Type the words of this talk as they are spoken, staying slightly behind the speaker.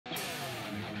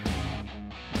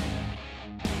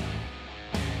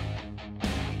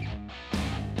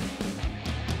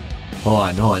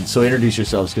Hold on. So introduce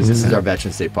yourselves, because this is our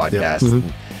Veterans Day podcast.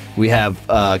 We have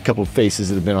a couple of faces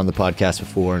that have been on the podcast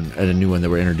before and a new one that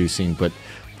we're introducing, but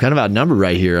kind of outnumbered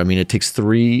right here. I mean, it takes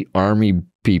 3 Army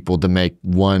people to make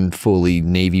one fully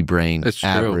Navy brain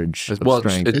average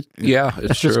strength.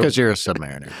 It's just because you're a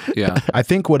submariner. Yeah. I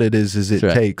think what it is it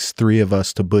takes 3 of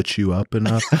us to butch you up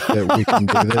enough that we can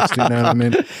do this. You know what I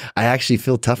mean? I actually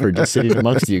feel tougher just sitting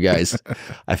amongst you guys.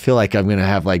 I feel like I'm going to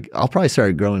have I'll probably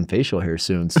start growing facial hair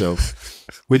soon. So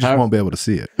we just won't be able to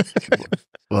see it.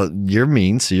 Well, you're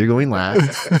mean, so you're going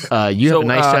last. You have a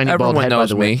nice shiny bald head, by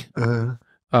the way.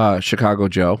 Chicago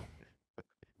Joe.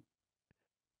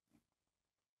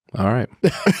 All right.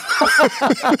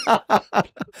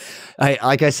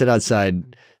 Like I said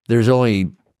outside, there's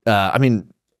only,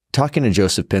 talking to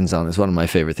Joseph Pinzon is one of my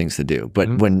favorite things to do.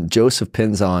 But when Joseph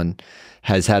Pinzon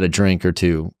has had a drink or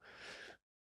two,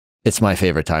 it's my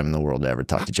favorite time in the world to ever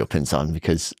talk to Joe Pinzon,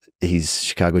 because he's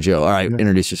Chicago Joe. All right,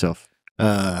 introduce yourself.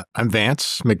 I'm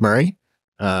Vance McMurray,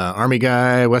 Army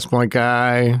guy, West Point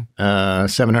guy,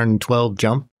 712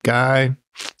 jump guy.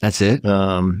 That's it?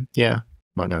 Yeah,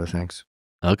 among other things.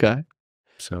 Okay.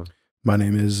 So my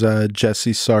name is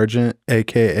Jesse Sargent,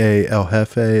 aka El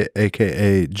Jefe,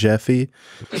 aka Jeffy,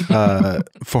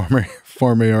 former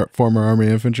Army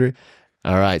infantry.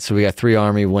 All right. So we got 3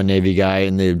 Army, 1 Navy guy,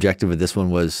 and the objective of this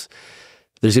one was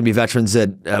there's going to be veterans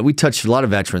that we touched a lot of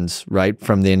veterans, right,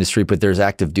 from the industry, but there's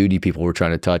active duty people we're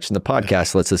trying to touch. And the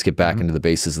podcast lets us get back into the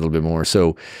bases a little bit more.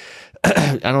 So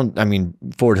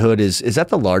Fort Hood is that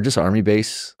the largest Army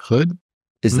base? Hood?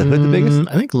 Is the Hood the biggest?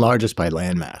 I think largest by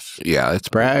landmass. Yeah, it's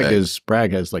Bragg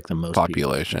has like the most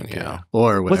population. People. Yeah.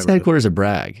 Or whatever. What's the headquarters of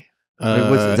Bragg? Is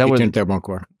that 18th Airborne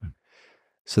Corps.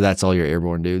 So that's all your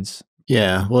airborne dudes?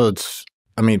 Yeah. Well, it's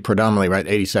predominantly, right,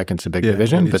 82nd's a big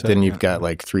division, but then you've got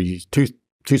like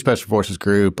two special forces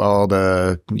group, all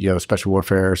the special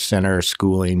warfare center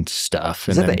schooling stuff.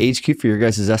 Is that the HQ for your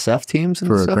guys' SF teams? And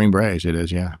for stuff? Green Berets, it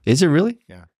is. Yeah. Is it really?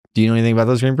 Yeah. Do you know anything about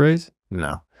those Green Berets?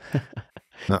 No.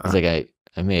 It's like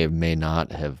I may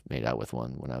not have made out with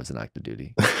one when I was in active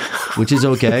duty, which is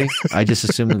okay. I just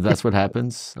assume that's what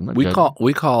happens. We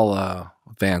call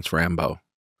Vance Rambo.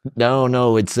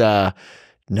 No, it's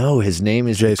his name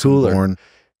is Jason Cooler. Bourne.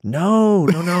 No.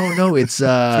 It's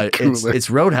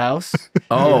Roadhouse.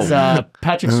 Oh, it's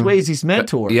Patrick Swayze's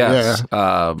mentor. Yes,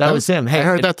 that was him. Hey, I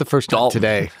heard that the first time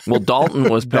today. Well, Dalton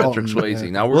was Patrick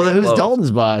Swayze. Now who's Dalton's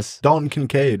boss? Dalton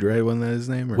Kincaid, right? Wasn't that his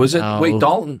name? Or? Was it? No. Wait,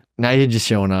 Dalton. Now you're just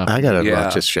showing up. I gotta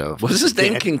watch this show. Was his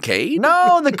name Kincaid?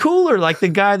 No, the Cooler, like the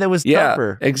guy that was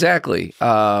tougher. Exactly.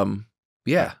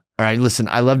 Yeah. All right, listen,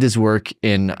 I loved his work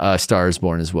in Star is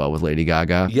Born as well with Lady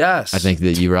Gaga. Yes. I think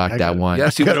that you rocked that one.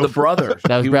 Yes, he was the brother.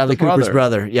 That was Bradley Cooper's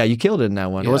brother. Yeah, you killed it in that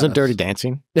one. It wasn't Dirty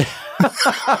Dancing. You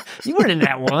weren't in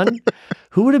that one.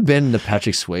 Who would have been the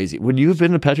Patrick Swayze? Would you have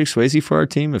been the Patrick Swayze for our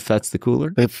team if that's the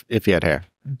Cooler? If you had hair.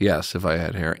 Yes, if I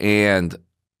had hair. And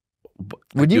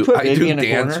would you put Baby in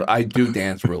a corner? I do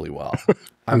dance really well.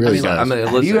 Have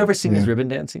you ever seen his ribbon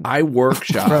dancing? I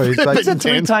workshop. Bro, he's like, It's a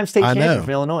 3-time state champion from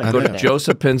Illinois. Go to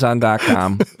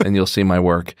josephpinzon.com and you'll see my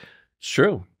work. It's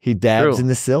true. He dabs in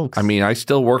the silks. I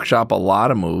still workshop a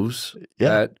lot of moves.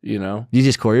 Yeah. You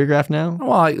just choreograph now?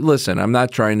 Well, listen, I'm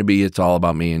not trying to be it's all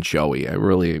about me and showy. I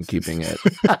really am keeping it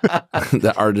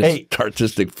the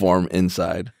artistic form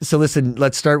inside. So listen,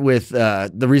 let's start with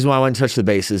the reason why I want to touch the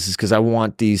bases is because I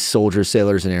want these soldiers,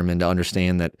 sailors, and airmen to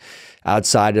understand that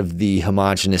outside of the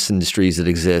homogenous industries that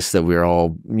exist that we're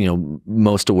all,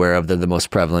 most aware of, they're the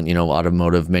most prevalent,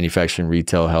 automotive, manufacturing,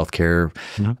 retail, healthcare,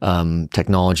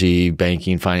 technology,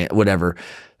 banking, finance, whatever.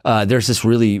 There's this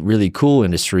really, really cool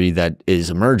industry that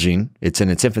is emerging. It's in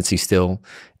its infancy still.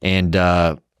 And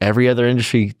every other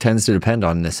industry tends to depend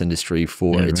on this industry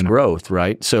for its growth,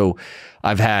 right? So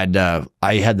I had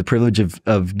the privilege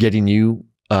of getting you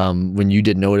when you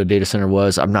didn't know what a data center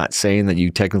was. I'm not saying that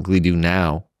you technically do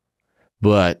now,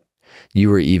 but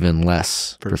you were even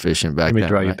less proficient back then. Let me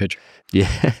draw you a picture.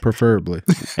 Yeah. Preferably.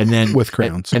 And then with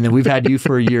crayons. And then we've had you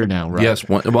for a year now, right? Yes.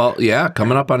 Well, yeah,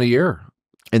 coming up on a year.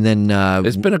 And then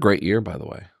it's been a great year, by the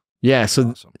way. Yeah,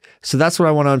 so that's what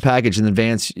I want to unpackage in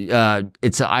advance.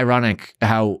 It's ironic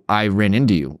how I ran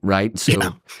into you, right? So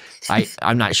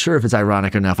I'm not sure if it's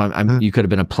ironic enough. You could have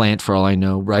been a plant for all I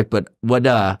know, right? But what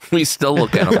we still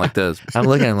look at him like this. I'm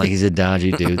looking at him like he's a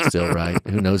dodgy dude still, right?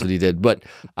 Who knows what he did? But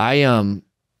I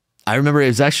remember it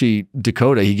was actually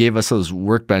Dakota. He gave us those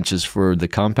workbenches for the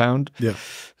compound. Yeah.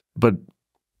 But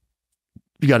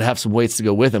you got to have some weights to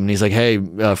go with him. And he's like, hey,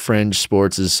 Fringe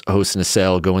Sports is hosting a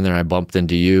sale. Go in there. I bumped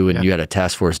into you and you had a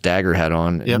Task Force Dagger hat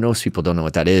on. And most people don't know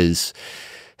what that is.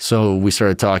 So we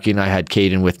started talking. I had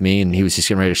Caden with me, and he was just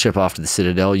getting ready to ship off to the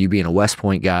Citadel. You being a West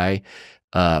Point guy,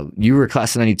 you were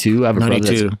class of 92. I have a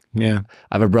 92. brother Yeah.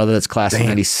 I have a brother that's class of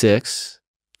 96.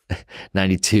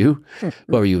 92.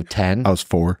 What were you, 10? I was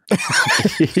 4.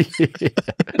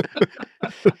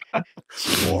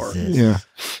 4. Yeah.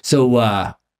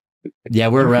 So, yeah,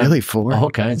 we're around Really 4? all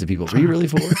kinds of people. Were you really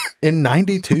 4? In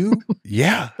 92?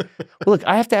 Yeah. Well, look,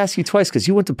 I have to ask you twice because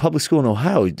you went to public school in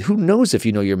Ohio. Who knows if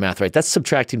you know your math right? That's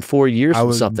subtracting 4 years I from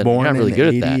was something. born You're not really in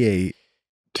good at 88.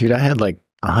 Dude, I had like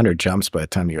 100 jumps by the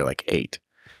time you were like 8.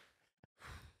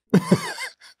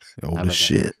 Old about as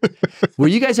shit. that. Were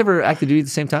you guys ever active duty at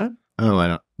the same time? Oh, I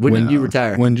don't. When did you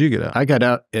retire? When did you get out? I got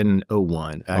out in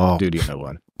 01. Active duty in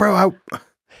 01. Bro, You were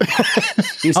I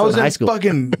still was in high in school.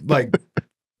 fucking like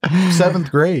 7th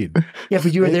grade. Yeah,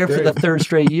 but you were there for the 3rd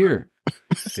straight year.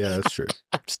 Yeah, that's true.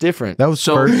 It's different. That was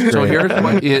So, first grade. so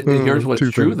here's what's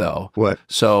Too true funny. though. What?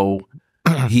 So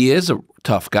he is a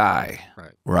tough guy,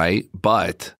 right?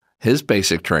 But his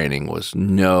basic training was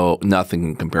nothing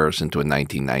in comparison to a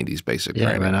 1990s basic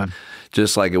training. Right on.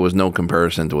 Just like it was no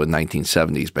comparison to a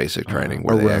 1970s basic training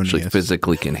where they actually erroneous.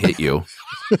 physically can hit you.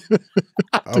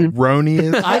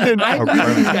 Erroneous. I agree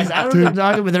with these guys. I don't know if I'm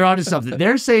talking, but they're onto something.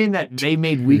 They're saying that they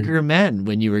made weaker men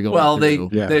when you were going Well, through.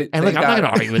 And look, I'm not going to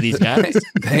argue with these guys.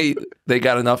 they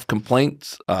got enough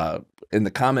complaints in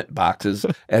the comment boxes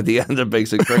at the end of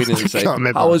basic training to say,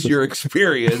 Comment how was boxes. your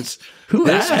experience? asked?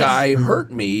 This guy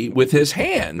hurt me with his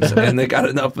hands. And they got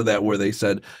enough of that where they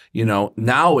said, you know,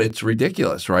 now it's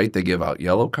ridiculous, right? They give out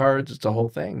yellow cards. It's a whole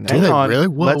thing. Do they really?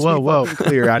 Whoa, Let's whoa, be whoa. fucking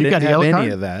clear. I You didn't got a have yellow any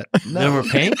card? of that. They were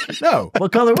pink? No.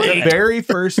 What color were The they? very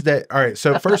first day. All right.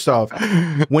 So first off,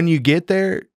 when you get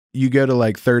there, you go to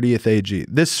like 30th AG.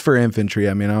 This is for infantry.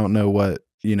 I mean, I don't know what,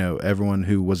 you know, everyone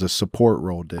who was a support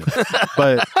role did.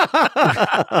 But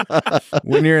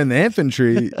when you're in the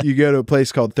infantry, you go to a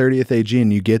place called 30th AG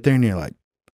and you get there and you're like,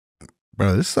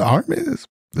 bro, this is the army. This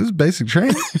is basic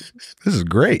training. This is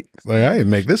great. Like, I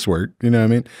can make this work. You know what I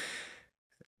mean?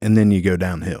 And then you go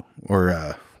downhill,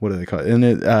 or what do they call it? And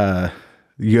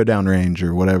you go downrange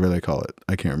or whatever they call it.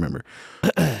 I can't remember.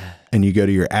 And you go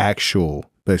to your actual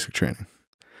basic training.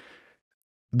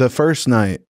 The first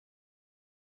night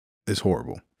is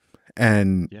horrible.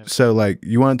 And so, like,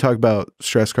 you want to talk about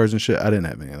stress cards and shit? I didn't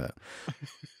have any of that.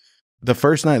 The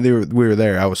first night we were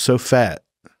there, I was so fat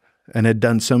and had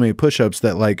done so many push-ups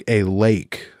that like a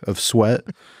lake of sweat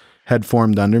had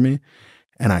formed under me,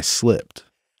 and I slipped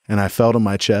and I fell to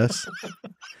my chest.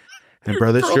 And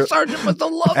bro, this Drill sergeant must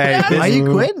have loved that. Why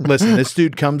you quitting? Listen, this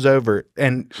dude comes over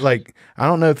and like, I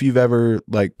don't know if you've ever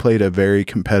like played a very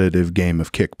competitive game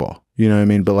of kickball. You know what I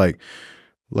mean? But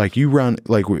like you run,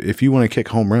 like if you want to kick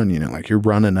home run, you know, like you're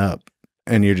running up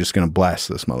and you're just going to blast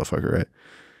this motherfucker, right?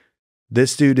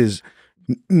 This dude is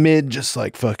mid, just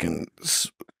like fucking,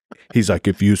 he's like,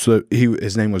 if you slip,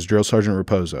 his name was Drill Sergeant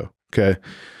Raposo. Okay.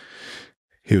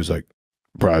 He was like,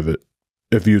 Private,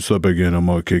 if you slip again, I'm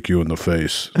going to kick you in the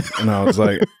face. And I was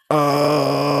like,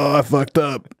 oh, I fucked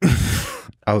up.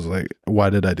 I was like, why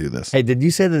did I do this? Hey, did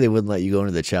you say that they wouldn't let you go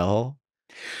into the chow hall?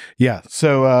 Yeah.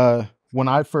 So when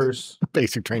I first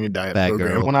Basic training diet Bad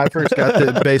program. girl. when I first got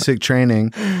to basic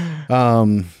training,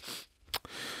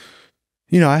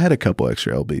 you know, I had a couple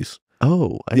extra LBs.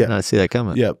 Oh, I did not see that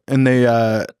coming. Yep. And they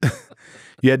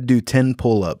you had to do 10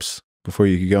 pull-ups before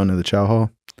you could go into the chow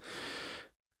hall.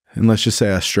 And let's just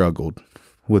say I struggled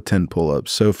with 10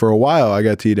 pull-ups. So for a while I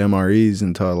got to eat MREs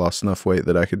until I lost enough weight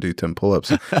that I could do 10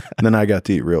 pull-ups. And then I got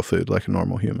to eat real food like a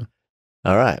normal human.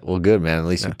 All right. Well, good, man. At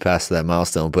least you passed that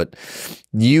milestone. But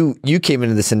you came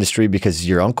into this industry because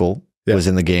your uncle was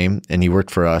in the game and he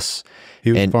worked for us.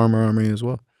 He was Farmer Army as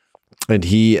well. And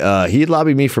he had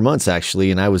lobbied me for months, actually,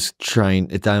 and I was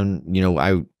trying it down. You know,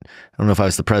 I don't know if I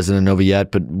was the president of Nova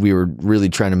yet, but we were really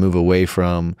trying to move away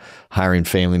from hiring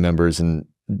family members and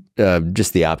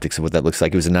just the optics of what that looks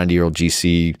like. It was a 90-year-old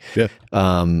GC,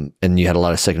 and you had a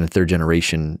lot of second and third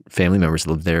generation family members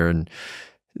that lived there, and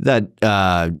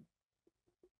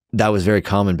that was very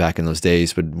common back in those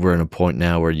days. But we're in a point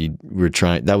now where we're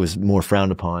trying. That was more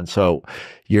frowned upon. So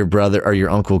your brother or your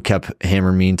uncle kept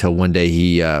hammering me until one day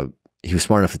he was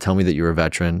smart enough to tell me that you were a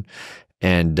veteran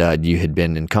and you had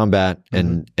been in combat.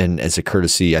 And as a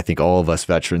courtesy, I think all of us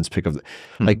veterans pick up,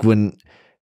 like when,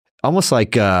 almost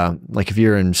like if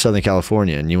you're in Southern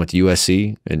California and you went to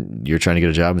USC and you're trying to get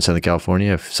a job in Southern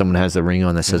California, if someone has the ring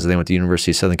on that says they went to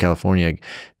University of Southern California,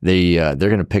 they're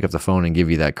going to pick up the phone and give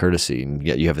you that courtesy and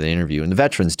get you have the interview. And the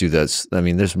veterans do this. I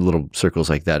mean, there's little circles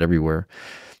like that everywhere.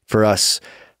 For us,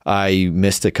 I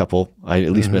missed a couple. I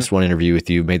at least missed one interview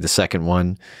with you, made the second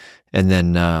one. and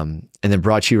then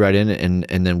brought you right in,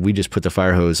 and then we just put the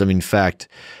fire hose. I mean, in fact,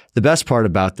 the best part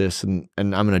about this, and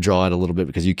I'm going to draw it a little bit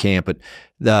because you can't, but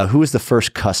who was the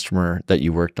first customer that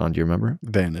you worked on? Do you remember?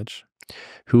 Vantage.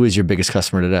 Who is your biggest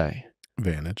customer today?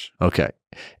 Vantage. Okay.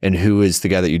 And who is the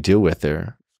guy that you deal with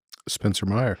there? Spencer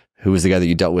Meyer. Who was the guy that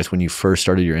you dealt with when you first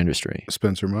started your industry?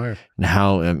 Spencer Meyer. And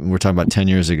how, we're talking about 10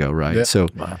 years ago, right? Yeah. So,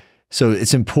 Wow. so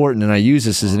it's important, and I use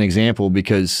this as an example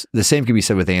because the same can be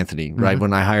said with Anthony, right?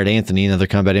 When I hired Anthony, another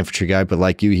combat infantry guy, but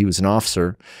like you, he was an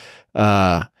officer,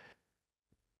 put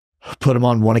him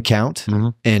on one account,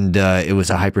 and it was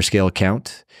a hyperscale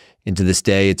account. And to this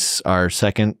day, it's our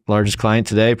second largest client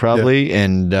today, probably,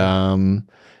 and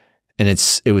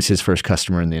it was his first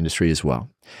customer in the industry as well.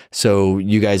 So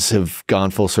you guys have gone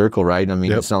full circle, right? I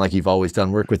mean, it's not like you've always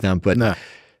done work with them, but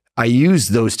I use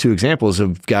those two examples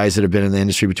of guys that have been in the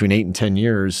industry between 8 and 10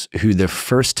 years, who the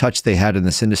first touch they had in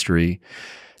this industry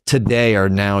today are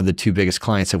now the two biggest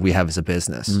clients that we have as a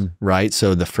business, right?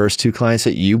 So the first two clients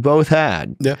that you both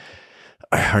had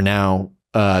are now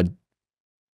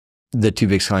the two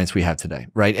biggest clients we have today,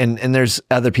 right? And there's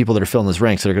other people that are filling those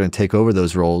ranks that are going to take over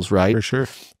those roles, right? For sure.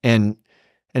 And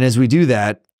as we do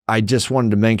that, I just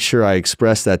wanted to make sure I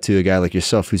express that to a guy like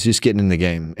yourself who's just getting in the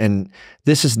game. And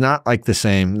this is not like the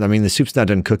same. I mean, the soup's not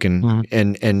done cooking,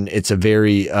 and it's a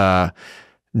very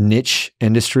niche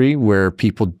industry where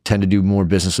people tend to do more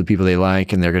business with people they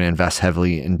like, and they're going to invest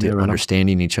heavily into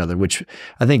understanding each other, which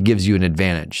I think gives you an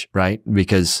advantage, right?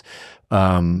 Because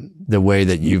the way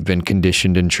that you've been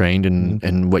conditioned and trained,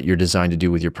 and what you're designed to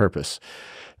do with your purpose.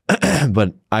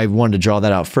 But I wanted to draw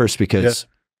that out first because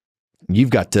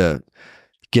you've got to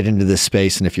get into this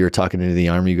space. And if you're talking to the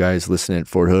Army guys listening at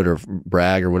Fort Hood or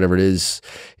Bragg or whatever it is,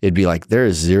 it'd be like, there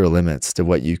is zero limits to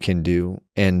what you can do.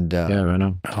 And I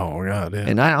know. Oh God, yeah.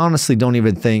 And I honestly don't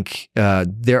even think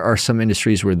there are some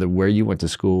industries where you went to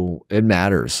school, it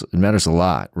matters. It matters a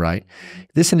lot, right?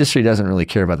 This industry doesn't really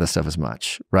care about this stuff as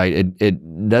much, right?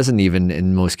 It doesn't even,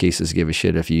 in most cases, give a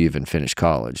shit if you even finish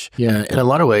college. Yeah, in a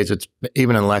lot of ways, it's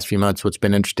even in the last few months, what's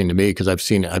been interesting to me, because I've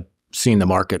seen the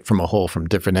market from a whole, from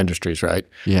different industries, right?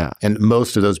 Yeah. And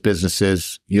most of those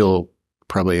businesses, you'll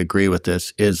probably agree with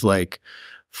this, is like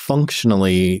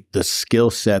functionally the skill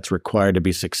sets required to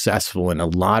be successful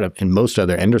in most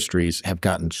other industries have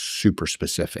gotten super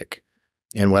specific.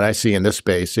 And what I see in this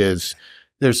space is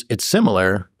it's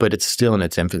similar, but it's still in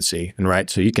its infancy. And right,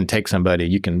 so you can take somebody,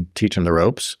 you can teach them the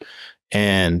ropes,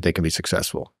 and they can be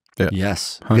successful. Yeah.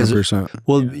 Yes. 100%.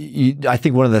 Well, I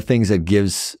think one of the things that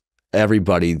gives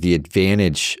everybody the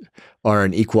advantage or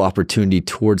an equal opportunity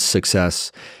towards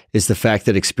success is the fact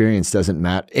that experience doesn't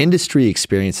matter. Industry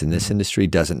experience in this industry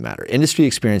doesn't matter. Industry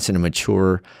experience in a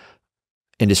mature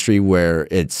industry where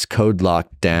it's code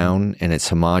locked down and it's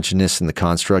homogenous in the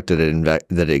construct that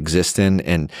it exists in,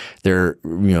 and they're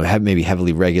maybe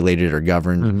heavily regulated or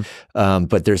governed,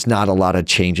 but there's not a lot of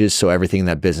changes. So everything in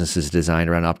that business is designed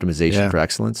around optimization for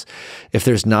excellence. If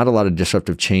there's not a lot of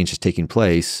disruptive changes taking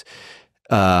place,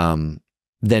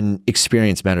 then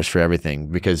experience matters for everything,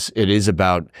 because it is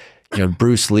about,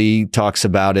 Bruce Lee talks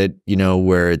about it,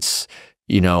 where it's,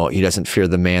 he doesn't fear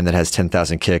the man that has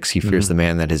 10,000 kicks. He fears the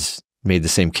man that has made the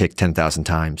same kick 10,000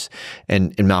 times.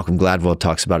 And Malcolm Gladwell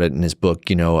talks about it in his book,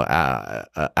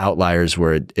 Outliers,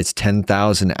 where it's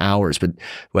 10,000 hours, but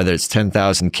whether it's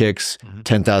 10,000 kicks,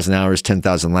 10,000 hours,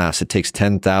 10,000 laughs, it takes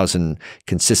 10,000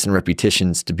 consistent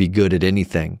repetitions to be good at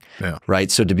anything,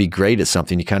 right? So to be great at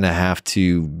something, you kind of have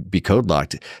to be code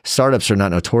locked. Startups are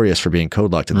not notorious for being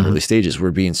code locked in the early stages.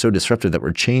 We're being so disruptive that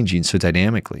we're changing so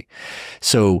dynamically.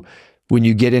 So when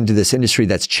you get into this industry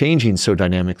that's changing so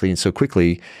dynamically and so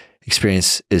quickly,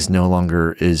 experience is no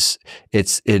longer it's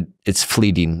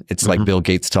fleeting. It's like Bill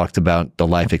Gates talked about the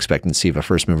life expectancy of a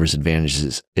first mover's advantage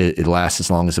is it lasts as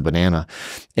long as a banana.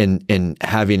 And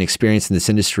having experience in this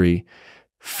industry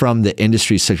from the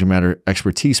industry's subject matter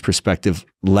expertise perspective,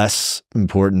 less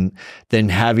important than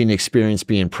having experience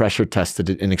being pressure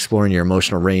tested and exploring your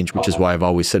emotional range, which is why I've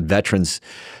always said veterans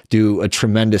do a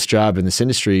tremendous job in this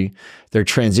industry. Their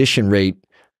transition rate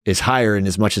is higher, and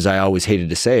as much as I always hated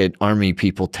to say it, Army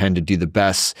people tend to do the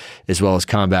best, as well as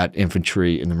combat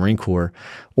infantry in the Marine Corps,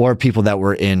 or people that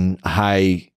were in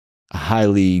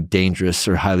highly dangerous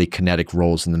or highly kinetic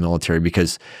roles in the military,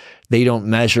 because they don't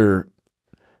measure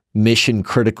mission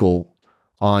critical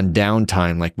on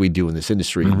downtime like we do in this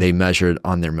industry. They measure it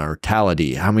on their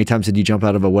mortality. How many times did you jump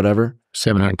out of a whatever?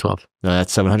 712. No,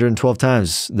 that's 712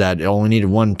 times. That only needed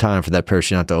one time for that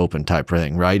parachute not to open type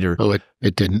thing, right? Or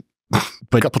it didn't.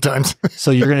 a couple times.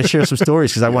 So you're going to share some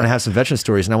stories because I want to have some veteran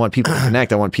stories and I want people to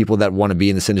connect. I want people that want to be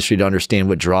in this industry to understand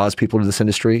what draws people to this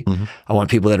industry. I want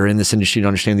people that are in this industry to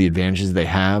understand the advantages they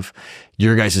have.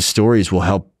 Your guys' stories will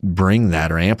help bring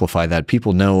that or amplify that.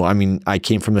 People know, I mean, I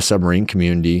came from a submarine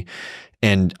community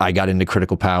and I got into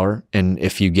critical power. And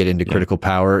if you get into critical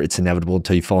power, it's inevitable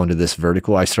until you fall into this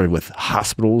vertical. I started with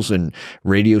hospitals and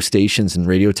radio stations and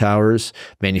radio towers,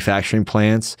 manufacturing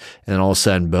plants, and then all of a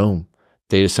sudden, boom,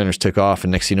 data centers took off.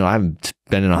 And next thing you know, I haven't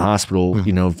been in a hospital,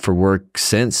 you know, for work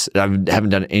since. I haven't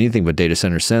done anything but data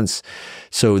centers since.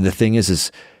 So the thing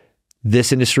is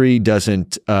this industry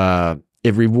doesn't,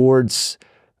 it rewards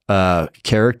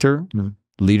character,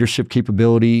 leadership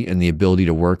capability, and the ability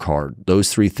to work hard.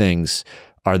 Those three things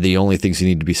are the only things you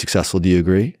need to be successful. Do you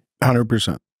agree?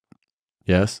 100%.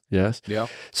 Yes. Yes. Yeah.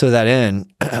 So that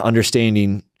end,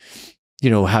 understanding,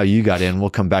 you know, how you got in, we'll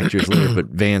come back to yours later, but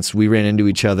Vance, we ran into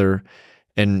each other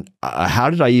and how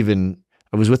did I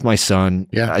was with my son.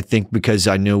 Yeah. I think because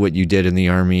I know what you did in the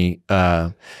Army,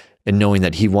 and knowing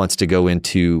that he wants to go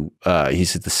into,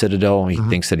 he's at the Citadel. He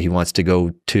thinks that he wants to go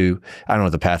to, I don't know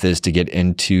what the path is to get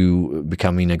into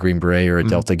becoming a Green Beret or a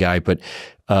Delta guy, but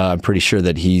I'm pretty sure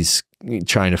that he's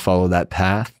trying to follow that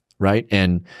path, right?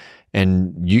 And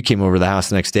you came over to the house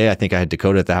the next day. I think I had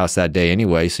Dakota at the house that day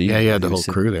anyway. So you had the whole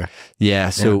crew there.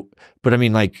 Yeah. So, but I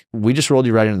mean, like, we just rolled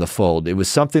you right into the fold. It was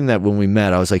something that when we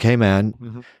met, I was like, hey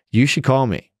man, you should call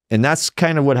me. And that's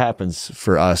kind of what happens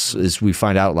for us is we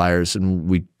find outliers and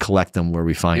we collect them where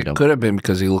we find them. It could have been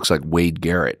because he looks like Wade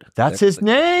Garrett. That's his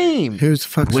name. Who's the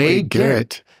fuck's Wade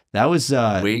Garrett? That was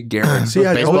Wade Garrett. See,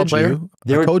 I baseball told player?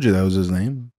 you. I told you that was his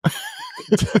name.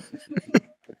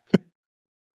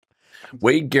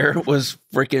 Wade Garrett was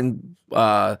freaking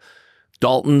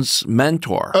Dalton's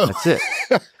mentor. Oh. That's it.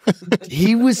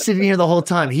 He was sitting here the whole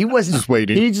time. He wasn't Just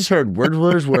waiting. He just heard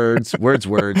words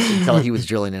until he was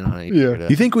drilling in on it. Yeah.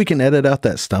 You think we can edit out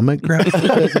that stomach grab? Did you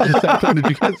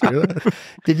guys hear that?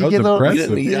 Did you That get was no impressive.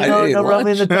 rum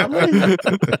in the tummy?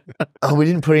 Oh, we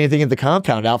didn't put anything in the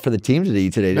compound out for the team to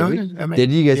eat today, did we? I mean,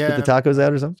 Did you guys put the tacos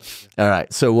out or something? All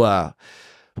right. So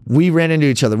we ran into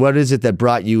each other. What is it that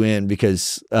brought you in?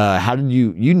 Because how did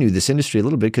you knew this industry a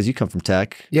little bit because you come from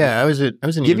tech. Yeah, I was in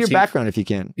Give your UT. background if you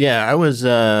can. Yeah, I was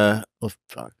So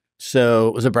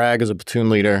it was a brag as a platoon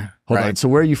leader. Hold on. So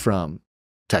where are you from?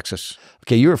 Texas.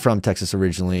 Okay, you were from Texas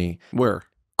originally. Where?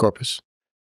 Corpus.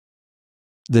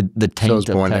 The So I taint was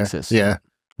of born Texas. there. Yeah.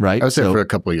 Right? I was there So- for a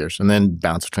couple of years and then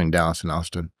bounced between Dallas and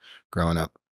Austin growing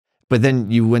up. But then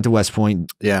you went to West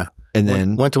Point Yeah. and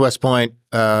then Went to West Point,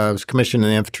 was commissioned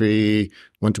in the infantry,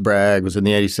 went to brag, was in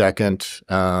the 82nd,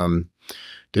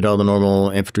 did all the normal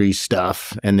infantry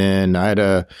stuff. And then I had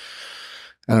I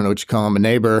don't know what you call him, a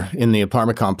neighbor in the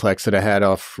apartment complex that I had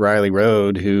off Riley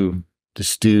Road who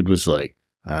this dude was like,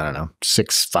 I don't know,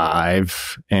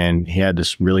 6'5", and he had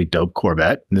this really dope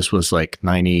Corvette. And this was like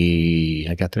 90,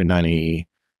 I got there 90,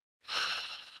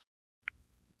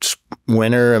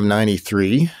 winter of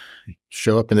 93.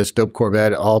 Show up in this dope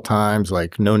Corvette at all times,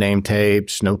 like no name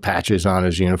tapes, no patches on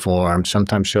his uniform,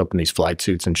 sometimes show up in these flight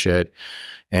suits and shit.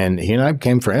 And he and I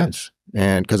became friends.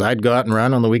 And because I'd go out and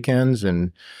run on the weekends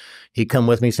and he'd come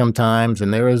with me sometimes.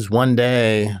 And there was one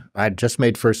day I'd just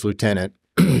made first lieutenant.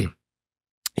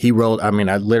 He rolled,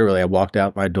 I walked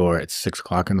out my door at 6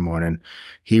 o'clock in the morning.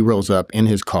 He rolls up in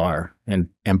his car and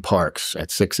parks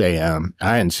at 6 a.m.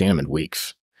 I hadn't seen him in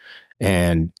weeks.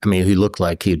 And I mean, he looked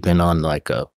like he'd been on like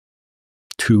a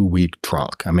 2-week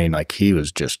trunk. I mean, like he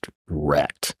was just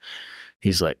wrecked.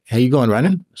 He's like, hey, you going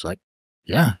running? It's like,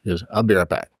 yeah. He goes, I'll be right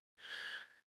back.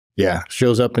 Yeah.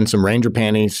 Shows up in some Ranger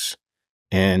panties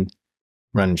and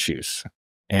running shoes.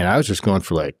 And I was just going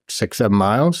for like 6-7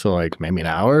 miles. So like maybe an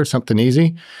hour or something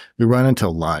easy. We run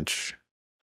until lunch.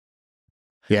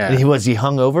 Yeah. And was he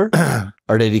hungover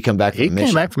or did he come back from He a mission?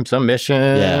 came back from some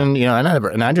mission, you know,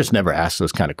 and I just never asked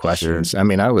those kind of questions. Sure. I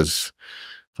mean, I was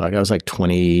like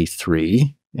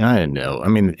 23. And I didn't know. I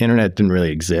mean, the internet didn't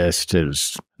really exist. There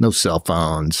was no cell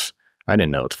phones. I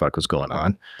didn't know what the fuck was going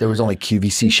on. There was only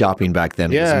QVC shopping back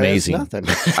then. It was amazing. Nothing.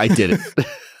 I did it.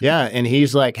 Yeah. And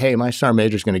he's like, hey, my sergeant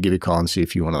major's going to give you a call and see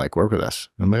if you want to like work with us.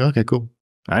 I'm like, okay, cool.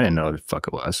 I didn't know what the fuck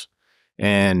it was.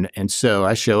 And so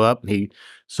I show up.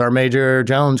 Sergeant Major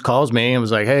Jones calls me and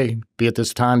was like, hey, be at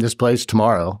this time, this place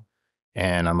tomorrow.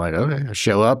 And I'm like, okay. I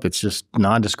show up. It's just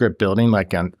nondescript building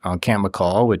like on Camp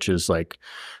McCall, which is like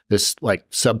this like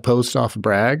sub post off of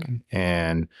Bragg.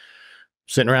 And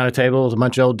sitting around a table with a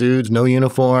bunch of old dudes, no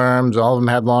uniforms. All of them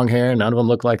had long hair. None of them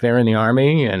looked like they were in the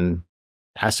Army. And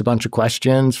asked a bunch of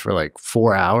questions for like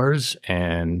 4 hours.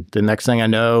 And the next thing I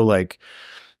know, like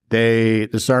the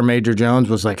Sergeant Major Jones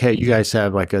was like, hey, you guys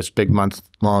have like this big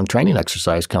month-long training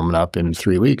exercise coming up in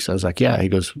 3 weeks. I was like, yeah. He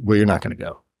goes, well, you're not going to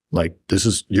go. Like,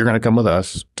 you're going to come with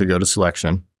us to go to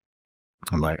selection.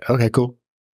 I'm like, okay, cool.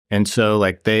 And so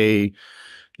like in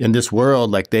this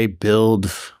world, like they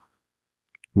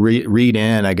read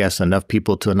in, I guess, enough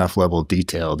people to enough level of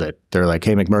detail that they're like,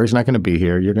 hey, McMurray's not going to be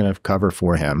here. You're going to cover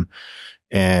for him.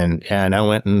 And I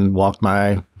went and walked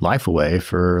my life away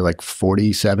for like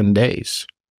 47 days.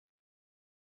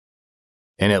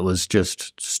 And it was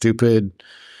just stupid.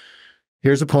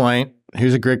 Here's a point.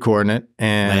 Here's a grid coordinate.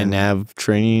 And nav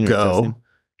training. Go.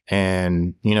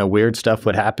 And, weird stuff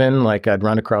would happen. Like I'd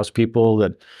run across people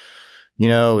that,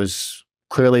 was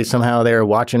clearly somehow they were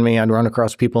watching me. I'd run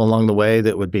across people along the way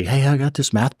that would be, hey, I got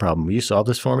this math problem. Will you solve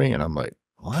this for me? And I'm like,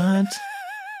 what?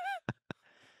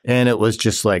 And it was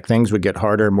just like things would get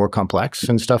harder and more complex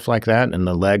and stuff like that. And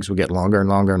the legs would get longer and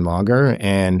longer and longer.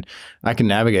 And I can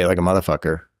navigate like a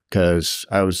motherfucker because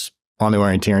I was on the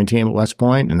orienteering team at West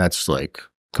Point, and that's like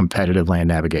competitive land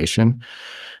navigation.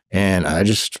 And I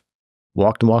just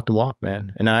walked and walked and walked,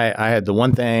 man. And I had the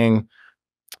one thing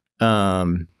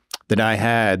that I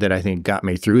had that I think got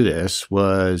me through this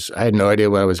was I had no idea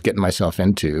what I was getting myself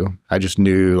into. I just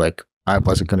knew like I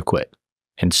wasn't going to quit.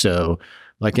 And so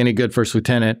like any good first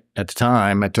lieutenant at the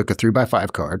time, I took a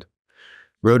 3x5 card,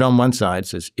 wrote on one side,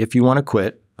 says, if you want to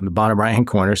quit, on the bottom right-hand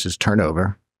corner says turn it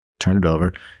over.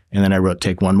 And then I wrote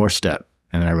take one more step.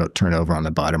 And then I wrote turn over on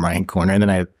the bottom right-hand corner. And then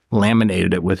I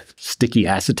laminated it with sticky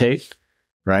acetate,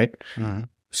 right? Mm-hmm.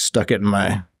 Stuck it in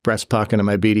my breast pocket of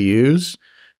my BDUs.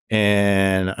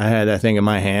 And I had that thing in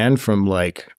my hand from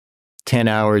like 10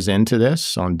 hours into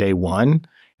this on day one.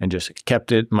 And just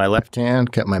kept it in my left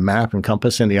hand, kept my map and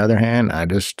compass in the other hand. I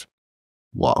just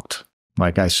walked.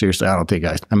 Like I don't think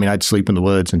I'd sleep in the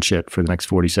woods and shit for the next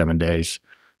 47 days.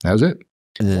 That was it.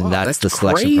 And then that's the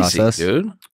selection process.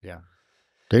 Dude. Yeah.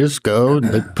 They just go and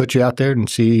they put you out there and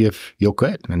see if you'll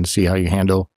quit and see how you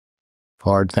handle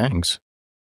hard things.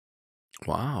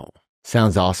 Wow.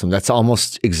 Sounds awesome. That's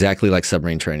almost exactly like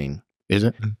submarine training. Is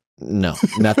it? No,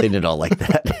 nothing at all like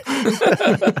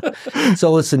that.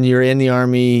 So listen, you're in the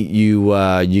Army. You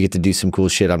get to do some cool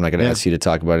shit. I'm not going to ask you to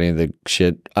talk about any of the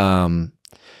shit.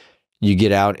 You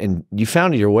get out and you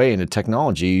found your way into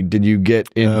technology. Did you get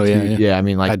into? Yeah. I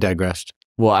mean, like I digressed.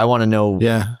 Well, I want to know.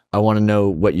 Yeah, I want to know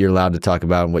what you're allowed to talk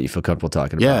about and what you feel comfortable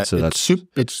talking about. Yeah, so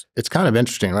it's kind of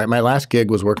interesting. Right, my last gig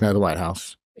was working at the White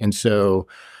House, and so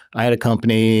I had a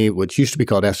company which used to be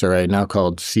called SRA, now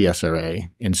called CSRA,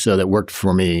 and so that worked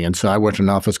for me. And so I worked in an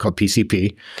office called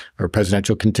PCP, or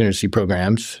Presidential Contingency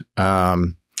Programs.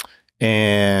 And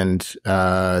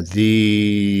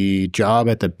the job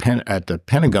at the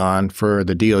Pentagon for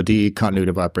the DoD Continuity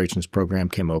of Operations program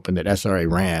came open that SRA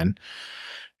ran,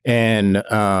 and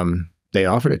they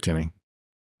offered it to me.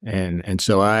 And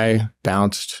so I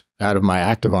bounced out of my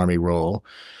active Army role,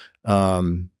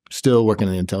 still working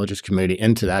in the intelligence community,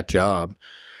 into that job.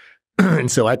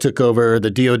 And so I took over the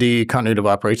DoD Continuity of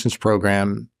Operations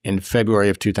program in February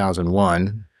of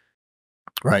 2001,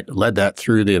 right? Led that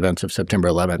through the events of September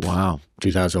 11th. Wow.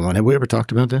 2001. Have we ever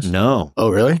talked about this? No. Oh,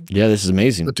 really? Yeah, this is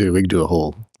amazing. Dude, we could do a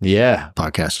whole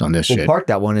podcast on this shit. We'll park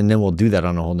that one and then we'll do that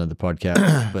on a whole nother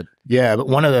podcast. But yeah, but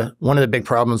one of the big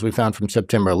problems we found from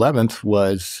September 11th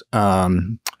was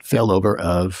failover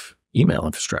of email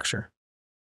infrastructure.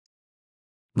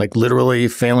 Like literally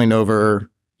failing over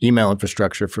email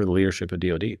infrastructure for the leadership of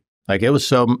DoD. Like it was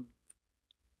so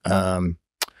not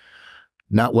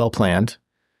well planned,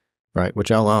 right? Which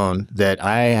I'll own, that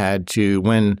I had to,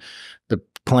 when the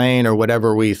plane or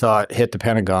whatever we thought hit the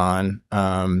Pentagon,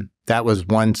 that was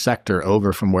one sector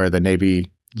over from where the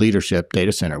Navy leadership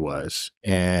data center was.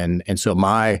 And so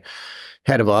my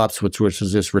head of ops, which was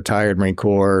this retired Marine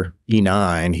Corps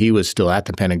E9, he was still at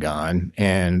the Pentagon.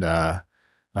 And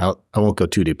I won't go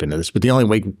too deep into this, but the only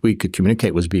way we could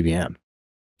communicate was BBM.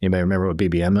 Anybody remember what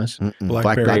BBM is?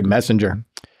 BlackBerry Messenger.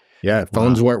 Yeah,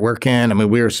 phones weren't working. I mean,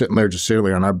 we were sitting there just sitting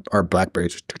on our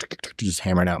BlackBerrys, just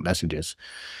hammering out messages.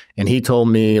 And he told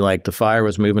me like the fire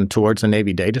was moving towards the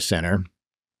Navy data center.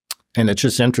 And it's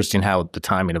just interesting how the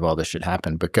timing of all this shit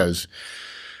happened, because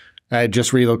I had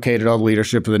just relocated all the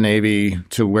leadership of the Navy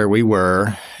to where we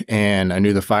were, and I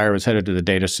knew the fire was headed to the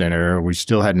data center. We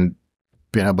still hadn't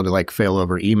been able to like fail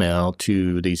over email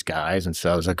to these guys. And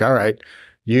so I was like, all right,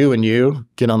 you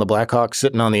get on the Blackhawk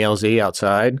sitting on the LZ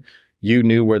outside. You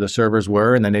knew where the servers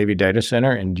were in the Navy data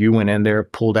center, and you went in there,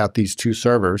 pulled out these 2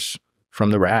 servers from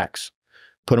the racks,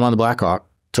 put them on the Blackhawk,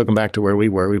 took them back to where we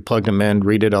were. We plugged them in,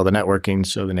 redid all the networking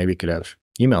so the Navy could have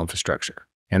email infrastructure.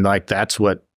 And like, that's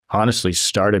what honestly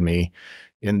started me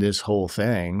in this whole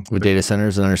thing. With data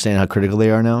centers and understand how critical they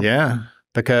are now? Yeah.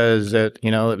 Because it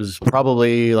was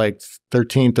probably like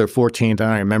 13th or 14th, I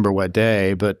don't remember what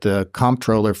day, but the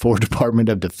comptroller for Department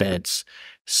of Defense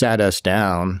sat us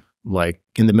down like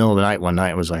in the middle of the night one night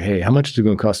and was like, hey, how much is it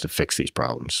going to cost to fix these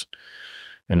problems?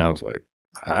 And I was like,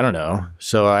 I don't know.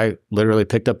 So I literally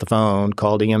picked up the phone,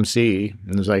 called EMC,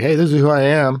 and was like, hey, this is who I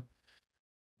am.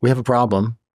 We have a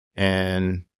problem.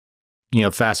 And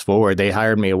fast forward, they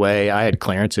hired me away. I had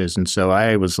clearances. And so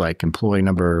I was like employee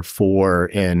number 4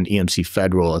 in EMC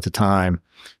Federal at the time.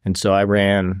 And so I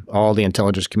ran all the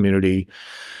intelligence community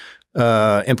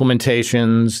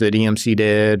implementations that EMC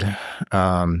did.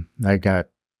 I got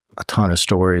a ton of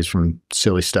stories from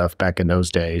silly stuff back in those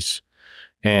days.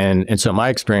 And so my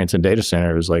experience in data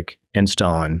center was like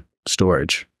installing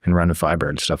storage and running fiber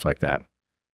and stuff like that.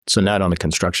 So not on the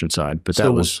construction side, but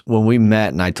that was when we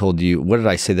met and I told you, what did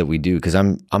I say that we do? Because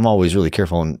I'm always really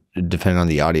careful and depending on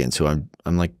the audience. So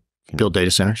I'm like, build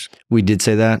data centers. We did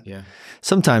say that. Yeah.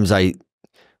 Sometimes I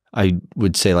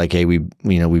would say like, hey, we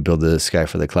build the sky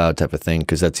for the cloud type of thing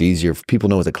because that's easier. If people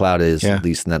know what the cloud is, at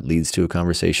least, and that leads to a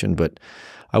conversation. But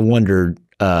I wondered.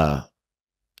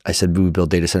 I said we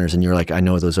build data centers, and you're like, I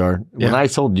know what those are. Yeah. When I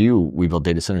told you we build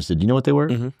data centers, did you know what they were?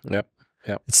 Mm-hmm. Yep.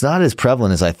 It's not as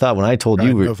prevalent as I thought. When I told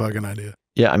you, no fucking idea.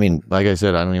 Yeah, I mean, like I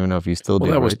said, I don't even know if you still do.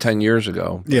 Well, that was 10 years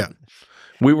ago. Yeah,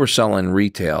 we were selling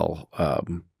retail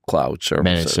cloud services,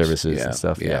 managed services and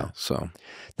stuff. Yeah, so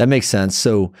that makes sense.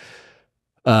 So,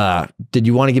 did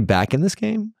you want to get back in this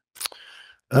game?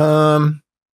 I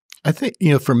think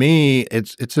for me,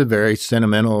 it's a very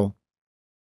sentimental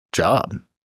job.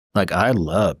 Like I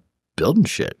love building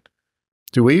shit.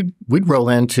 So we'd roll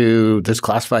into this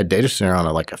classified data center on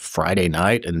a Friday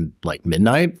night and like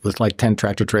midnight with like 10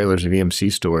 tractor trailers of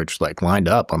EMC storage like lined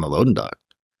up on the loading dock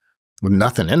with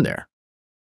nothing in there.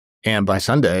 And by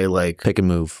Sunday, like pick and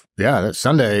move. Yeah, that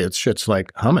Sunday, shit's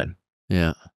like humming.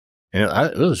 Yeah, and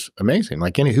it was amazing.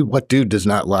 Like what dude does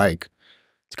not like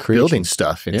building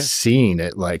stuff and seeing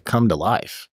it like come to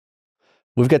life?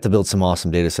 We've got to build some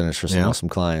awesome data centers for some awesome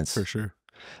clients for sure.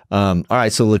 All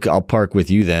right, so look, I'll park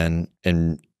with you then,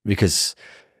 and because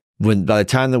by the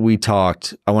time that we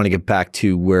talked, I want to get back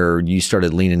to where you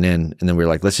started leaning in, and then we were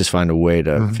like, let's just find a way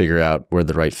to figure out where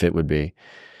the right fit would be.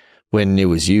 When it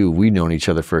was you, we'd known each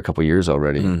other for a couple of years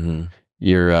already. Mm-hmm.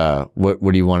 You're what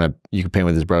do you want to? You can paint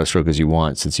with as broad a stroke as you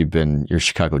want since you're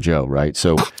Chicago Joe, right?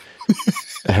 So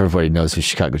everybody knows who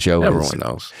Chicago Joe is. Everyone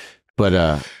knows,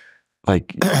 but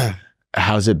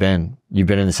how's it been? You've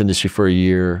been in this industry for a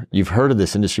year. You've heard of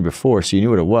this industry before, so you knew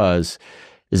what it was.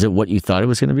 Is it what you thought it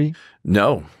was going to be?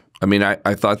 No. I mean, I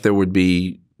thought there would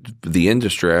be the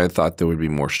industry. I thought there would be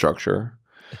more structure.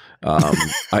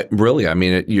 It's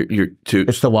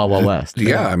the Wild Wild West.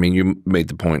 Yeah. I mean, you made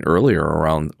the point earlier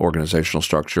around organizational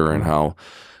structure and how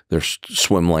there's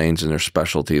swim lanes and there's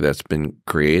specialty that's been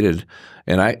created.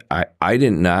 And I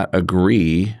did not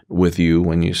agree with you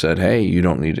when you said, hey, you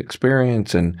don't need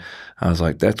experience. And I was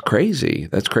like, that's crazy.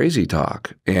 That's crazy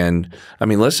talk. And I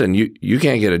mean, listen, you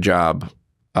can't get a job,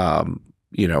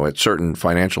 at certain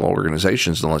financial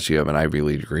organizations unless you have an Ivy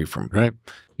League degree from, and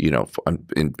an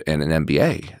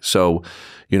MBA. So,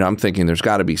 I'm thinking there's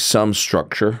got to be some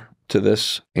structure to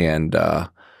this. And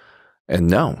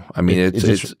no, I mean,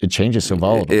 it changes so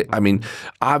volatile. I mean,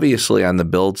 obviously on the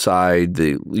build side,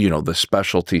 the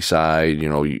specialty side,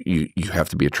 you have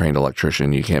to be a trained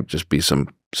electrician. You can't just be some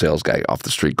sales guy off the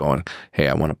street going, hey,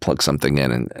 I want to plug something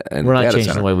in. And we're not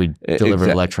changing the way we deliver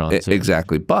electrons.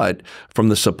 Exactly. But from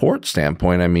the support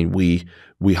standpoint, I mean, we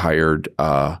hired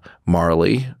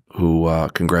Marley, who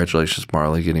congratulations,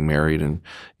 Marley, getting married in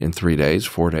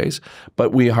 4 days.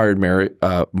 But we hired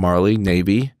Marley,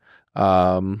 Navy.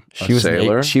 She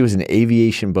was an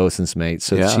aviation bosun's mate.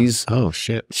 So she's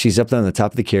she's up there on the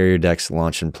top of the carrier decks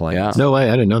launching planes. Yeah. No way,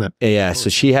 I didn't know that. Yeah, so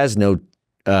she has no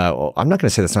I'm not going to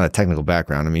say that's not a technical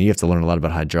background. I mean, you have to learn a lot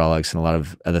about hydraulics and a lot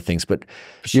of other things, but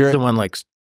she's the one like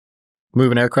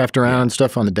moving aircraft around and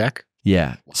stuff on the deck.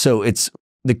 Yeah. So it's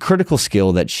the critical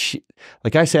skill that she,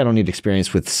 like I say, I don't need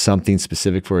experience with something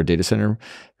specific for a data center,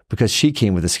 because she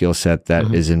came with a skill set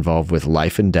that is involved with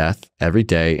life and death every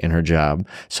day in her job.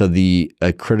 So the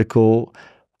critical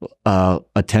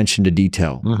attention to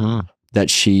detail that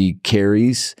she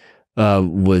carries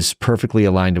was perfectly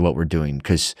aligned to what we're doing,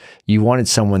 because you wanted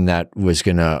someone that was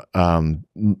going to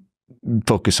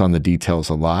focus on the details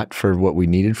a lot for what we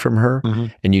needed from her.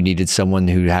 And you needed someone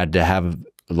who had to have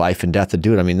life and death to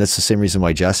do it. I mean, that's the same reason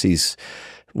why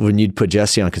when you'd put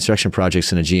Jesse on construction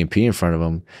projects and a GMP in front of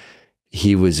him,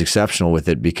 he was exceptional with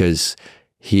it, because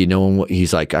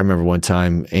he's like, I remember one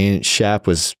time Aunt Shap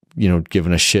was,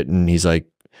 giving us shit, and he's like,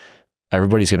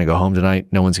 everybody's going to go home tonight.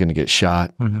 No one's going to get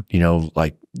shot. You know,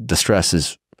 like the stress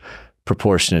is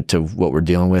proportionate to what we're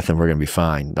dealing with, and we're going to be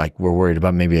fine. Like we're worried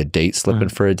about maybe a date slipping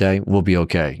for a day. We'll be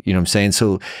okay. You know what I'm saying?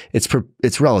 So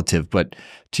it's relative, but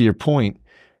to your point,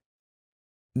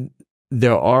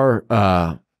 there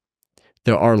are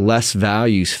less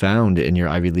values found in your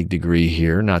Ivy League degree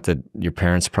here. Not that your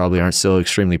parents probably aren't still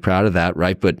extremely proud of that,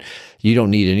 right? But you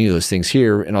don't need any of those things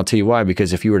here. And I'll tell you why,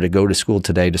 because if you were to go to school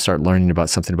today to start learning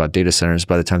about something about data centers,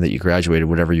 by the time that you graduated,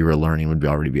 whatever you were learning would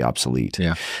already be obsolete.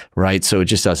 Yeah. Right? So it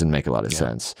just doesn't make a lot of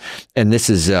sense. And this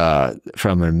is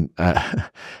from an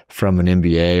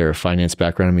MBA or a finance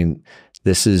background. I mean,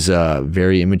 this is a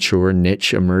very immature,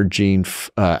 niche, emerging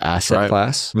asset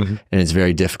class. And it's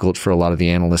very difficult for a lot of the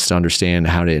analysts to understand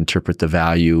how to interpret the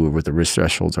value or what the risk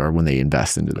thresholds are when they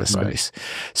invest into this space.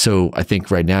 So I think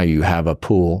right now you have a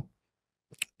pool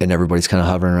and everybody's kind of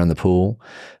hovering around the pool,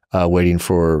 waiting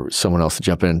for someone else to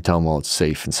jump in and tell them, well, it's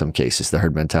safe in some cases, the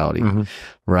herd mentality,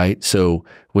 right? So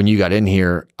when you got in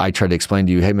here, I tried to explain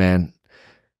to you, hey man,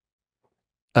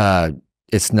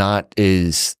 it's not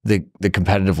is the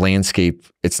competitive landscape.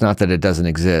 It's not that it doesn't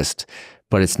exist,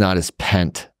 but it's not as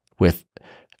pent with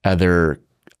other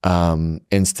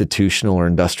institutional or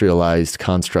industrialized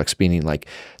constructs, meaning like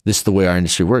this is the way our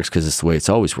industry works because it's the way it's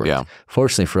always worked.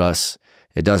 Fortunately for us,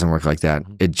 it doesn't work like that.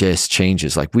 It just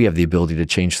changes. Like we have the ability to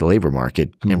change the labor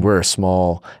market, and we're a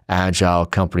small, agile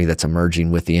company that's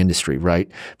emerging with the industry,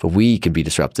 right? But we can be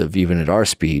disruptive even at our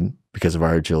speed because of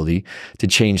our agility to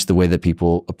change the way that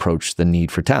people approach the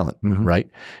need for talent, right?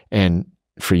 And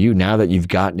for you, now that you've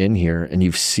gotten in here and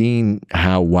you've seen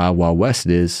how Wild Wild West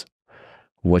it is,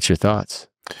 what's your thoughts?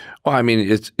 Well, I mean,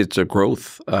 it's a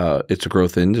growth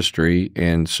industry,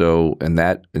 and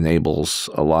that enables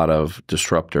a lot of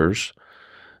disruptors.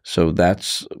 So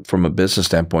that's, from a business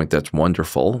standpoint, that's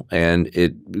wonderful. And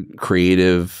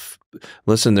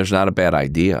listen, there's not a bad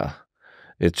idea.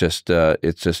 It's just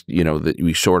you know, that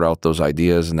we sort out those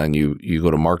ideas and then you go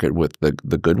to market with the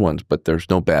good ones. But there's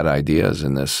no bad ideas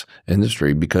in this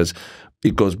industry because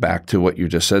it goes back to what you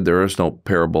just said. There is no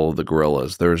parable of the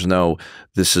gorillas. There's no,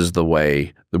 this is the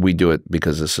way that we do it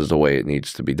because this is the way it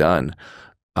needs to be done.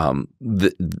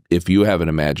 If you have an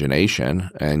imagination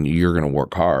and you're going to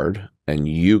work hard and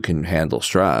you can handle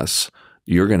stress,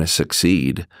 you're going to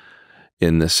succeed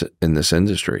in this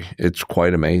industry. It's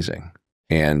quite amazing.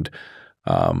 And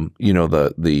you know,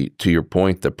 to your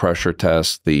point, the pressure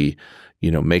test,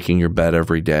 making your bed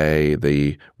every day,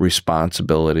 the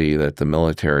responsibility that the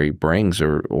military brings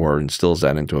or instills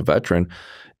that into a veteran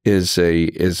is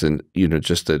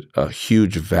just a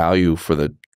huge value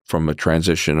from a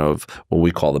transition of what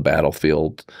we call the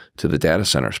battlefield to the data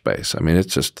center space. I mean,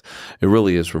 it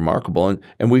really is remarkable.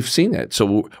 And we've seen it.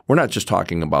 So we're not just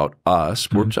talking about us.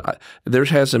 There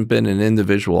hasn't been an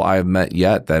individual I have met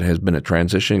yet that has been a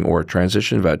transition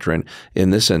veteran in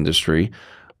this industry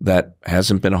that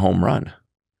hasn't been a home run.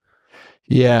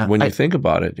 Yeah. When you think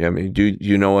about it, I mean, do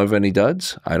you know of any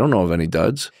duds? I don't know of any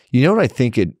duds. You know what I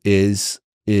think it is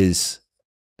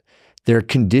they're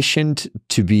conditioned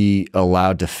to be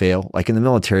allowed to fail. Like in the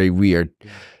military,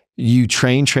 you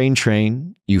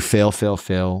train, you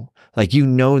fail. Like, you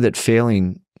know that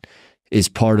failing is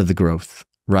part of the growth,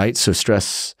 right? So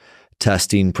stress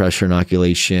testing, pressure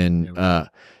inoculation,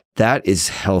 that is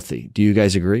healthy. Do you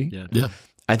guys agree? Yeah.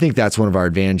 I think that's one of our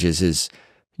advantages is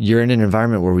you're in an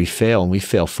environment where we fail, and we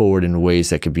fail forward in ways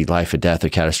that could be life or death or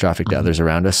catastrophic to others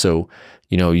around us. So,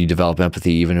 you develop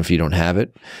empathy even if you don't have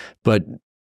it. But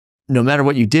no matter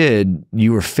what you did,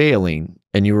 you were failing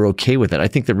and you were okay with it. I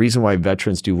think the reason why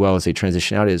veterans do well as they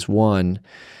transition out is, one,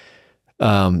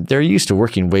 they're used to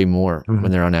working way more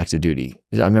when they're on active duty.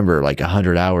 I remember like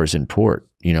 100 hours in port,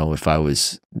 if I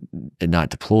was not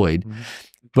deployed.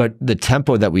 But the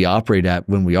tempo that we operate at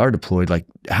when we are deployed, like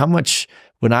how much,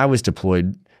 when I was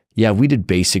deployed, we did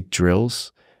basic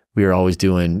drills. We were always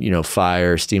doing,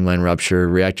 fire, steam line rupture,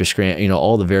 reactor scram,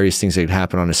 all the various things that could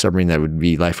happen on a submarine that would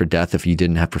be life or death if you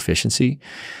didn't have proficiency.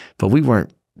 But we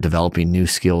weren't developing new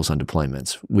skills on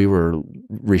deployments. We were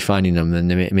refining them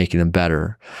and making them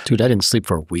better. Dude, I didn't sleep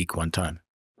for a week one time.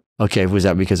 Okay. Was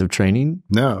that because of training?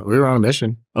 No, we were on a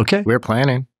mission. Okay. We were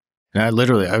planning. And we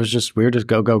were just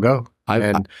go.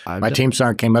 My team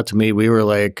sergeant came up to me. We were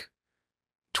like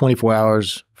 24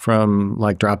 hours from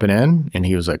like dropping in, and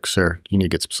he was like, "Sir, you need to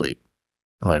get some sleep."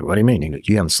 I'm like, "What do you mean?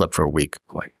 You haven't slept for a week?"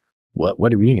 I'm like, what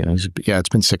do you mean? Yeah, it's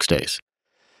been 6 days.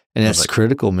 And that's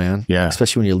critical, man. Yeah.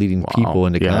 Especially when you're leading people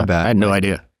into combat. I had no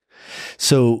idea.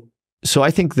 So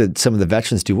I think that some of the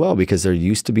veterans do well because they're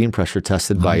used to being pressure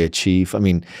tested by a chief. I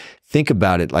mean, think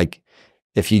about it. Like,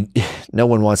 no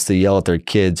one wants to yell at their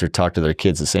kids or talk to their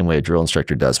kids the same way a drill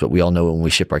instructor does, but we all know when we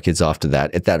ship our kids off to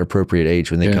that at that appropriate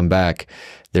age, when they come back,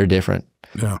 they're different.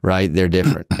 Yeah. Right? They're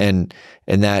different. And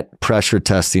that pressure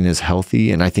testing is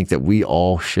healthy. And I think that we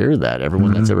all share that.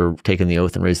 Everyone that's ever taken the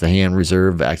oath and raised the hand,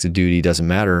 reserve, active duty, doesn't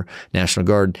matter, National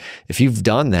Guard. If you've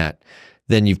done that,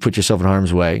 then you've put yourself in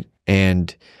harm's way.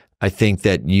 And I think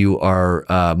that you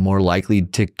are more likely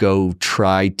to go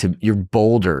you're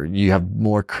bolder. You have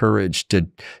more courage to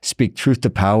speak truth to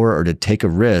power or to take a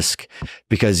risk,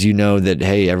 because you know that,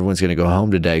 hey, everyone's going to go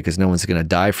home today because no one's going to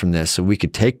die from this. So we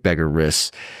could take bigger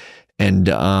risks. And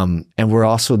we're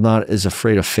also not as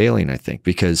afraid of failing, I think,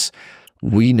 because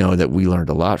we know that we learned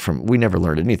a lot we never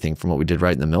learned anything from what we did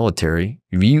right in the military.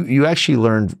 You actually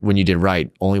learned when you did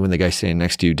right, only when the guy standing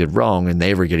next to you did wrong and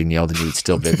they were getting yelled at you,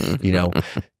 still did,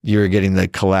 you're getting the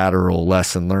collateral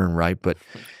lesson learned, right? But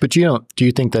do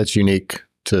you think that's unique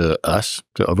to us,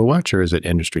 to Overwatch, or is it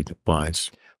industry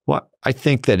wise? Well, I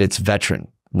think that it's veteran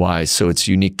wise. So it's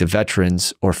unique to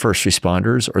veterans or first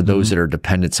responders or those that are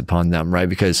dependents upon them, right?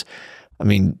 Because, I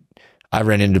mean, I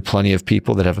ran into plenty of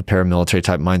people that have a paramilitary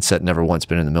type mindset, never once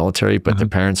been in the military, but their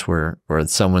parents were, or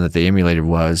someone that they emulated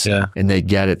was, and they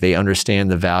get it. They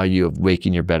understand the value of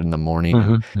waking your bed in the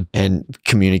morning and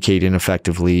communicating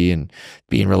effectively and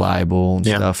being reliable and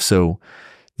stuff. So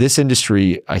this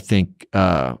industry, I think,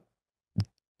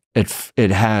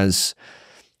 it has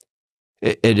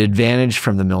an advantage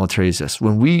from the military is this.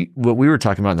 What we were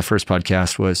talking about in the first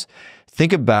podcast was,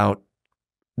 think about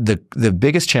the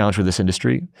biggest challenge with this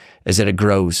industry is that it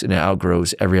grows and it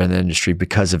outgrows every other industry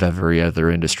because of every other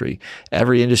industry.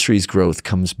 Every industry's growth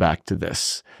comes back to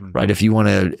this, right? If you want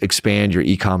to expand your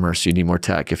e-commerce, you need more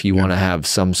tech. If you want to have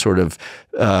some sort of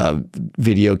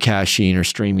video caching or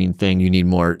streaming thing, you need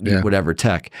more whatever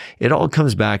tech. It all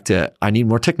comes back to, I need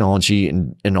more technology,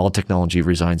 and all technology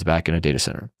resides back in a data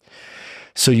center.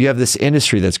 So you have this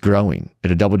industry that's growing at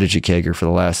a double-digit CAGR for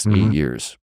the last 8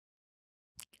 years.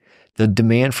 The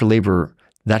demand for labor,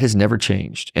 that has never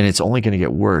changed. And it's only going to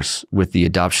get worse with the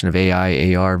adoption of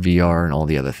AI, AR, VR, and all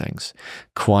the other things.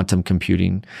 Quantum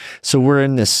computing. So we're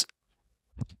in this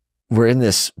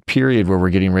period where we're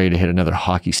getting ready to hit another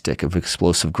hockey stick of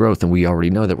explosive growth. And we already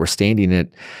know that we're standing at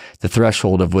the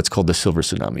threshold of what's called the silver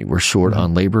tsunami. We're short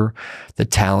on labor. The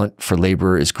talent for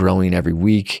labor is growing every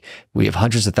week. We have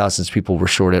hundreds of thousands of people we're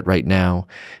short at right now.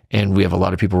 And we have a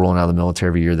lot of people rolling out of the military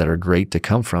every year that are great to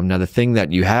come from. Now, the thing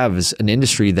that you have is an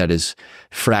industry that is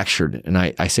fractured. And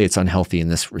I say it's unhealthy in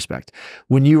this respect.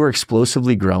 When you are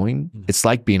explosively growing, it's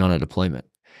like being on a deployment.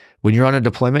 When you're on a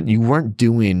deployment, you were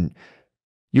doing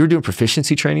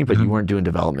proficiency training, but you weren't doing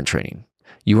development training.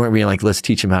 You weren't being like, let's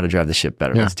teach them how to drive the ship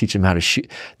better. Let's teach them how to shoot.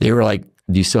 They were like,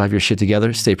 do you still have your shit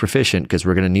together? Stay proficient, because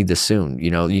we're going to need this soon.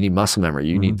 You need muscle memory.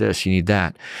 You need this, you need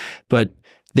that. But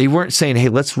they weren't saying, hey,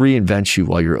 let's reinvent you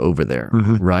while you're over there,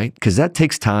 right? Because that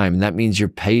takes time. And that means your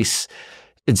pace,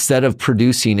 instead of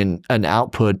producing an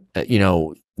output,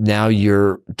 now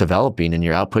you're developing, and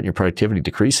your output and your productivity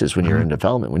decreases when you're in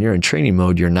development. When you're in training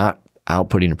mode, you're not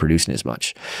outputting and producing as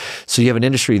much. So you have an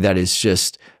industry that is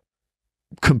just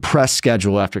compressed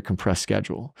schedule after compressed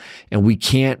schedule. And we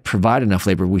can't provide enough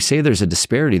labor. We say there's a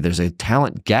disparity, there's a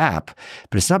talent gap,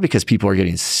 but it's not because people are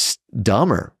getting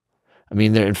dumber. I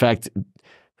mean, in fact,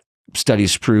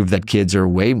 studies prove that kids are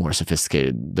way more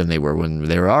sophisticated than they were when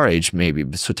they were our age, maybe.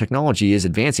 So technology is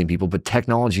advancing people, but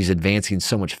technology is advancing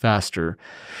so much faster.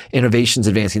 Innovation's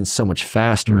advancing so much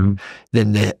faster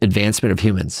than the advancement of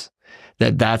humans.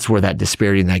 That's where that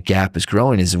disparity and that gap is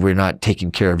growing, is we're not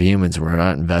taking care of humans. We're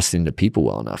not investing into people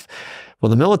well enough. Well,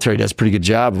 the military does a pretty good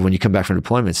job of, when you come back from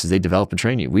deployments, is they develop and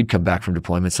train you. We'd come back from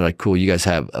deployments, they're like, cool, you guys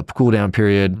have a cool down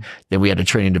period. Then we had a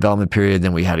training development period.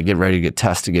 Then we had to get ready to get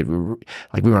tested. We weren't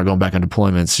going back on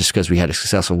deployments just because we had a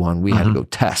successful one. We had to go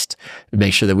test and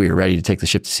make sure that we were ready to take the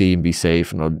ship to sea and be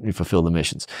safe and fulfill the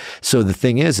missions. So the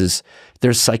thing is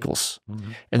there's cycles.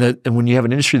 And when you have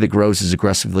an industry that grows as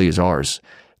aggressively as ours,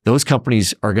 those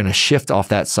companies are going to shift off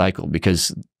that cycle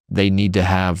because they need to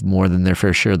have more than their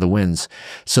fair share of the wins.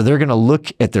 So they're going to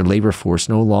look at their labor force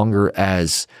no longer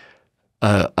as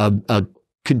a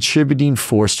contributing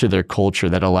force to their culture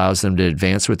that allows them to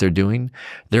advance what they're doing.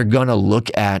 They're going to look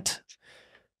at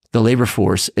the labor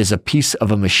force as a piece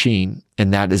of a machine,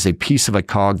 and that is a piece of a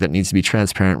cog that needs to be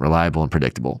transparent, reliable, and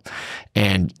predictable.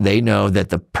 And they know that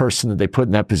the person that they put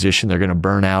in that position, they're going to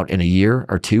burn out in a year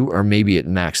or two, or maybe at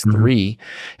max 3,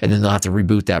 and then they'll have to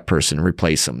reboot that person and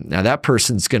replace them. Now, that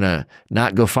person's going to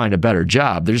not go find a better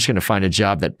job. They're just going to find a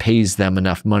job that pays them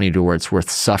enough money to where it's worth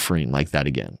suffering like that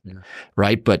again,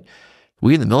 right? But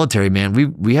We in the military, man,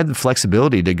 we had the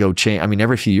flexibility to go change. I mean,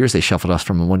 every few years they shuffled us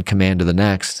from one command to the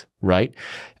next, right?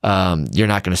 You're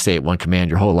not going to stay at one command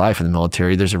your whole life in the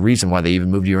military. There's a reason why they even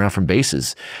moved you around from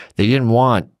bases. They didn't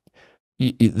want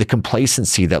the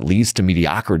complacency that leads to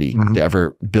mediocrity to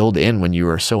ever build in when you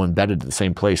are so embedded in the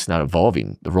same place, not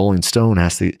evolving. The rolling stone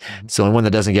has to, it's the only one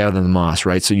that doesn't gather in the moss,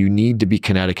 right? So you need to be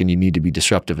kinetic and you need to be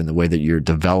disruptive in the way that you're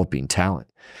developing talent.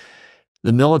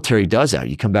 The military does that.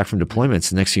 You come back from deployments,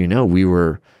 the next thing you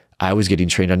know, I was getting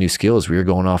trained on new skills. We were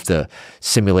going off to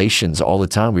simulations all the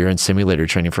time. We were in simulator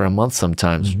training for a month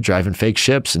sometimes, driving fake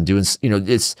ships and doing,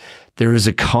 there is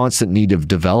a constant need of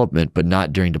development, but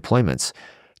not during deployments.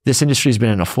 This industry has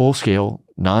been in a full-scale,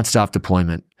 nonstop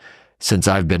deployment since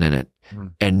I've been in it.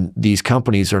 And these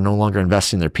companies are no longer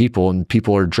investing in their people, and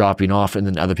people are dropping off, and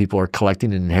then other people are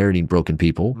collecting and inheriting broken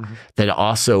people that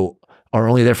also are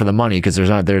only there for the money because they're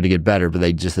not there to get better, but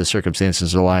the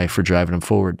circumstances of life for driving them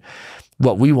forward.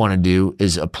 What we want to do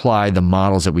is apply the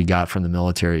models that we got from the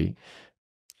military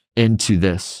into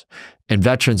this. And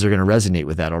veterans are going to resonate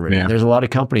with that already. Yeah. There's a lot of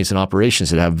companies and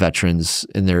operations that have veterans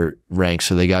in their ranks.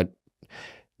 So they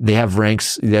have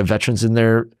veterans in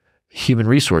their human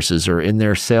resources or in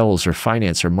their sales or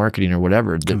finance or marketing or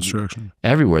whatever. Construction.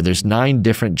 Everywhere. There's 9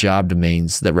 different job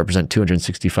domains that represent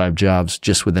 265 jobs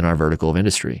just within our vertical of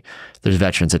industry. There's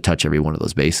veterans that touch every one of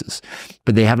those bases.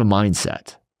 But they have a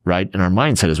mindset, right? And our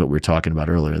mindset is what we were talking about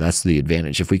earlier. That's the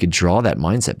advantage. If we could draw that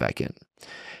mindset back in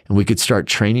and we could start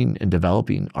training and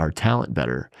developing our talent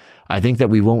better, I think that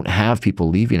we won't have people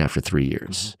leaving after 3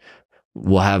 years.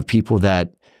 We'll have people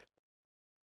that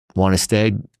want to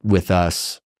stay with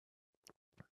us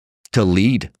to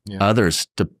lead others.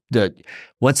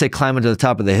 Once they climb into the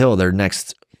top of the hill, their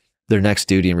next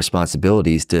duty and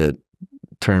responsibility is to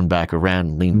turn back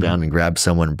around, lean down and grab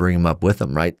someone and bring them up with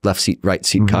them, right? Left seat, right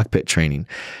seat, cockpit training.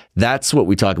 That's what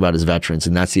we talk about as veterans,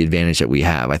 and that's the advantage that we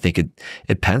have. I think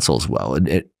it pencils well.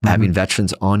 Having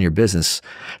veterans on your business.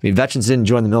 I mean, veterans didn't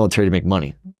join the military to make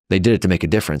money. They did it to make a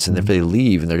difference. And if they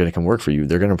leave and they're going to come work for you,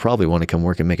 they're going to probably want to come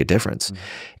work and make a difference.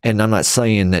 And I'm not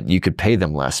saying that you could pay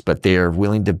them less, but they are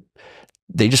willing to,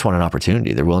 they just want an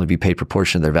opportunity. They're willing to be paid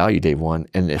proportion of their value day one.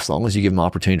 And as long as you give them an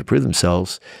opportunity to prove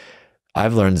themselves,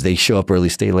 I've learned they show up early,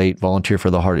 stay late, volunteer for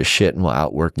the hardest shit, and will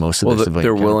outwork most of their civilian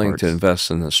they're willing counterparts. to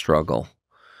invest in the struggle.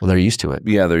 Well, they're used to it.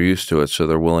 Yeah, they're used to it, so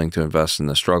they're willing to invest in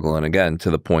the struggle. And again, to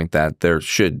the point that there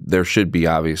should be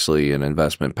obviously an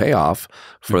investment payoff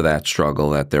for that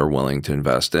struggle that they're willing to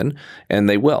invest in, and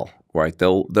they will. Right?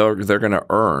 They're going to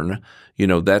earn.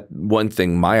 That one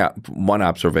thing. One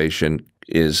observation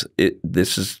is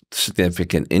this is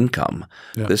significant income.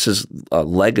 Yeah. This is a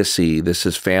legacy. This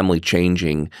is family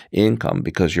changing income,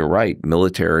 because you're right.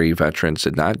 Military veterans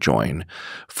did not join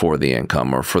for the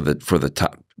income or for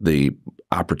the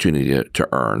opportunity to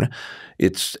earn.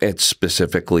 It's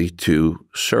specifically to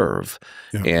serve.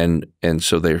 Yeah. And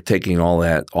so they're taking all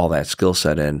that skill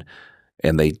set in,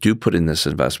 and they do put in this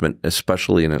investment,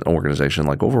 especially in an organization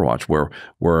like Overwatch, where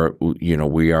we're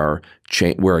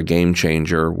a game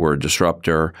changer, we're a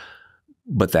disruptor,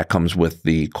 but that comes with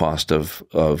the cost of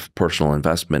personal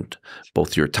investment,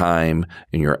 both your time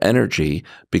and your energy,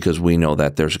 because we know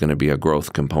that there's going to be a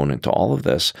growth component to all of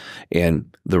this.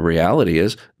 And the reality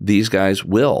is these guys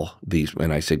will,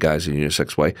 and I say guys in a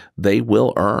unisex way, they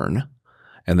will earn,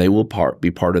 and they will be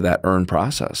part of that earn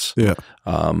process. Yeah.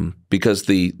 Because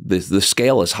the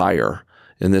scale is higher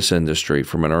in this industry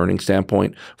from an earning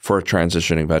standpoint for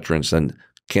transitioning veterans than,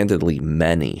 candidly,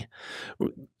 many.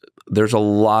 There's a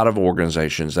lot of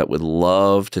organizations that would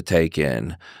love to take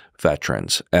in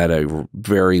veterans at a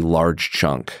very large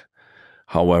chunk.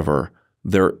 However,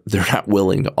 they're not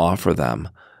willing to offer them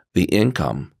the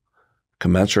income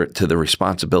commensurate to the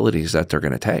responsibilities that they're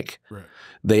going to take. Right.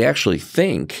 They actually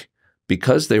think,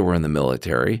 because they were in the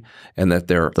military and that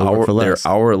their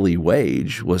hourly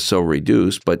wage was so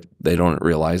reduced, but they don't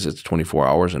realize it's 24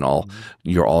 hours and all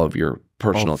of your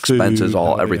personal expenses,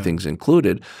 everything's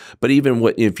included. But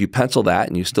even if you pencil that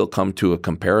and you still come to a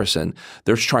comparison,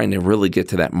 they're trying to really get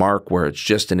to that mark where it's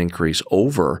just an increase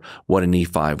over what an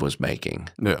E5 was making.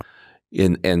 Yeah.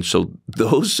 And so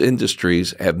those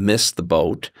industries have missed the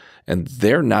boat, and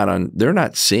they're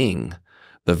not seeing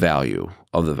the value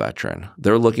of the veteran.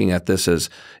 They're looking at this as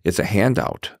it's a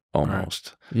handout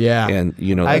almost. Right. Yeah. And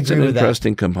that's an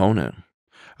interesting component.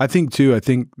 I think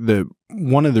that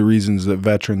one of the reasons that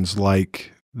veterans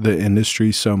like the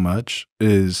industry so much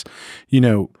is, in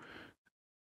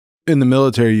the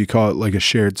military you call it like a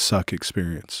shared suck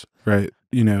experience, right?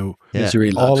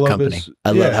 Misery loves company.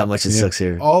 I love how much it sucks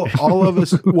here. All of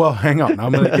us. Well, hang on,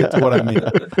 I'm going to get to what I mean.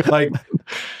 Like,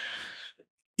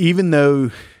 even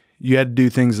though you had to do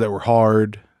things that were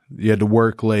hard. You had to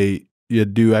work late. You had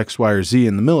to do X, Y, or Z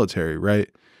in the military, right?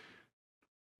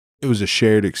 It was a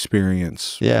shared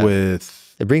experience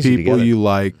with it brings people you you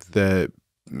liked that,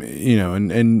 you know,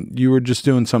 and you were just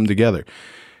doing something together.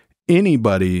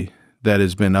 Anybody that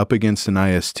has been up against an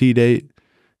IST date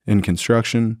in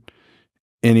construction,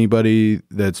 anybody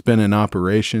that's been in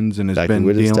operations and has been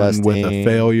dealing with a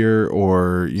failure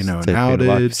or, you know, an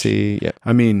outage.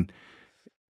 I mean,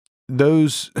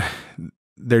 those,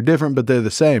 they're different, but they're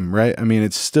the same, right? I mean,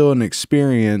 it's still an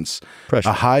experience,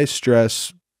 a high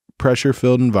stress, pressure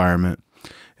filled environment.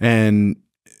 And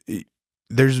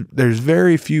there's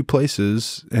very few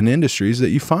places and industries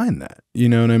that you find that, you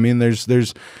know what I mean? There's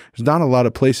not a lot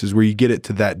of places where you get it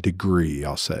to that degree,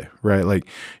 I'll say, right? Like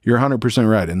you're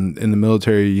 100% right. In the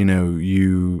military, you know,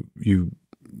 you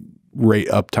rate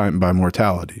uptime by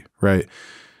mortality, right?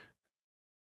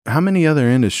 How many other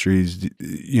industries,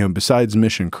 you know, besides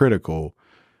mission critical,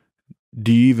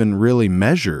 do you even really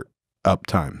measure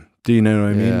uptime? Do you know what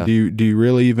I mean? Do you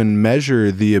really even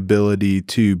measure the ability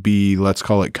to be, let's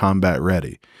call it combat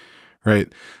ready,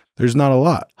 right? There's not a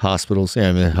lot. Hospitals,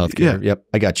 I mean, healthcare. Yep,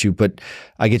 I got you, but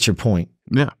I get your point.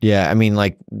 Yeah. I mean,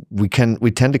 like we tend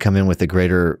to come in with a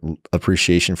greater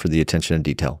appreciation for the attention to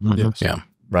detail. Yeah,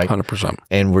 right, 100%.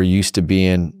 And we're used to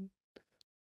being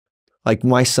like,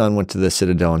 my son went to the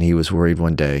Citadel and he was worried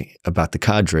one day about the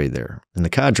cadre there, and the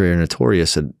cadre are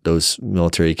notorious at those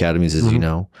military academies, as you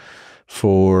know,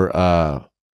 for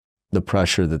the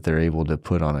pressure that they're able to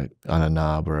put on a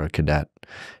knob or a cadet.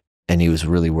 And he was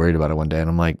really worried about it one day. And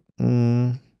I'm like,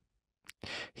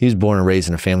 he was born and raised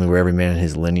in a family where every man in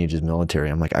his lineage is military.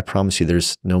 I'm like, I promise you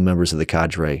there's no members of the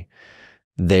cadre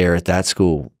there at that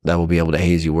school that will be able to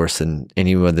haze you worse than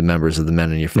any of the members of the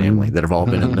men in your family that have all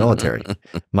been in the military,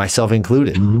 myself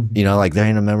included. You know, like there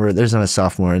ain't a member, there's not a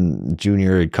sophomore and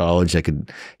junior at college that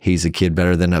could haze a kid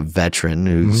better than a veteran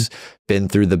who's been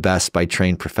through the best by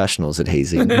trained professionals at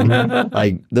hazing.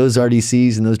 Like those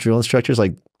RDCs and those drill instructors,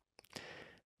 like,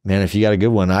 man, if you got a good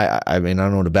one, I mean, I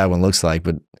don't know what a bad one looks like,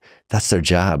 but that's their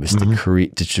job, is to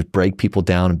create, to just break people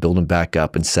down and build them back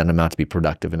up and send them out to be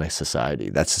productive in a society.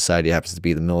 That society happens to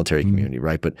be the military community,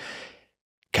 right? But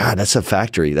God, that's a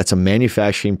factory. That's a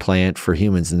manufacturing plant for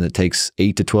humans, and it takes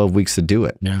 8 to 12 weeks to do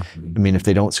it. Yeah. I mean, if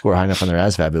they don't score high enough on their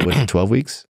ASVAB, it was 12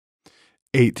 weeks?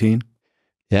 18.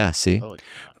 Yeah, see?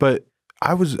 But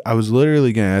I was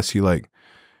literally going to ask you, like,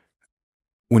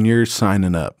 when you're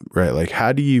signing up, right? Like,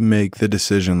 how do you make the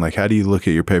decision? Like, how do you look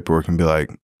at your paperwork and be like,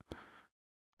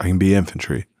 I can be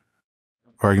infantry,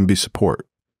 or I can be support?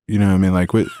 You know what I mean?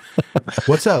 Like,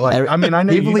 what's that like? I mean, I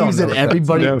know he believes that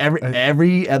everybody,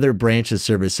 every other branch of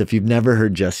service. If you've never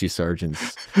heard Jesse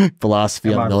Sargent's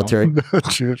philosophy on the military,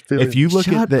 if you look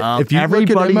at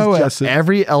MOS,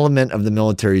 every element of the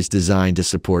military is designed to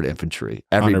support infantry.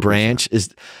 Every 100%. Branch is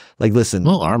like, listen,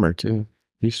 well, armor too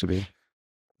used to be.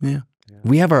 Yeah,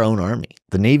 we have our own army.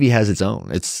 The Navy has its own.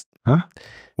 It's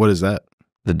what is that?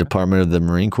 The Department of the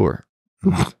Marine Corps.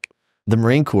 The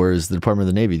Marine Corps is the Department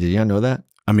of the Navy. Did you not know that?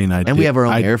 I mean, we have our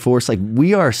own Air Force. Like,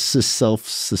 we are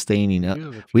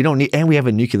self-sustaining. We don't need, and we have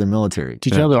a nuclear military.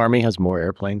 Did you know the Army has more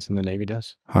airplanes than the Navy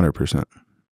does? 100%.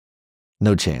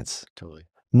 No chance. Totally.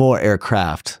 More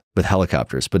aircraft with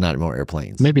helicopters, but not more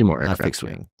airplanes. Maybe more aircraft. Not fixed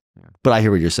wing. Yeah. But I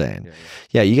hear what you're saying.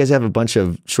 Yeah, you guys have a bunch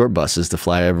of short buses to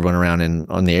fly everyone around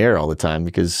on the air all the time,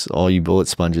 because all you bullet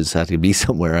sponges have to be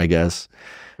somewhere, I guess.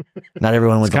 Not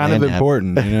everyone wants to land. It's kind of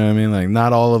important, you know what I mean? Like,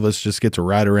 not all of us just get to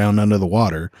ride around under the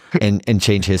water and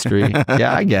change history.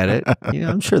 Yeah, I get it. You know,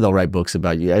 I'm sure they'll write books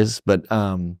about you guys, but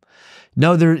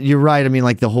no, you're right. I mean,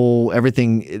 like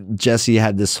everything. Jesse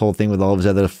had this whole thing with all of his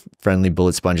other friendly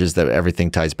bullet sponges that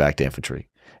everything ties back to infantry.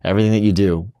 Everything that you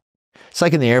do. It's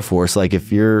like in the Air Force. Like,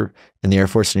 if you're in the Air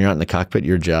Force and you're out in the cockpit,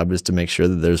 your job is to make sure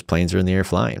that those planes are in the air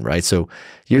flying, right? So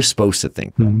you're supposed to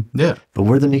think that. Yeah. But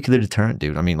we're the nuclear deterrent,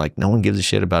 dude. I mean, like, no one gives a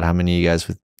shit about how many of you guys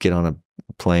would get on a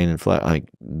plane and fly. Like,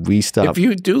 we stop. If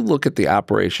you do look at the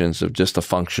operations of just a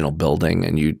functional building,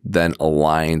 and you then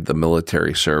align the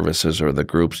military services or the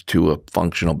groups to a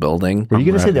functional building. Were you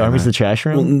going to say the Army's the trash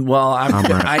room? Well, I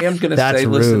am going to say,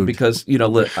 listen, because, you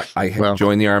know, I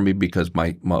joined the Army because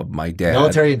my dad.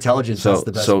 Military intelligence is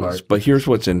the best part. But here's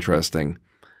what's interesting.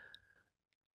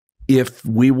 If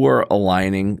we were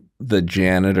aligning, the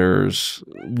janitors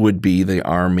would be the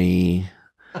Army,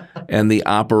 and the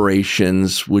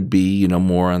operations would be, you know,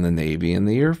 more on the Navy and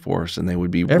the Air Force, and they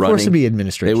would be Air Force would be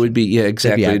administration. It would be, yeah,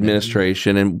 exactly,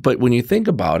 administration. But when you think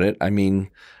about it, I mean,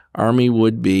 Army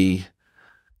would be,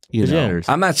 you know, janitors.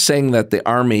 I'm not saying that the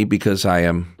Army, because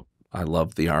I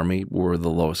love the Army, we're the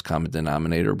lowest common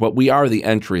denominator, but we are the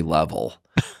entry level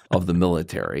of the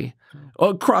military.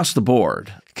 across the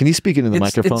board. Can you speak into the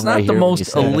microphone? It's not right the here when you most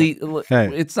say that? elite. Hey.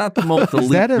 It's not the most elite.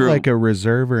 Is that group. like a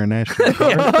reserve or a national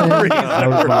guard thing?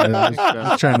 I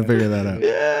was trying to figure that out.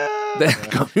 They're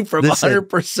coming from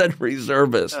 100%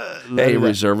 reservists. Hey,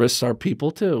 reservists are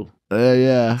people too.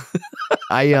 Yeah.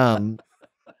 I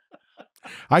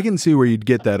can see where you'd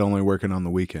get that only working on the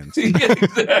weekends.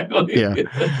 Exactly. Yeah.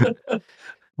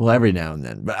 Well, every now and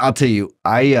then. But I'll tell you,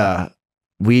 I'm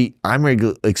really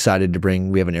excited to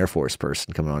we have an Air Force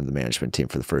person coming on the management team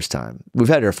for the first time. We've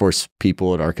had Air Force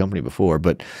people at our company before,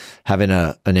 but having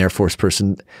an Air Force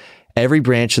person, every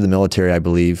branch of the military, I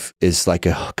believe, is like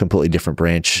a completely different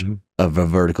branch of a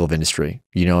vertical of industry.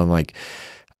 You know, I'm like,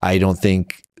 I don't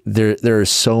think there are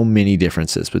so many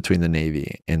differences between the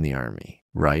Navy and the Army.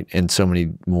 Right. And so many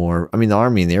more. I mean, the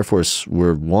Army and the Air Force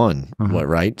were one,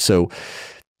 right? So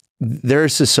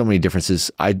there's just so many differences.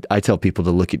 I tell people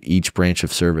to look at each branch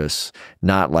of service,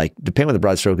 not like, depending on the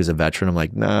broad stroke as a veteran, I'm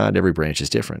like, not every branch is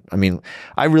different. I mean,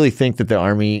 I really think that the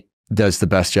Army does the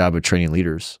best job of training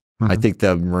leaders. I think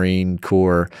the Marine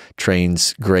Corps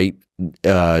trains great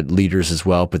leaders as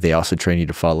well, but they also train you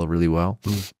to follow really well.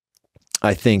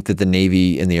 I think that the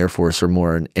Navy and the Air Force are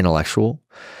more intellectual,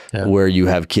 where you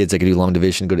have kids that can do long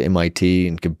division, go to MIT,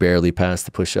 and can barely pass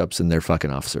the push-ups, and they're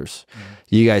fucking officers.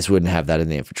 You guys wouldn't have that in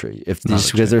the infantry. If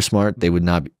just because they're smart, they would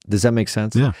not be. Does that make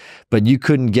sense? Yeah. But you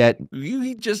couldn't get.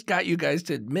 He just got you guys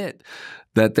to admit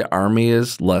that the Army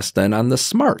is less than on the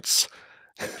smarts.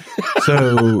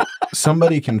 So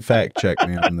somebody can fact check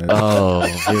me on this. Oh,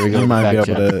 here we go. You might be able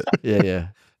to. Yeah.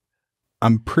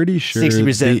 I'm pretty sure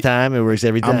 60% of the time, it works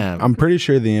every time. I'm pretty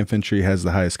sure the infantry has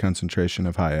the highest concentration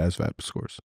of high ASVAB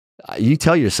scores. You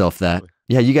tell yourself that.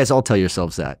 Yeah, you guys all tell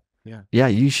yourselves that. Yeah. Yeah,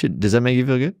 you should. Does that make you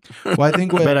feel good? Well, I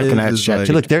think what bet I can it ask is Chat like,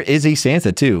 Hey, look, there is a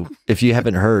Santa too. If you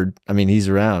haven't heard, I mean, he's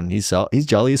around. He's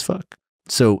jolly as fuck.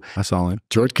 So I saw him.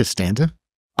 George Costanza?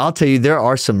 I'll tell you, there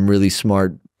are some really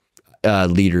smart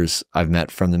leaders I've met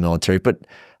from the military, but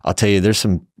I'll tell you, there's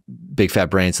some big fat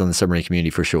brains on the submarine community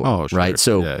for sure. Oh, sure. Right.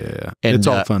 So yeah. and, It's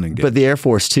all fun and good. But the Air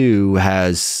Force too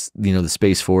has, the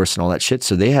Space Force and all that shit.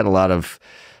 So they had a lot of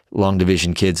long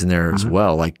division kids in there as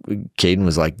well. Like Caden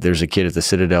was like, there's a kid at the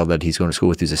Citadel that he's going to school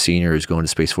with who's a senior who's going to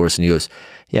Space Force. And he goes,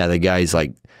 yeah, the guy's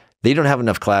like, they don't have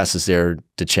enough classes there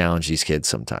to challenge these kids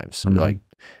sometimes. Like,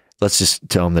 let's just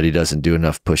tell him that he doesn't do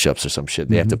enough push-ups or some shit.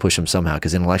 They have to push him somehow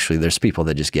because intellectually there's people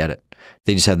that just get it.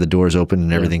 They just have the doors open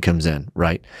and everything comes in,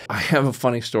 right? I have a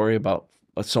funny story about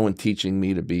someone teaching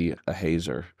me to be a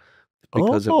hazer.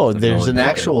 Because there's an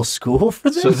actual school for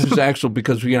this? So there's actual,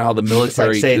 because you know how the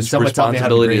military, saying, its "Someone taught me how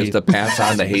to responsibility is breathe." to pass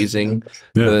on the hazing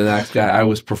to the next guy. I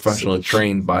was professionally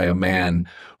trained by a man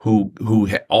who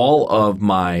had all of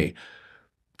my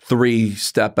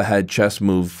 3-step ahead chess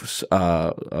moves,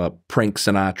 Prank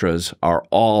Sinatra's are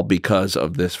all because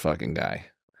of this fucking guy.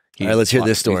 All right, let's hear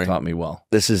this story. He taught me well.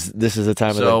 This is the time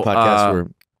of the podcast where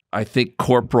I think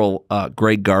Corporal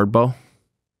Greg Garbo,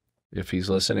 if he's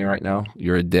listening right now,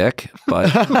 you're a dick, but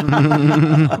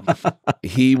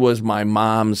he was my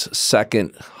mom's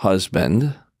second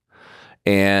husband.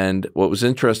 And what was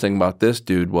interesting about this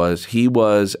dude was he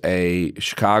was a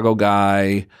Chicago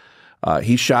guy.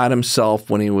 He shot himself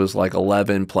when he was like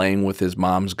 11 playing with his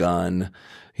mom's gun.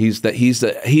 He's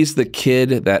the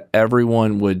kid that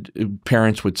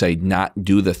parents would say not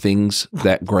do the things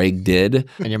that Greg did.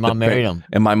 And your mom married him.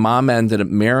 And my mom ended up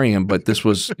marrying him, but this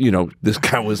was, this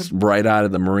guy was right out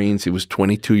of the Marines. He was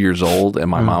 22 years old and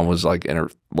my mom was like in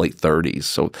her late 30s.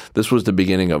 So this was the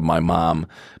beginning of my mom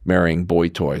marrying boy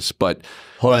toys. But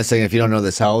hold on a second, if you don't know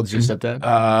this, how old is your stepdad?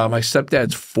 my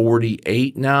stepdad's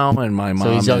 48 now and my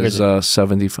mom he's younger is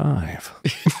 75.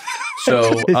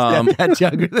 So That's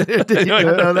younger than her. Did you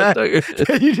know that?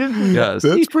 You didn't. Yes.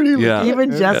 That's pretty Even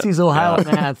Jesse's Ohio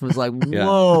math was like,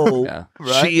 whoa. Yeah.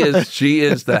 Right? She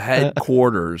is the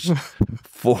headquarters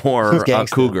for She's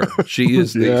gangsta. Cougar. She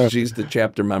is she's the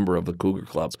chapter member of the Cougar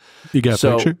Club. You got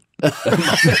a picture?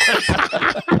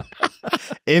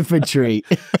 Infantry.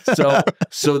 So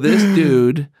this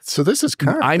dude, So this is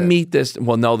current. I then. meet this.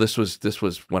 Well, no, this was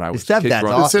when I was a kid stepdad's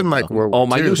growing up. It's in like World Oh, War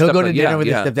my II. new He'll go to stepdad, dinner with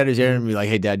yeah. his stepdad who's here and be like,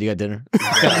 hey, Dad, you got dinner?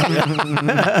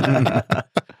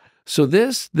 So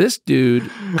this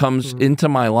dude comes into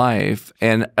my life,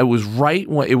 and it was right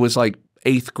when it was like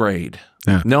 8th grade.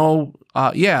 Yeah. No,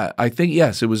 I think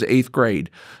yes, it was 8th grade.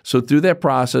 So through that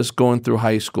process, going through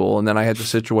high school, and then I had the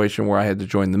situation where I had to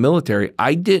join the military.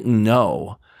 I didn't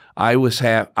know I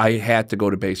had to go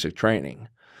to basic training.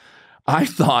 I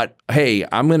thought, hey,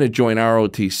 I'm going to join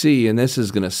ROTC and this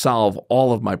is going to solve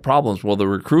all of my problems. Well, the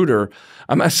recruiter,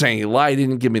 I'm not saying he lied, he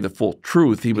didn't give me the full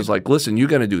truth. He was like, listen, you're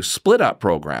going to do a split up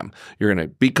program. You're going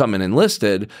to become an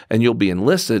enlisted and you'll be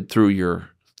enlisted through your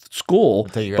school,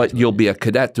 but you'll be a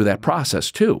cadet through that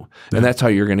process too. And that's how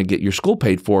you're going to get your school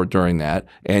paid for during that.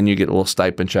 And you get a little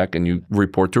stipend check and you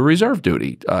report to a reserve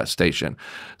duty station.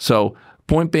 So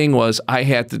point being was I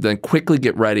had to then quickly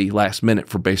get ready last minute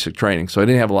for basic training. So I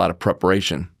didn't have a lot of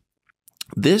preparation.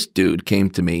 This dude came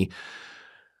to me,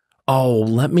 oh,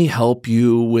 let me help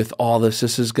you with all this.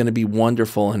 This is going to be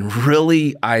wonderful. And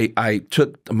really, I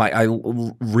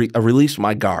released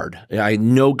my guard. I had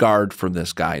no guard for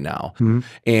this guy now.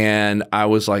 And I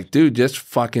was like, dude, just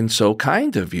fucking so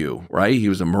kind of you, right? He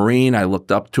was a Marine. I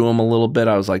looked up to him a little bit.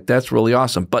 I was like, that's really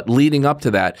awesome. But leading up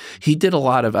to that, he did a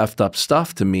lot of effed up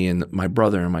stuff to me and my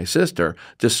brother and my sister,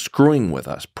 just screwing with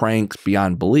us, pranks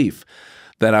beyond belief.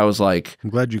 That I was like, I'm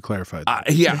glad you clarified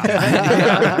that. Yeah.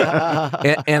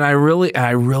 And I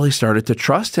really started to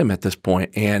trust him at this point.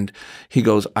 And he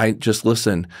goes,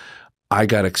 listen, I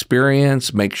got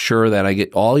experience, make sure that I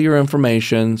get all your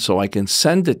information so I can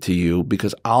send it to you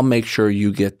because I'll make sure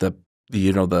you get the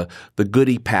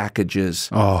goodie packages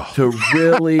to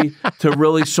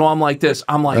really, so I'm like this.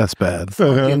 I'm like, that's bad.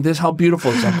 And this, how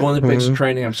beautiful it is. I'm going to basic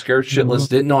training. I'm scared shitless.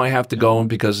 Didn't know I have to go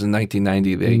because in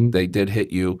 1990 they did hit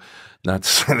you. Not to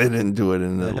say they didn't do it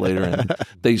in the later end.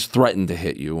 They threatened to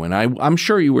hit you, and I'm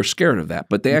sure you were scared of that.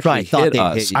 But they actually hit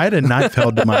us. I had a knife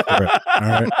held to my throat. All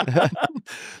right.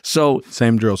 So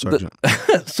same drill sergeant.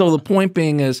 So the point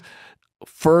being is,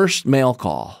 first mail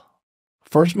call.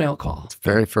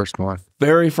 Very first one.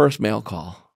 Very first mail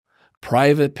call.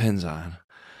 Private pins on.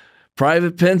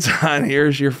 Private pins on.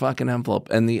 Here's your fucking envelope,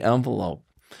 and the envelope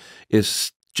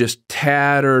is just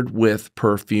tattered with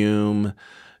perfume.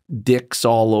 Dicks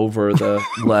all over the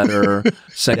letter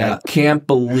saying, I can't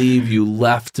believe you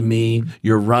left me.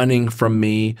 You're running from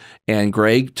me. And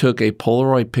Greg took a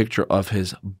Polaroid picture of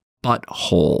his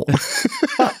butthole.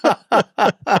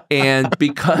 And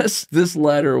because this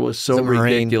letter was so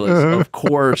ridiculous, of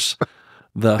course,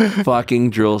 the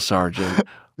fucking drill sergeant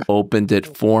opened it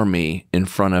for me in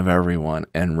front of everyone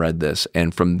and read this.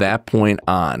 And from that point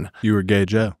on, you were gay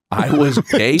Joe. I was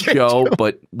gay Joe,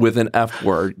 but with an F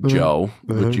word, Joe,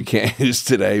 which you can't use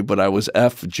today, but I was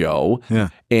F Joe. Yeah.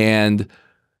 And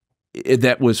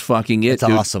that was fucking it. That's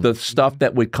dude. awesome. The stuff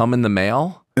that would come in the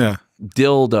mail. Yeah.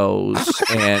 Dildos,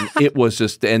 and it was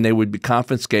just, and they would be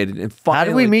confiscated. And finally, how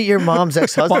did we meet your mom's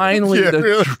ex-husband? Finally,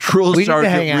 the drill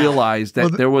sergeant realized that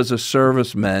Well, there was a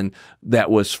serviceman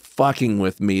that was fucking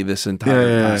with me this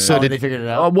entire time. So did they figure it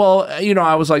out? Well,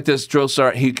 I was like this drill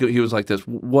sergeant. He was like this.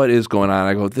 What is going on?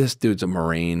 I go, this dude's a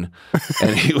Marine,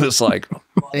 and he was like,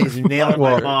 he's nailing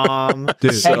my mom.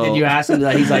 Dude. Hey, did you ask him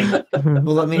that? He's like,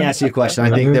 well, let me ask you a question.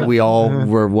 I think that we all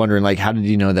were wondering, like, how did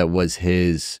you know that was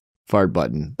his fart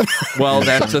button? Well,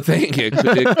 that's the thing.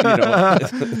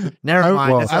 Never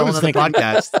mind. That's I was thinking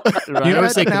podcast. Right? You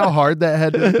know how hard that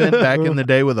had to have been back in the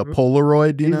day with a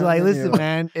Polaroid? You He's know? like, listen,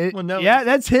 man.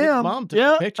 That's him. Mom took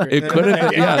a picture. It could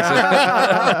have been.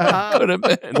 Yes, it could have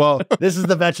been. Well, This is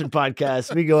the veteran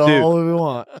podcast. We go Dude. all we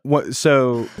want.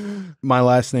 so my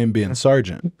last name being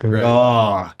Sergeant. Right?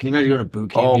 Oh, can you imagine going to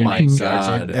boot camp? Oh Your my name's God.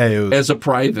 Sergeant? Hey, it was, As a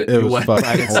private, it you was went fucking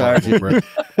Private horrible, Sergeant.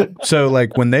 bro. So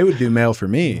like when they would do mail for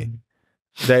me,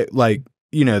 they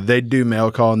they'd do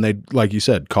mail call and they'd, like you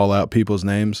said, call out people's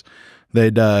names.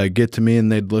 They'd get to me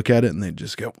and they'd look at it and they'd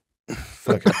just go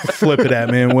fucking flip it at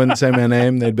me and wouldn't say my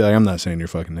name. They'd be like, I'm not saying your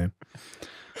fucking name.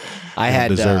 I had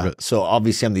deserve it. So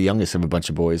obviously I'm the youngest of a bunch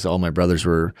of boys. All my brothers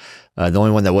were the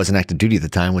only one that wasn't active duty at the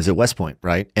time was at West Point,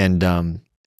 right? And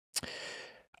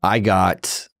I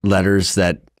got letters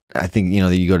that I think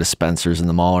that you go to Spencer's in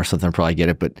the mall or something, I'll probably get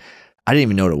it, but I didn't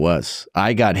even know what it was.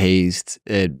 I got hazed.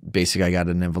 Basically, I got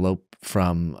an envelope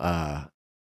from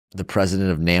the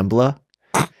president of NAMBLA,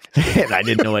 and I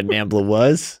didn't know what NAMBLA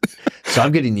was. So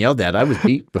I'm getting yelled at. I was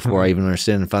beat before I even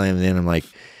understood. And finally, at the end, I'm like,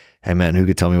 hey, man, who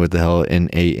could tell me what the hell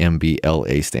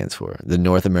NAMBLA stands for? The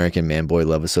North American Man Boy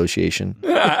Love Association.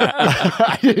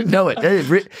 I didn't know it.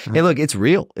 Hey, look, it's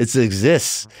real. It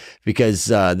exists because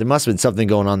there must have been something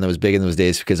going on that was big in those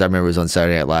days because I remember it was on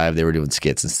Saturday Night Live. They were doing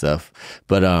skits and stuff.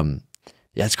 But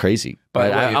yeah, it's crazy.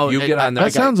 But if you get on their,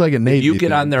 That sounds like a Navy if you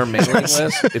get thing. on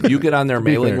their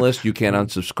mailing list, you can't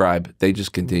unsubscribe. They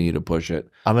just continue to push it.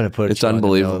 I'm going to put It's you on the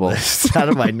mailing unbelievable. list. How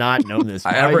have I not known this?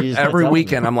 Every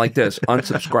weekend, I'm like this.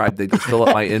 Unsubscribe. They just fill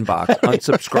up my inbox.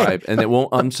 Unsubscribe, and it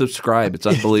won't unsubscribe. It's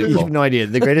You unbelievable. have no idea.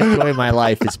 The greatest joy of my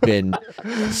life has been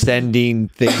sending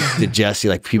things to Jesse.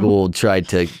 Like people will try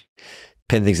to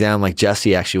pin things down. Like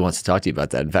Jesse actually wants to talk to you about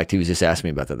that. In fact, he was just asking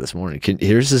me about that this morning.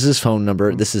 Here's his phone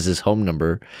number. This is his home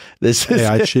number. Hey,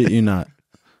 I shit you not.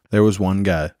 There was one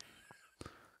guy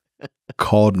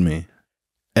called me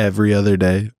every other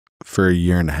day for a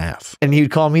year and a half. And he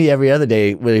would call me every other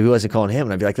day when he wasn't calling him.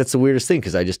 And I'd be like, that's the weirdest thing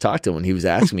because I just talked to him and he was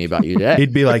asking me about you today.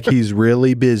 He'd be like, he's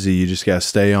really busy. You just got to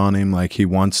stay on him. Like, he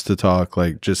wants to talk.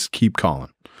 Like, just keep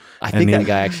calling. I think that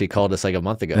guy actually called us like a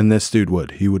month ago. And this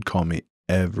dude he would call me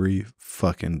every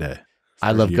fucking day.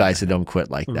 I love guys that don't quit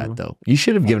like that, though. You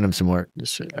should have given him some work.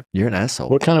 You're an asshole.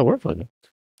 What kind of work was it?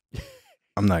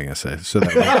 I'm not gonna say so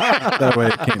that way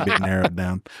it can't be narrowed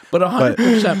down. But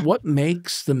 100%, what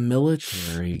makes the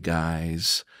military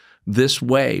guys this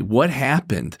way? What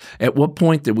happened? At what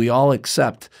point did we all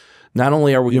accept? Not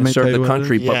only are we going to serve the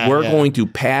country, but we're going to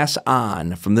pass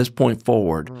on from this point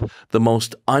forward the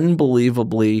most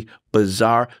unbelievably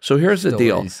bizarre. So here's the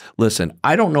deal. Listen,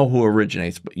 I don't know who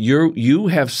originates, but you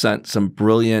have sent some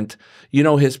brilliant,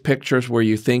 his pictures where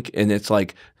you think, and it's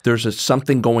like there's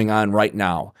something going on right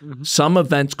now, some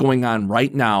events going on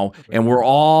right now, and we're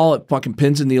all at fucking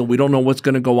pins and needles. We don't know what's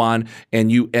going to go on,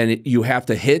 and you have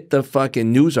to hit the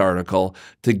fucking news article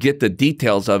to get the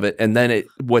details of it, and then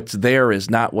what's there is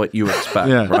not what you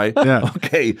expect, right? Yeah.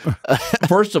 Okay.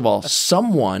 First of all,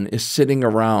 someone is sitting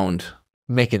around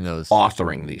making those,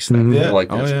 authoring these things. Yeah. Like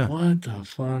this. What the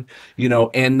fuck?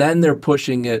 And then they're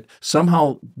pushing it.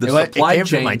 Somehow the supply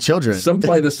chain, my children.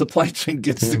 the supply chain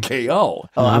gets the KO.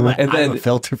 Oh, I'm a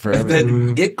filter for everything. And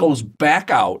then it goes back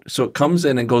out. So it comes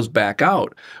in and goes back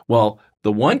out. Well,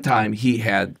 the one time he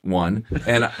had one,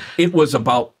 and it was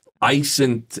about ice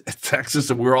in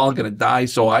Texas and we're all going to die.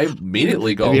 So I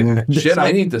immediately go, shit,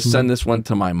 I need to send this one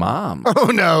to my mom. Oh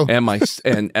no.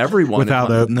 And everyone without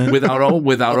opening it. Without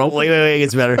opening wait, it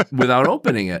gets better. Without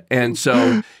opening it. And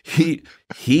so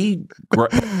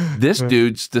this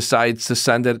dude decides to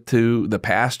send it to the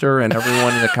pastor and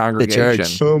everyone in the congregation. The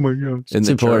church. Oh my God. In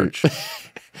the church.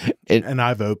 And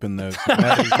I've opened those.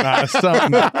 That is not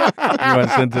something you want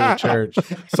sent to the church.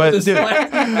 But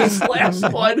this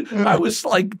last one, I was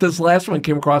like, this last one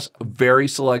came across very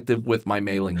selective with my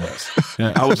mailing list.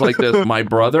 Yeah. I was like this, my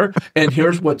brother, and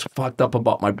here's what's fucked up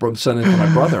about my brother, sending it to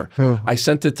my brother. I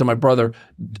sent it to my brother,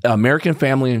 American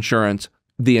Family Insurance,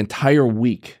 the entire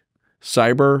week,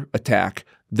 cyber attack,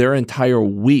 their entire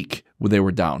week they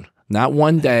were down. Not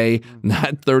one day,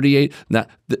 not 38.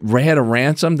 They had a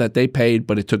ransom that they paid,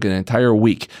 but it took an entire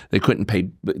week. They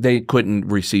couldn't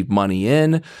receive money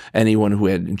in. Anyone who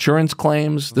had insurance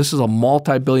claims. This is a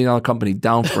multi-billion-dollar company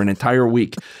down for an entire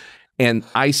week. And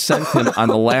I sent him on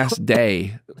the last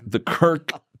day the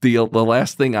Kirk deal, the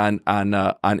last thing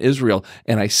on Israel,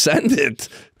 and I send it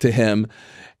to him.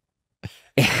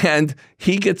 And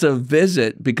he gets a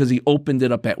visit because he opened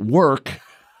it up at work.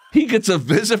 He gets a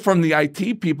visit from the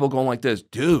IT people going like this,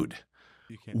 dude,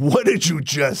 what did you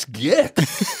just get?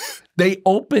 They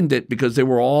opened it because they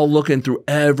were all looking through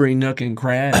every nook and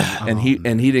cranny, and he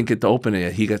didn't get to open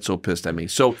it. He got so pissed at me.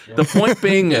 So the point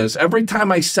being is, every time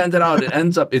I send it out,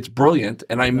 it's brilliant,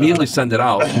 and I immediately send it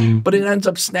out, but it ends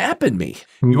up snapping me.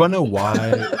 You want to know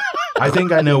why? I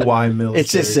think I know why military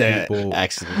It's just people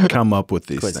accident. come up with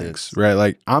these things, right?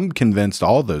 Like, I'm convinced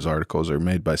all those articles are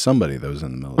made by somebody that was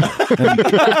in the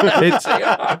military.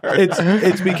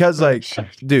 It's because, like,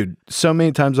 dude, so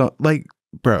many times,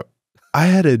 bro, I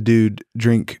had a dude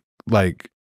drink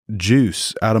like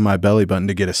juice out of my belly button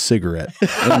to get a cigarette.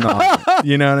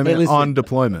 You know what I mean? Listen, on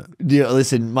deployment. Yeah,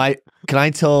 listen, can I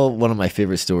tell one of my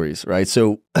favorite stories, right?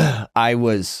 So I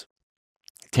was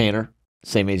Tanner,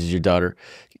 same age as your daughter.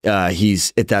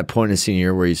 He's at that point in his senior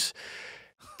year where he's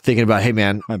thinking about, hey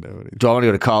man, do I want to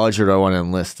go to college or do I want to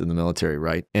enlist in the military,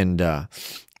 right? And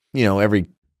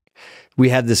we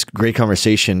had this great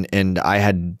conversation, and I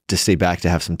had to stay back to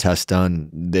have some tests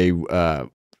done.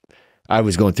 I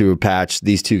was going through a patch.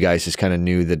 These two guys just kind of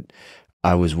knew that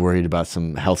I was worried about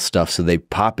some health stuff, so they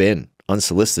pop in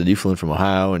unsolicited. He flew in from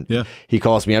Ohio, and he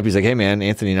calls me up. He's like, hey man,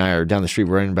 Anthony and I are down the street.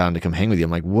 We're inbound to come hang with you.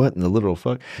 I'm like, what in the literal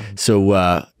fuck?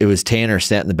 So it was Tanner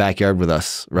sat in the backyard with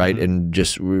us, right? And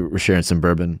we were sharing some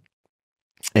bourbon,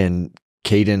 and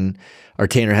Caden or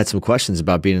Tanner had some questions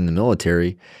about being in the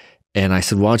military. And I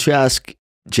said, why don't you ask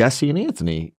Jesse and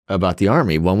Anthony about the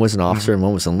Army? One was an officer and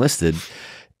one was enlisted.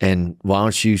 And why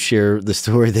don't you share the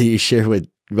story that you share with,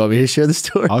 you want me to share the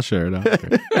story? I'll share it.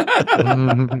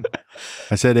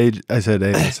 I said, hey,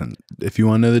 listen, if you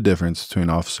want to know the difference between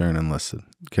officer and enlisted,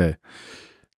 okay.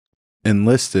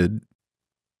 Enlisted,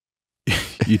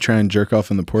 you try and jerk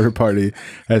off in the porta potty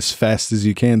as fast as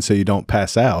you can so you don't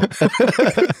pass out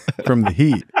from the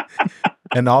heat.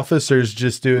 and officers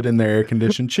just do it in their air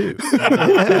conditioned chute. So,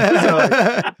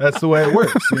 like, that's the way it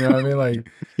works. You know what I mean? Like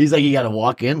He's like, you got to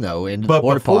walk in though. but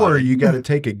before you got to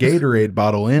take a Gatorade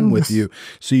bottle in with you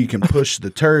so you can push the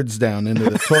turds down into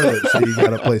the toilet so you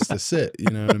got a place to sit.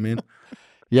 You know what I mean?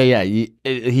 Yeah.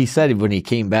 He said when he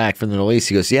came back from the Middle East,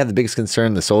 he goes, yeah, the biggest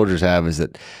concern the soldiers have is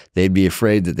that they'd be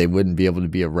afraid that they wouldn't be able to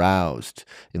be aroused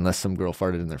unless some girl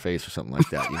farted in their face or something like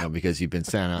that, because you've been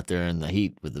standing out there in the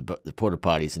heat with the porta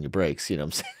potties and your brakes, you know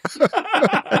what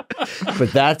I'm saying?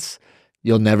 But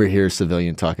you'll never hear a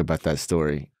civilian talk about that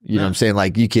story. You know what I'm saying?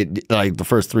 Like the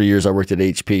first 3 years I worked at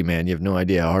HP, man, you have no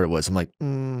idea how hard it was. I'm like,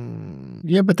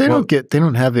 yeah, but they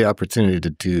don't have the opportunity to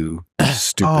do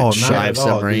stupid shit. Drive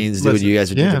submarines, do what you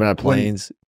guys are doing on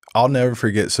planes. I'll never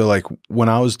forget. So like when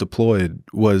I was deployed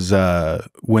was do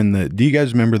you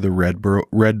guys remember the Red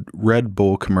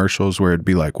Bull commercials where it'd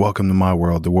be like, welcome to my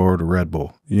world, the world of Red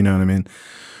Bull. You know what I mean?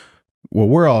 Well,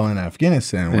 we're all in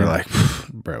Afghanistan. We're like,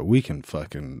 bro, we can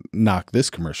fucking knock this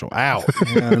commercial out.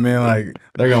 You know what I mean? Like,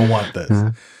 they're going to want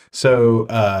this. So,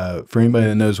 for anybody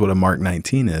that knows what a Mark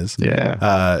 19 is,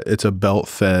 it's a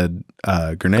belt-fed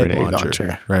grenade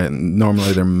launcher, right? And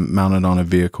normally they're mounted on a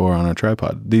vehicle or on a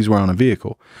tripod. These were on a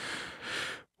vehicle.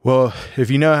 Well, if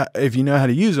you know how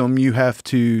to use them, you have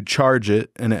to charge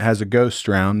it, and it has a ghost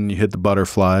round, and you hit the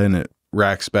butterfly, and it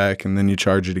racks back, and then you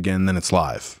charge it again, and then it's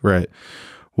live, right?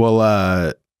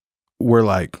 Well, we're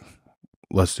like,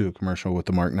 let's do a commercial with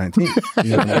the Mark 19.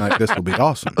 You know, like, this will be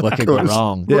awesome. What could go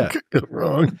wrong? Yeah. What could go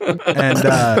wrong?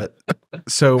 And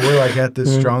so we're like at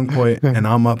this strong point, and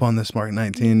I'm up on this Mark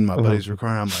 19. My buddy's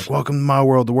recording. I'm like, welcome to my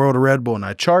world, the world of Red Bull. And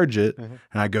I charge it, and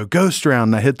I go ghost round,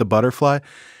 and I hit the butterfly,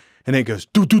 and it goes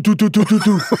do do do do do do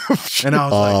do. And I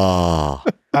was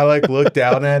like, I like looked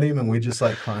down at him, and we just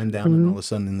like climbed down, and all of a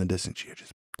sudden in the distance, you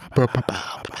just.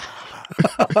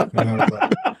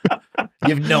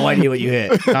 You have no idea what you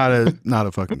hit. Not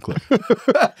a fucking clue.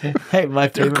 Hey, my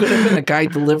There could have been a guy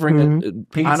delivering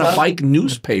on a bike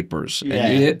newspapers. Yeah.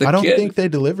 And you hit the I don't kid. think they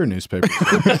deliver newspapers.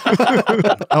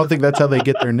 I don't think that's how they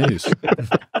get their news.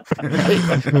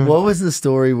 What was the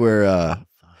story where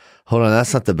hold on,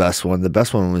 that's not the best one. The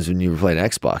best one was when you were playing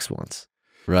Xbox once,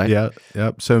 right? Yeah,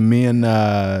 yep. So me and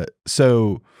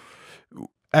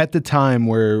at the time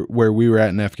where we were at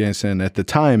in Afghanistan, at the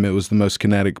time it was the most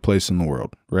kinetic place in the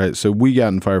world, right? So we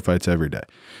got in firefights every day.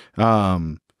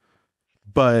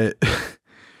 But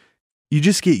you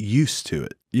just get used to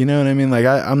it. You know what I mean? Like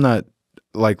I'm not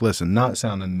like, listen, not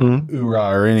sounding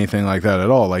oorah or anything like that at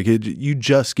all. Like you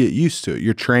just get used to it.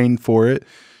 You're trained for it.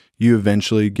 You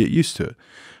eventually get used to it.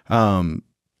 And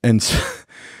so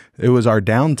it was our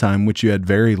downtime, which you had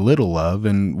very little of,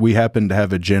 and we happened to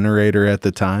have a generator at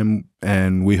the time,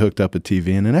 and we hooked up a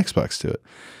TV and an Xbox to it.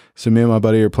 So me and my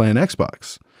buddy are playing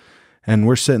Xbox, and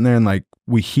we're sitting there, and like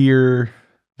we hear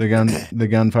the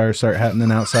gunfire start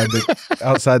happening outside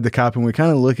the cop, and we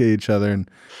kind of look at each other and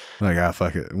we're like,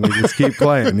 fuck it, and we just keep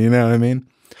playing. You know what I mean?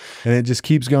 And it just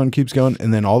keeps going,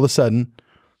 and then all of a sudden,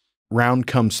 round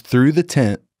comes through the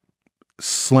tent,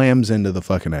 slams into the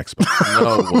fucking Xbox.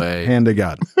 No way. Hand to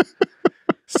God.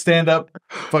 Stand up,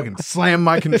 fucking slam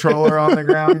my controller on the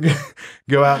ground,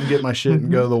 go out and get my shit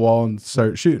and go to the wall and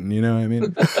start shooting. You know what I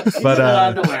mean? But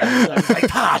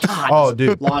oh,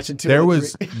 dude,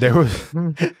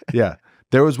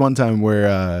 there was one time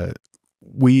where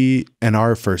we and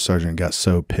our first sergeant got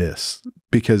so pissed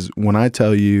because when I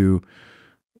tell you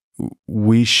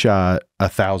we shot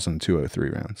 1,000 203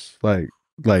 rounds, like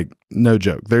no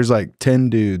joke. There's like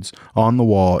 10 dudes on the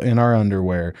wall in our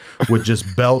underwear with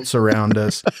just belts around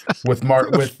us with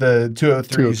the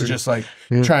 203s just like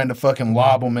trying to fucking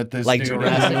lob them at this like dude.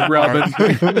 Rubbing.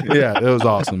 Yeah, it was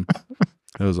awesome.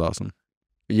 It was awesome.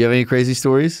 You have any crazy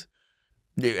stories?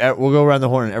 We'll go around the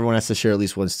horn and everyone has to share at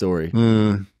least one story.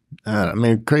 I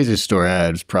mean, craziest story I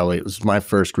had it was my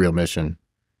first real mission.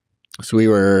 So we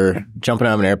were jumping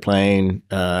out of an airplane,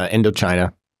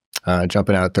 Indochina.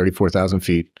 Jumping out at 34,000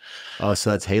 feet. Oh, so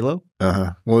that's Halo?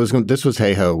 Well, this was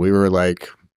Hey-Ho. We were like,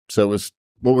 so it was,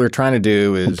 what we were trying to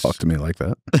do is. Don't talk to me like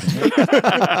that.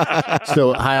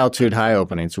 So high altitude, high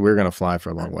opening. So we were going to fly for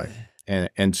a long way.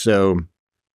 And so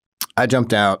I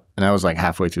jumped out and I was like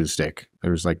halfway through the stick.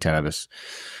 There was like 10 of us.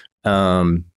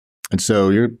 And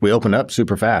so we opened up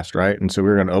super fast, right? And so we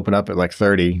were going to open up at like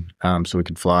 30 so we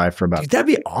could fly for about. Dude, that'd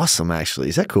be awesome, actually.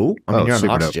 Is that cool? I mean, you're on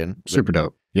oxygen. Dope. Super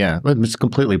dope. Yeah, but it's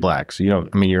completely black. So,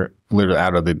 you're literally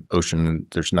out of the ocean and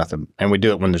there's nothing. And we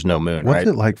do it when there's no moon, What's right?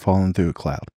 it like falling through a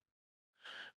cloud?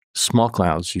 Small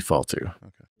clouds you fall through.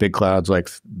 Okay. Big clouds like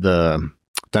the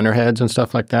thunderheads and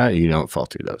stuff like that, you don't fall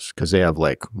through those because they have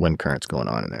like wind currents going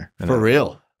on in there. For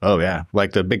real? Oh, yeah.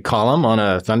 Like the big column on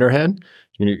a thunderhead,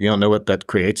 You don't know what that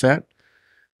creates at?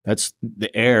 That's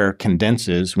the air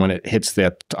condenses when it hits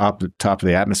the top of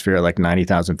the atmosphere at like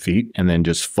 90,000 feet and then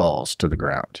just falls to the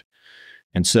ground.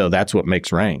 And so that's what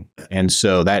makes rain. And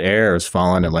so that air is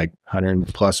falling at like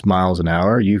 100 plus miles an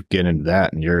hour. You get into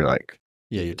that and you're like,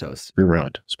 Yeah, you're toast. you're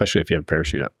ruined, especially if you have a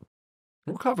parachute up.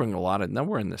 We're covering a lot of. Now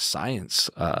we're in the science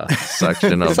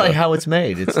section of. It's like how it's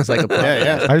made. It's like a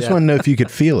Yeah. I just want to know if you could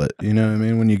feel it. You know what I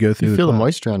mean? When you go through You feel the cloud.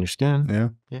 moisture on your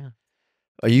skin. Yeah.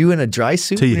 Are you in a dry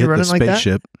suit Till you when hit you're the running like that?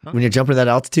 spaceship. When you're jumping at that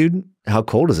altitude, how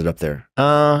cold is it up there?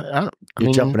 I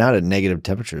You're jumping out at negative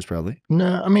temperatures, probably.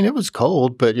 No, I mean, it was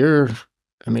cold, but I don't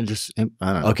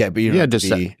know. Okay, but you Yeah, don't just,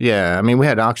 have to be, yeah. I mean, we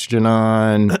had oxygen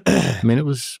on. I mean, it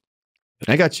was,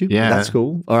 I got you. Yeah. That's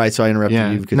cool. All right, so I interrupted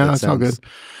yeah. you because No, that it's all sounds good.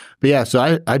 But yeah,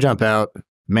 so I jump out,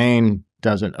 main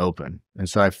doesn't open. And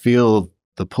so I feel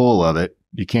the pull of it.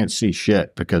 You can't see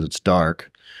shit because it's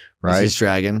dark, right? It's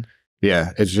dragging.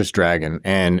 Yeah, it's just dragging.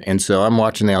 And so I'm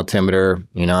watching the altimeter,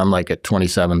 I'm like at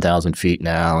 27,000 feet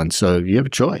now. And so you have a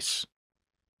choice,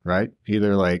 right?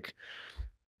 Either like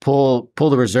pull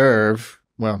the reserve,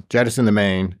 well, jettison the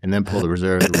main and then pull the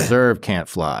reserve. The reserve can't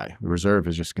fly. The reserve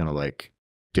is just going to like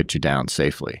get you down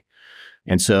safely.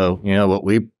 And so, what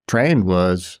we trained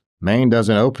was main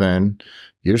doesn't open.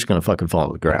 You're just going to fucking fall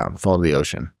to the ground, fall to the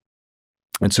ocean.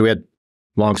 And so we had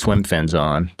long swim fins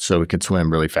on so we could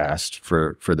swim really fast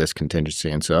for this contingency.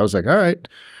 And so I was like, all right,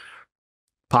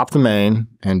 pop the main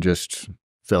and just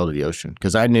fell to the ocean.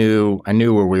 Because I knew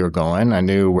where we were going. I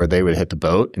knew where they would hit the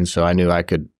boat. And so I knew I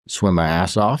could swim my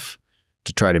ass off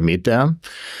to try to meet them.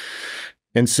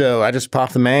 And so I just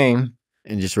popped the main.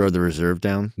 And just rode the reserve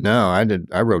down? No,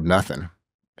 I rode nothing.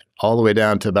 All the way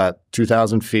down to about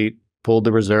 2,000 feet, pulled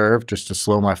the reserve just to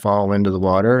slow my fall into the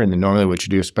water. And then normally what you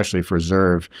do, especially for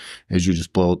reserve, is you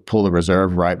just pull the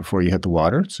reserve right before you hit the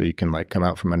water so you can like come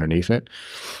out from underneath it.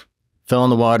 Fell in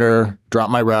the water,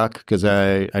 dropped my ruck because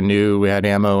I knew we had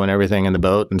ammo and everything in the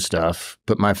boat and stuff.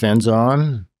 Put my fins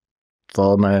on,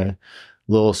 followed my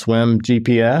little swim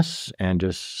GPS and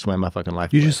just swam my fucking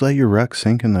life. You away. just let your ruck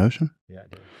sink in the ocean? Yeah, I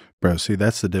did. Bro, see,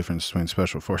 that's the difference between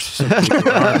special forces and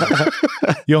the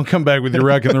army. You don't come back with your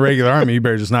ruck in the regular army, you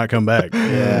better just not come back.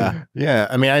 Yeah. Yeah,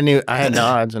 I mean, I knew I had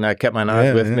nods, and I kept my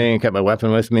nods with me, and kept my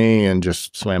weapon with me, and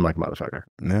just swam like a motherfucker.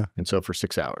 Yeah. And so for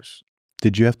 6 hours.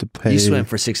 Did you have to pay? You swam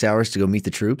for 6 hours to go meet the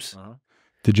troops?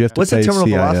 Did you have to What's the pay terminal CIF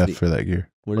velocity? for that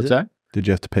gear? What's that? Did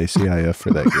you have to pay CIF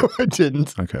for that gear? I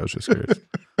didn't. Okay, I was just curious.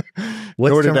 What's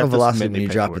Nor the did terminal that velocity make me when you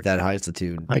pay drop for at it. that high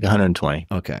altitude? Like 120.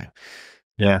 Okay.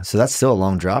 Yeah. So that's still a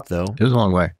long drop, though. It was a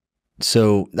long way.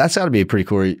 So that's got to be a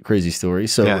pretty crazy story.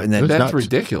 So, Yeah, and then it was That's nuts.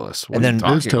 ridiculous. What And are you then-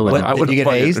 talking It was totally about? nuts. Did you get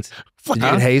hazed? Did you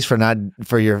Huh? get hazed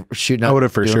for your shooting? I would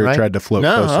have for doing sure right? tried to float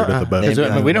No, closer to the boat. 'cause,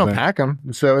 I mean, we don't Yeah. pack them.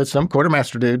 So it's some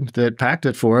quartermaster dude that packed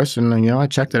it for us. And, I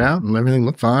checked it out and everything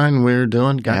looked fine. We were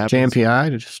doing, got happens. JMPI.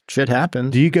 It just shit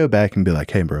happens. Do you go back and be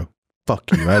like, hey, bro, fuck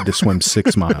you. I had to swim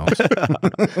 6 miles.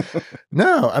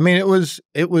 No, I mean, it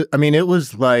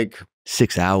was like,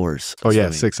 6 hours. Oh, yeah,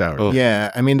 swimming. 6 hours. Oh.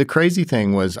 yeah. I mean, the crazy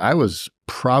thing was I was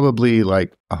probably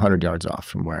like 100 yards off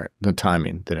from where the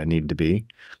timing that I needed to be.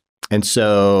 And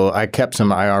so I kept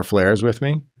some IR flares with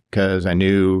me because I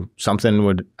knew something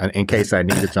would, in case I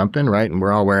needed something, right? And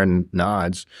we're all wearing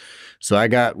nods. So I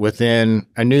got within,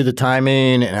 I knew the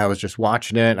timing and I was just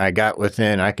watching it. I got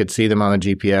within, I could see them on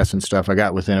the GPS and stuff. I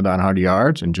got within about 100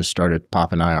 yards and just started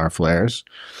popping IR flares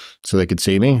so they could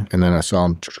see me. And then I saw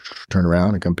them turn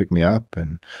around and come pick me up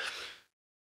and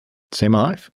save my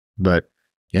life. But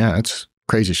yeah, that's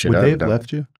crazy shit. Would I've they have done.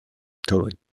 left you?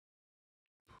 Totally.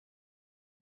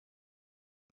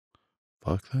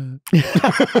 Fuck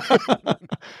that.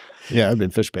 Yeah, I've been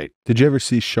fish bait. Did you ever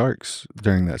see sharks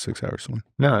during that 6-hour swim?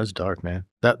 No, it's dark, man.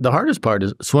 The hardest part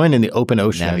is swimming in the open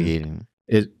ocean. Navigating.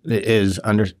 Is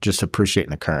under just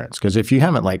appreciating the currents. Because if you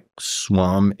haven't like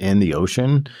swum in the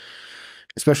ocean,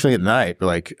 especially at night,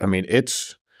 like, I mean,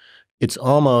 it's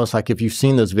almost like if you've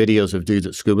seen those videos of dudes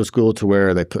at scuba school to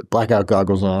where they put blackout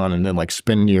goggles on and then like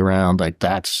spinning you around, like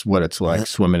that's what it's like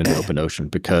swimming in the open ocean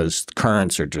because the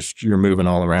currents are just, you're moving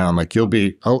all around. Like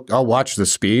I'll watch the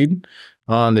speed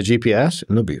on the GPS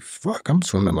and they'll be, fuck, I'm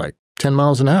swimming like 10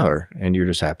 miles an hour. And you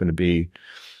just happen to be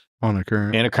On a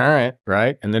current. in a current,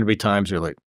 right? And then there'll be times you're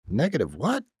like, negative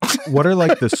what? What are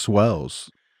like the swells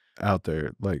out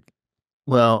there? Like,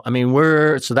 Well, I mean,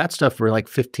 so that stuff, we're like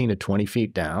 15 to 20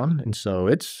 feet down. And so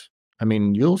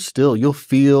you'll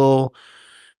feel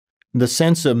the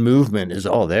sense of movement is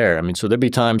all there. I mean, so there'd be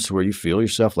times where you feel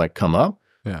yourself like come up.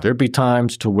 yeah. There'd be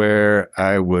times to where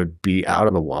I would be out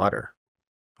of the water.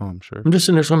 Oh, I'm sure. I'm just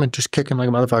in there swimming, just kicking like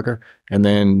a motherfucker. And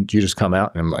then you just come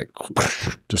out and I'm like,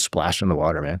 just splash in the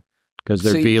water, man. Because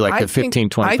there'd be like a 15,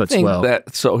 20 foot swell.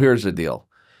 So here's the deal.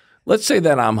 Let's say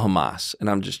that I'm Hamas and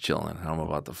I'm just chilling. I'm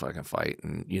about to fucking fight.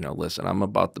 And, you know, listen, I'm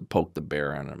about to poke the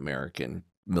bear on American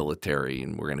military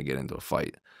and we're going to get into a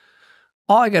fight.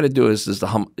 All I got to do is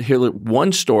hear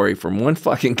one story from one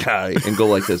fucking guy and go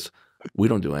like this. We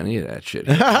don't do any of that shit.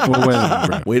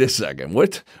 Wait a second.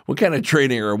 What kind of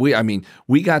training are we? I mean,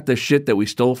 we got the shit that we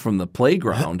stole from the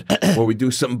playground where we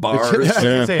do some bars.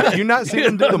 Have you not seen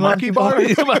him do the monkey bar?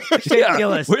 Hey,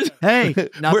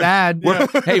 not bad.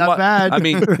 Hey, not bad. I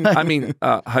mean,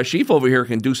 Hashif over here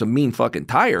can do some mean fucking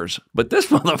tires, but this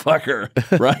motherfucker,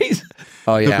 right?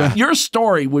 Oh yeah. Your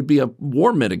story would be a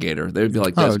war mitigator. They'd be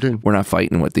like, this, we're not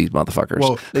fighting with these motherfuckers.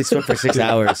 Well, they spoke for 6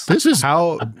 hours. This is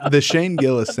how the Shane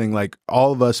Gillis thing, like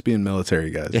all of us being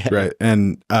military guys, right?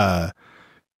 And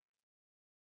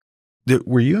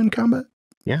were you in combat?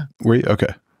 Yeah. Were you?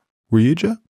 Okay. Were you,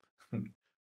 Joe?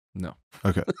 No.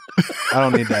 Okay. I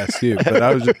don't need to ask you, but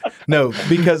I was no,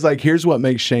 because like here's what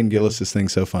makes Shane Gillis's thing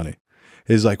so funny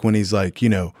is like when he's like, you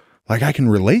know, like I can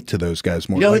relate to those guys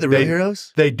more. You know like the real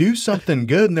heroes? They do something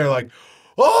good and they're like,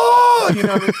 oh, you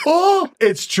know, oh,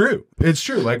 it's true. It's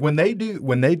true. Like when they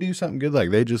do something good, like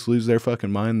they just lose their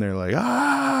fucking mind. They're like,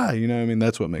 you know what I mean?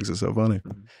 That's what makes it so funny.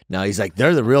 No, he's like,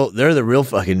 they're the real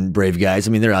fucking brave guys.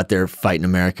 I mean, they're out there fighting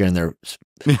America in their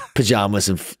pajamas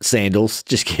and sandals,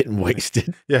 just getting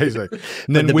wasted. Yeah, he's like,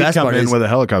 and then we come in with a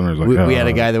helicopter. Like, we had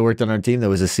a guy that worked on our team that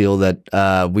was a SEAL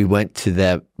that we went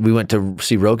to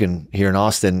see Rogan here in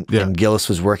Austin, and Gillis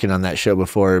was working on that show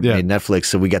before it made Netflix,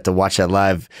 so we got to watch that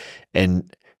live,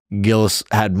 and Gillis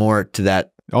had more to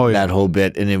that that whole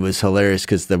bit, and it was hilarious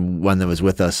because the one that was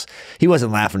with us, he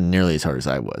wasn't laughing nearly as hard as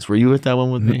I was. Were you at that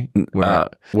one with me?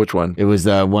 Which one? It was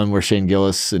the one where Shane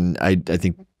Gillis and I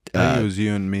think it was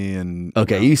you and me and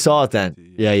okay, you saw it then.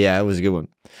 Yeah, it was a good one.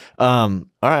 All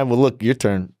right, well, look, your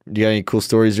turn. Do you got any cool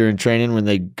stories during training when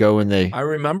they go and they? I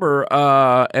remember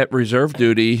at reserve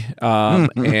duty,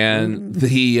 and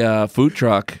the food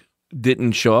truck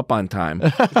didn't show up on time,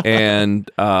 and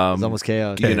it was almost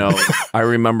chaos. You know, I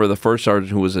remember the first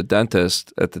sergeant who was a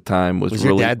dentist at the time was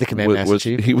your really dad the command master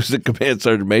chief? He was the command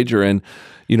sergeant major, and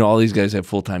you know all these guys have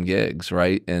full-time gigs,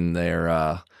 right? And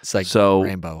they're it's like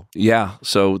Rambo. Yeah,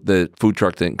 so the food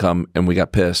truck didn't come, and we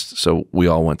got pissed, so we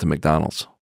all went to McDonald's.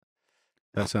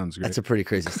 That sounds great. That's a pretty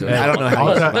crazy story. I don't know how.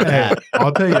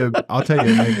 I'll tell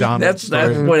you, McDonald's.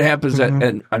 That's what happens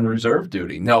on reserve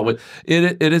duty. No, but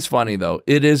it is funny though.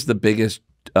 It is the biggest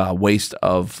waste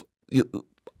of.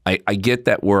 I get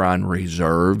that we're on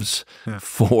reserves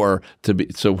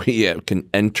so we can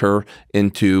enter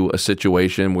into a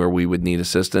situation where we would need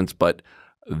assistance, but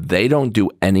they don't do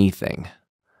anything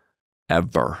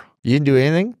ever. You didn't do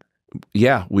anything?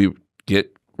 Yeah, we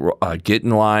get in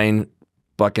line.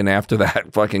 Fucking after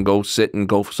that, fucking go sit and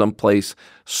go someplace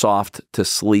soft to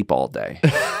sleep all day.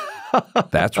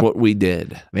 That's what we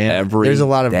did. Man, there's a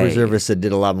lot of reservists that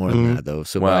did a lot more than that, though.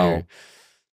 So I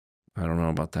don't know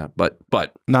about that, but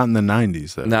not in the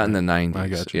 90s, though. Not in the 90s. I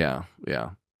got you. Yeah.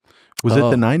 Was it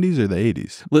the 90s or the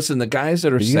 80s? Listen, the guys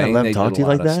that are saying they did a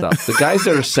lot of stuff, the guys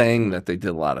that are saying that they did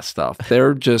a lot of stuff,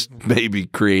 they're just maybe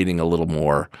creating a little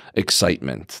more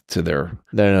excitement to their.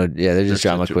 They're just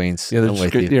drama queens. Yeah,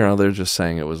 they're just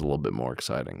saying it was a little bit more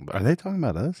exciting. But. Are they talking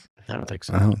about us? I don't think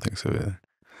so. I don't think so either.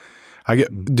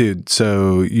 Dude.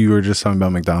 So you were just talking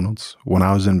about McDonald's when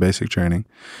I was in basic training.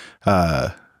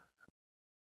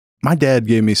 My dad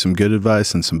gave me some good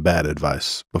advice and some bad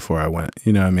advice before I went.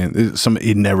 You know what I mean?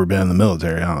 He'd never been in the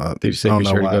military. Did you say you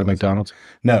sure to go to McDonald's?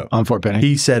 No. On Fort Benning?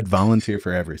 He said volunteer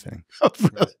for everything.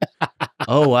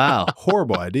 Oh, wow.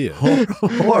 Horrible idea.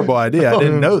 Horrible idea. I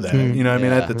didn't know that. You know what I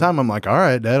mean? At the time, I'm like, all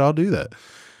right, Dad, I'll do that.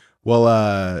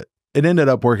 Well, it ended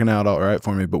up working out all right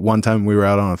for me. But one time we were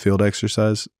out on a field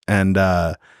exercise and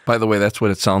by the way, that's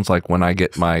what it sounds like when I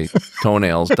get my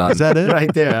toenails done. Is that it?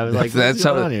 Right there. I was like, that's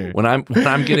how when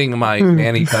I'm getting my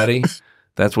mani-pedi,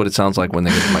 that's what it sounds like when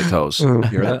they get to my toes. You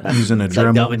hear that? Using a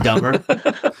Dremel. Like Dumb and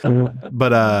Dumber.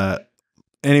 But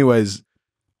anyways,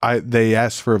 they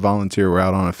asked for a volunteer. We're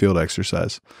out on a field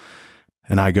exercise.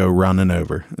 And I go running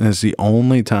over. And it's the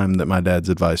only time that my dad's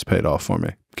advice paid off for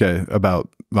me. Okay, about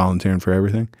volunteering for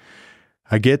everything.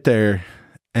 I get there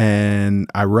and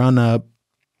I run up.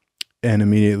 And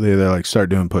immediately they're like, start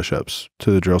doing push-ups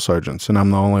to the drill sergeants. And I'm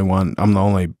the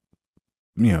only,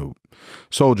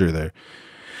 soldier there.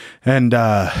 And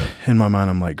in my mind,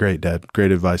 I'm like, great, Dad.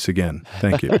 Great advice again.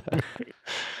 Thank you.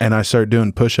 And I start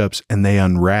doing push-ups and they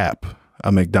unwrap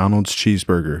a McDonald's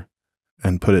cheeseburger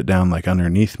and put it down like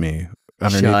underneath me,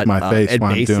 underneath my face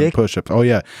while I'm doing push-ups. Oh,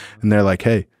 yeah. And they're like,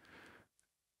 hey,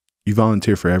 you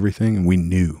volunteer for everything. And we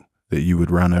knew that you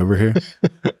would run over here.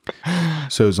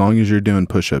 So as long as you're doing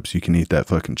push-ups, you can eat that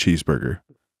fucking cheeseburger,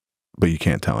 but you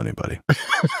can't tell anybody.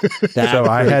 So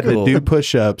I had to do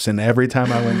push-ups, and every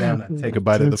time I went down, I'd take a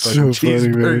bite of the fucking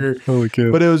cheeseburger. Holy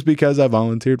cow. But it was because I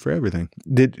volunteered for everything.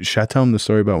 Should I tell them the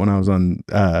story about when I was on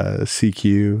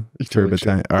CQ for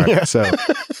battalion? All right, so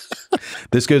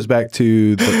this goes back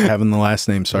to having the last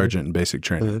name sergeant in basic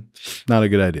training. Not a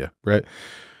good idea, right?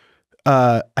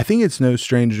 I think it's no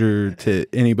stranger to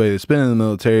anybody that's been in the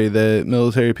military that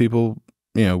military people,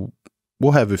 you know,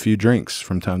 will have a few drinks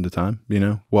from time to time, you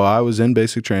know. Well, I was in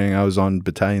basic training. I was on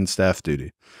battalion staff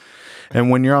duty. And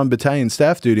when you're on battalion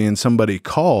staff duty and somebody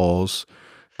calls,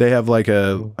 they have like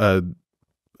a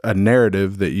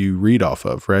narrative that you read off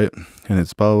of, right? And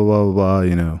it's blah, blah, blah, blah, blah,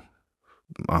 you know,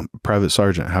 Private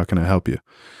Sergeant, how can I help you?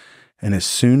 And as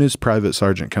soon as Private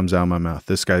Sergeant comes out of my mouth,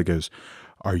 this guy goes,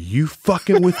 "Are you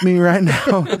fucking with me right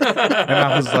now?" And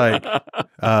I was like,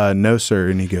 "No, sir."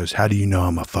 And he goes, "How do you know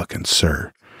I'm a fucking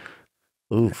sir?"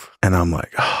 Oof. And I'm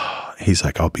like, oh. He's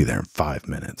like, "I'll be there in 5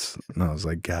 minutes." And I was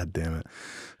like, God damn it.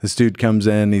 This dude comes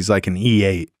in, he's like an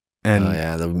E8. And oh,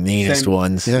 yeah, the meanest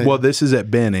ones. Yeah. Well, this is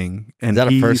at Benning. And is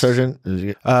that a first sergeant?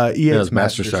 Yeah, it's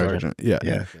master sergeant. Yeah.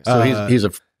 Yeah. So he's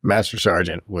a master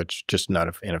sergeant, which just not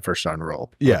in a first sergeant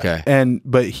role. Yeah. Okay.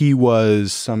 But he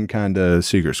was some kind of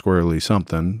secret squirrely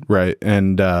something, right?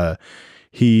 And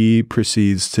he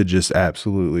proceeds to just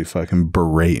absolutely fucking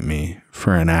berate me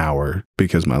for an hour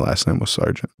because my last name was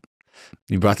Sergeant.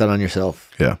 You brought that on yourself.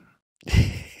 Yeah.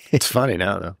 It's funny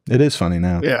now, though. It is funny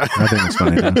now. Yeah. I think it's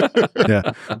funny now.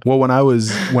 Yeah. Well, when I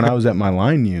was at my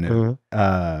line unit,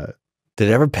 did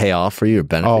it ever pay off for you or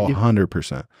benefit you?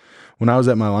 100%. When I was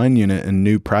at my line unit and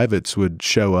new privates would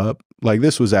show up, like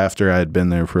this was after I had been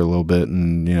there for a little bit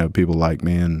and, you know, people like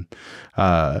me and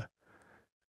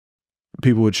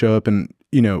people would show up and,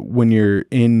 you know, when you're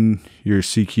in your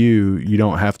CQ, you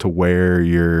don't have to wear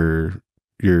your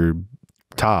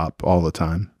top all the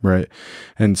time, right?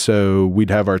 And so we'd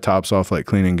have our tops off like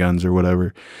cleaning guns or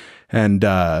whatever. And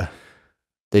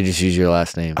they just use your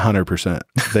last name. 100%.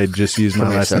 They'd just use my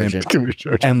last name.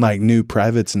 And like new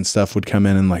privates and stuff would come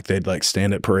in and like they'd like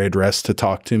stand at parade rest to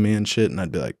talk to me and shit. And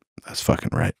I'd be like, "That's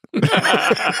fucking right."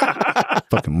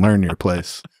 Fucking learn your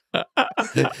place.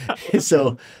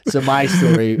 So my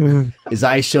story is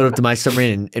I showed up to my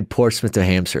submarine in Portsmouth, New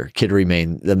Hampshire, Kittery,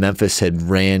 Maine. The Memphis had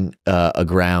ran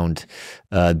aground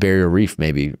Barrier Reef,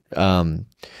 maybe.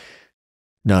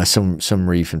 No, some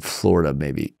reef in Florida,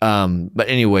 maybe. But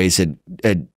anyways,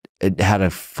 it had a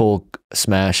full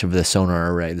smash of the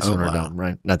sonar array, the sonar dome,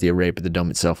 right? Not the array, but the dome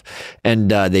itself.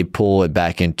 And they pull it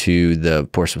back into the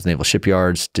Portsmouth Naval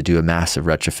Shipyards to do a massive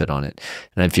retrofit on it.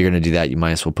 And if you're going to do that, you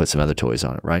might as well put some other toys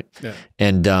on it, right? Yeah.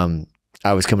 And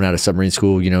I was coming out of submarine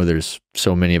school. You know, there's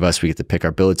so many of us, we get to pick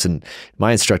our billets. And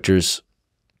my instructors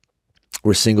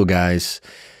were single guys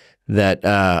that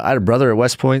I had a brother at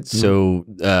West Point, so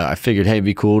I figured, hey, it'd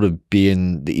be cool to be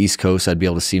in the East Coast. I'd be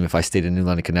able to see him if I stayed in New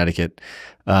London, Connecticut.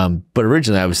 But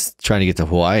originally, I was trying to get to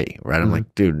Hawaii, right? I'm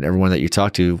like, dude, everyone that you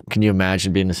talk to, can you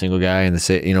imagine being a single guy in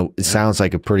the, you know, it sounds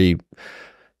like a pretty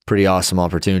awesome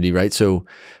opportunity, right? So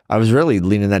I was really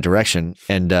leaning that direction,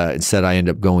 and instead, I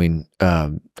ended up going.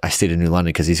 I stayed in New London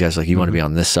because these guys were like, you want to be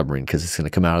on this submarine because it's going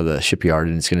to come out of the shipyard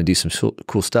and it's going to do some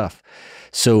cool stuff.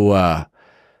 So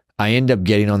I end up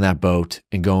getting on that boat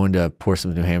and going to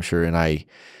Portsmouth, New Hampshire, and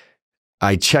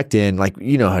I checked in, like,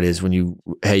 you know how it is when you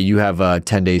have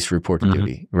 10 days to report to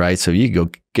duty, right? So you can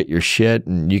go get your shit,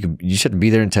 and you shouldn't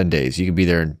be there in 10 days. You can be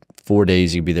there in 4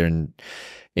 days. You can be there in,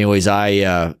 anyways.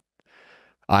 I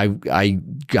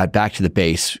got back to the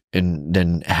base and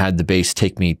then had the base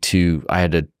take me to. I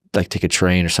had to like take a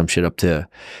train or some shit up to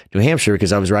New Hampshire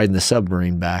because I was riding the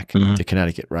submarine back to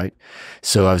Connecticut, right?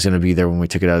 So I was going to be there when we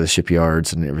took it out of the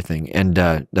shipyards and everything. And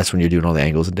that's when you're doing all the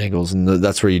angles and dangles. And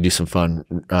that's where you do some fun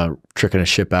tricking a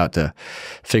ship out to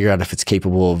figure out if it's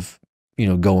capable of, you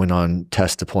know, going on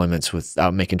test deployments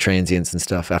without making transients and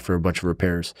stuff after a bunch of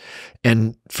repairs.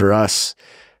 And for us,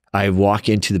 I walk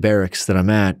into the barracks that I'm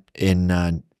at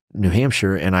in New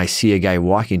Hampshire, and I see a guy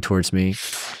walking towards me,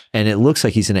 and it looks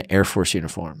like he's in an Air Force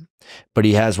uniform, but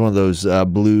he has one of those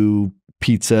blue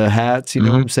pizza hats, you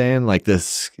know what I'm saying? Like the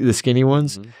skinny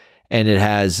ones, and it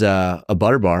has a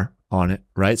butter bar on it,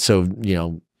 right? So, you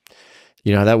know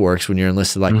how that works when you're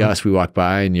enlisted like us. We walk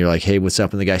by, and you're like, hey, what's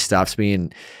up? And the guy stops me,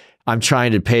 and I'm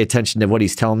trying to pay attention to what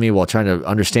he's telling me while trying to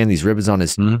understand these ribbons on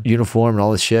his uniform and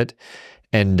all this shit.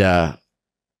 And,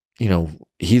 you know,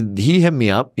 he hit me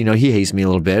up, you know, he hazed me a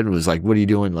little bit and was like, what are you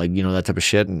doing? Like, you know, that type of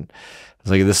shit. And I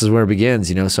was like, this is where it begins,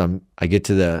 you know? So I get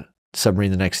to the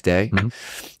submarine the next day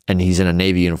and he's in a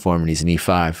Navy uniform and he's an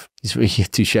E5. He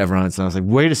had 2 chevrons, and I was like,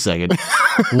 wait a second,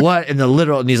 what? And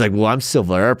and he's like, well, I'm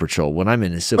Civil Air Patrol. When I'm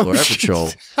in the Civil Air Patrol,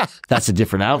 that's a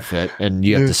different outfit, and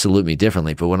you have to salute me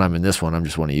differently. But when I'm in this one, I'm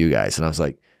just one of you guys. And I was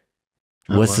like,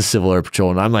 what's the Civil Air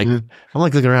Patrol? And I'm like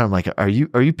looking around. I'm like, are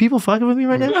you people fucking with me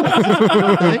right now?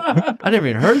 I never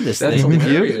even heard of this thing with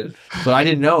you. But I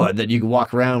didn't know that you could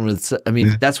walk around with. I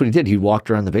mean, that's what he did. He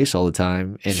walked around the base all the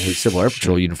time in his Civil Air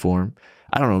Patrol uniform.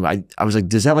 I don't know. I was like,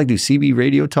 does that like do CB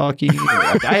radio talking?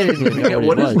 Like, I didn't even know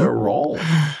what is their role?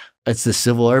 It's the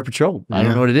Civil Air Patrol. I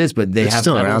don't know what it is, but they have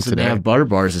medals and they have butter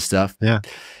bars and stuff. Yeah,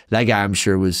 that guy, I'm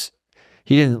sure was.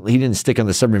 He didn't stick on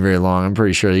the submarine very long. I'm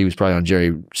pretty sure he was probably on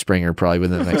Jerry Springer probably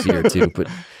within the next year or two. But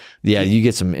yeah, you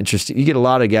get some interesting. You get a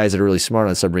lot of guys that are really smart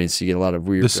on submarines. So you get a lot of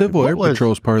weird. The Civil Air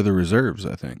Patrol is part of the reserves,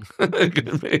 I think,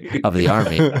 of the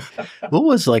Army. What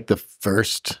was like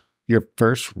your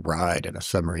first ride in a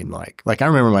submarine like? Like I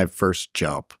remember my first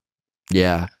jump.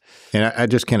 Yeah, and I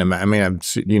just can't imagine. I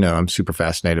mean, I'm super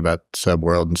fascinated about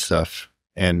subworld and stuff.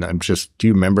 And I'm just. Do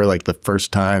you remember like the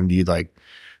first time you like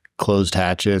closed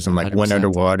hatches and like 100%. Went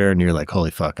underwater, and you're like, holy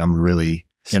fuck, I'm really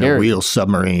in a real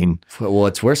submarine. Well,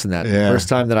 it's worse than that. Yeah. The first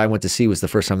time that I went to sea was the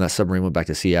first time that submarine went back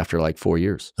to sea after like 4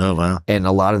 years. Oh, wow. And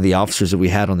a lot of the officers that we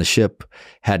had on the ship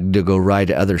had to go ride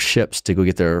to other ships to go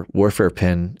get their warfare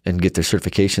pin and get their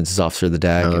certifications as officer of the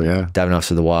DAG, diving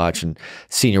officer of the watch, and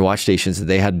senior watch stations that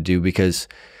they had to do because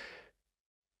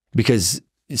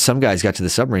some guys got to the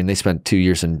submarine, they spent 2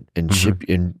 years in ship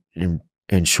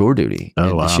in shore duty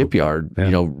in the shipyard,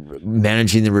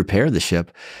 managing the repair of the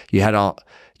ship. You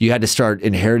had to start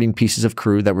inheriting pieces of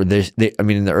crew that were I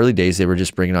mean, in the early days, they were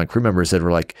just bringing on crew members that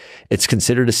were like, it's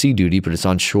considered a sea duty, but it's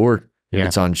on shore. Yeah.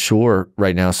 It's on shore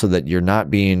right now so that you're not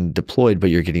being deployed, but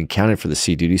you're getting counted for the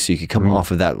sea duty. So you could come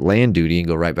off of that land duty and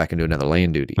go right back into another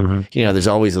land duty. There's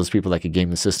always those people that could game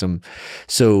the system.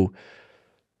 So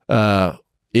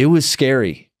it was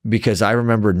scary. Because I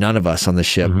remember none of us on the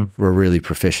ship were really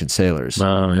proficient sailors.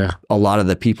 Oh, yeah. A lot of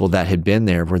the people that had been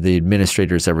there were the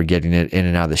administrators that were getting it in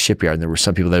and out of the shipyard. And there were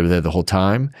some people that were there the whole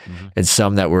time, and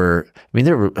some that were. I mean,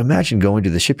 imagine going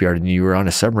to the shipyard and you were on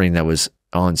a submarine that was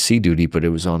on sea duty, but it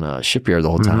was on a shipyard the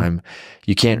whole time.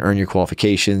 You can't earn your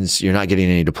qualifications. You're not getting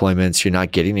any deployments. You're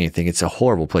not getting anything. It's a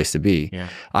horrible place to be. Yeah.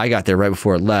 I got there right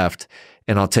before it left,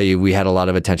 and I'll tell you, we had a lot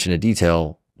of attention to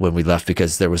detail when we left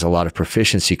because there was a lot of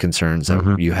proficiency concerns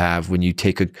that you have when you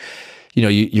take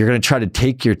you're going to try to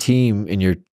take your team and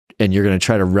you're going to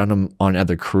try to run them on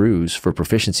other crews for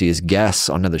proficiency as guests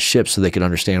on other ships so they can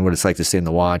understand what it's like to stay in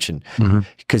the watch, and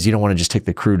because you don't want to just take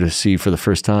the crew to sea for the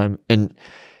first time. And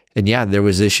yeah, there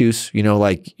was issues,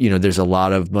 there's a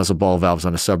lot of muzzle ball valves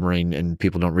on a submarine, and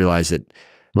people don't realize that.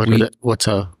 What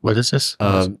is this?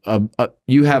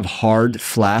 You have hard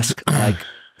flask like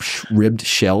ribbed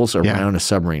shells around a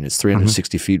submarine. It's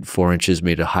 360 feet 4 inches,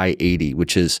 made a high 80,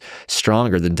 which is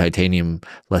stronger than titanium,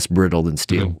 less brittle than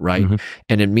steel, right?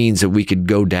 And it means that we could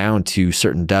go down to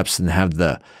certain depths and have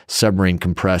the submarine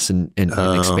compress and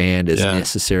expand as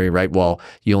necessary, right? While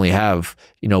you only have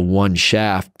one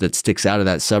shaft that sticks out of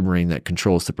that submarine that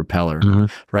controls the propeller,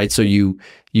 right? So you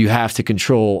have to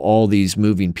control all these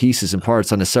moving pieces and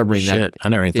parts on a submarine. Shit, I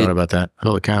never even thought about that.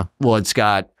 Holy cow. Well, it's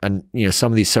got,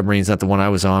 some of these submarines, not the one I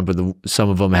was on, but some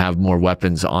of them have more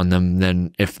weapons on them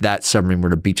than if that submarine were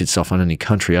to beach itself on any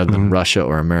country other than Russia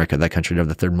or America. That country would have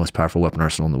the third most powerful weapon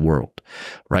arsenal in the world,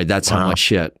 right? That's how much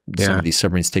shit some of these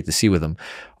submarines take to sea with them.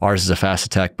 Ours is a fast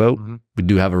attack boat. We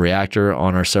do have a reactor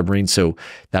on our submarine, so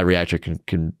that reactor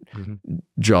can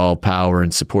draw power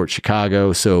and support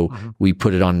Chicago. So we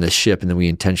put it on the ship, and then we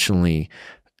intentionally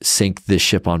sink this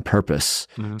ship on purpose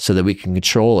so that we can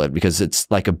control it, because it's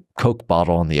like a Coke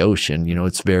bottle on the ocean.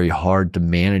 It's very hard to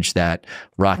manage that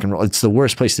rock and roll. It's the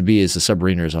worst place to be as a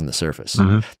submariner is on the surface,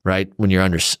 right? When you're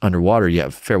underwater, you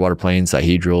have fair water planes,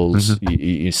 dihedrals,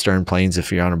 you stern planes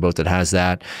if you're on a boat that has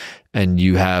that, and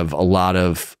you have a lot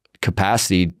of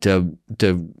capacity to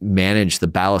manage the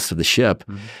ballast of the ship.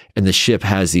 And the ship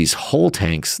has these hull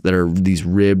tanks that are these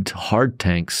ribbed hard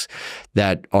tanks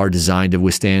that are designed to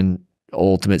withstand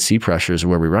ultimate sea pressures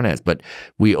where we run at. But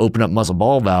we open up muzzle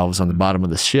ball valves on the bottom of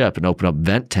the ship and open up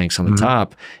vent tanks on the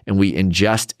top, and we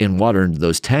ingest in water into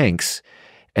those tanks.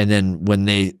 And then when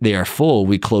they are full,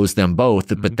 we close them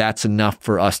both, but that's enough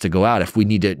for us to go out. If we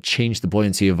need to change the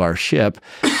buoyancy of our ship,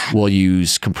 we'll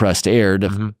use compressed air.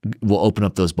 We'll open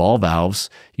up those ball valves,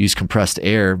 use compressed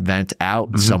air, vent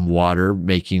out some water,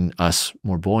 making us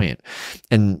more buoyant.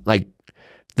 And like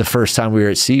the first time we were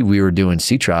at sea, we were doing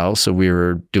sea trials. So we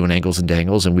were doing angles and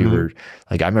dangles, and we were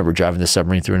like, I remember driving the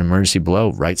submarine through an emergency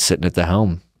blow, right, sitting at the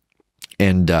helm.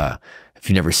 And if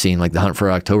you've never seen like The Hunt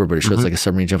for October, but it shows like a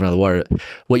submarine jumping out of the water.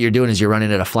 What you're doing is you're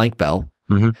running at a flank bell.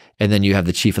 And then you have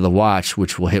the chief of the watch,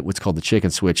 which will hit what's called the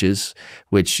chicken switches,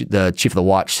 which the chief of the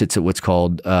watch sits at what's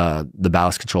called the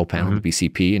ballast control panel, the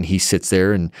BCP, and he sits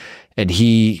there and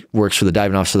he works for the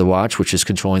diving officer of the watch, which is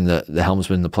controlling the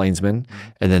helmsman and the plainsman.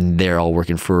 And then they're all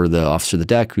working for the officer of the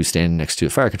deck, who's standing next to a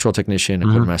fire control technician, a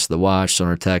quartermaster of the watch,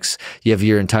 sonar techs. You have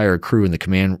your entire crew in the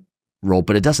command role,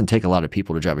 but it doesn't take a lot of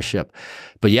people to drive a ship.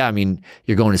 But yeah, I mean,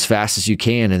 you're going as fast as you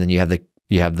can, and then you have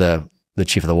the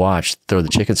chief of the watch throw the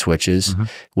chicken switches,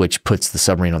 which puts the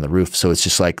submarine on the roof. So it's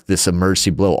just like this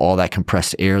emergency blow. All that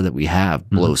compressed air that we have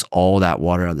blows all that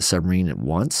water out of the submarine at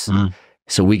once.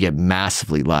 So we get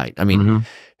massively light. I mean,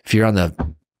 if you're on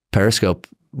the periscope,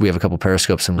 we have a couple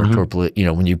periscopes and you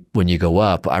know, when you go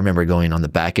up, I remember going on the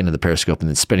back end of the periscope and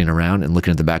then spinning around and looking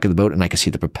at the back of the boat, and I could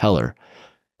see the propeller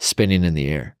spinning in the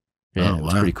air. Yeah, it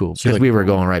was pretty cool because we were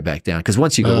going right back down. Because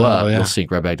once you go up, you'll sink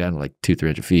right back down to like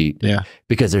 200-300 feet. Yeah,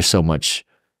 because there's so much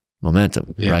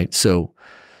momentum, right? So,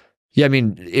 yeah, I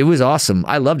mean, it was awesome.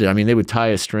 I loved it. I mean, they would tie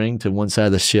a string to one side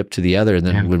of the ship to the other, and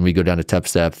then when we go down to top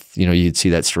depth, you know, you'd see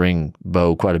that string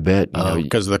bow quite a bit.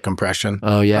 Because of the compression.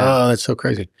 Oh yeah. Oh, that's so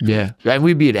crazy. Yeah, and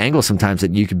we'd be at angles sometimes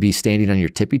that you could be standing on your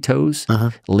tippy toes,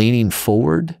 leaning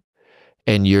forward,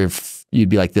 and you'd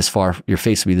be like this far, your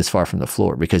face would be this far from the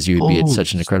floor because you'd be at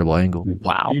such an incredible angle.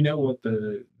 Wow. Do you know what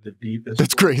the deepest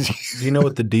That's crazy. Do you know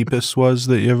what the deepest was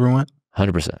that you ever went?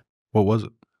 100%. What was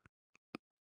it?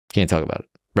 Can't talk about it.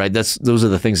 Right? Those are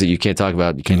the things that you can't talk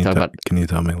about. You can't talk about. Can you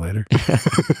tell me later?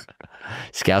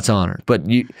 Scout's honor. But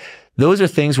those are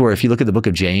things where if you look at the Book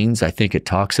of Janes, I think it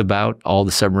talks about all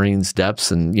the submarines'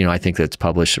 depths, and you know, I think that's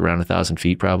published around 1,000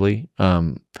 feet probably.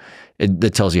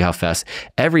 That tells you how fast.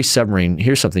 Every submarine,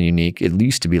 here's something unique. It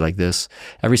used to be like this.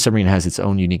 Every submarine has its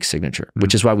own unique signature,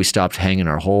 which is why we stopped hanging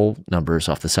our hull numbers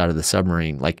off the side of the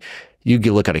submarine. Like you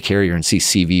could look at a carrier and see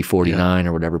CV49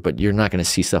 or whatever, but you're not going to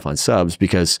see stuff on subs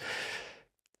because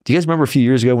do you guys remember a few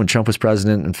years ago when Trump was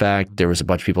president? In fact, there was a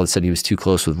bunch of people that said he was too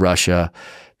close with Russia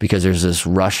because there's this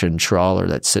Russian trawler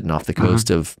that's sitting off the coast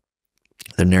of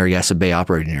the Narragansett Bay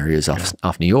operating areas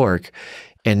off New York.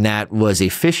 And that was a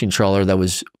fishing trawler that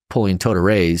was pulling tow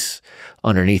rays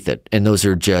underneath it. And those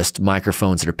are just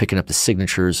microphones that are picking up the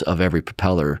signatures of every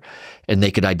propeller. And they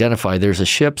could identify there's a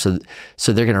ship, so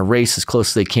they're going to race as close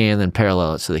as they can, then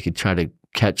parallel it so they could try to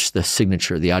catch the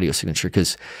signature, the audio signature,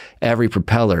 because every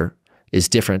propeller is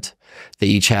different. They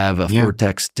each have a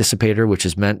vortex dissipator, which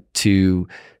is meant to,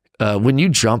 when you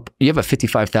jump, you have a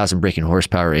 55,000 braking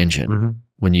horsepower engine.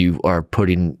 When you're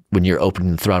opening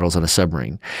the throttles on a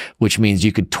submarine, which means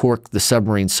you could torque the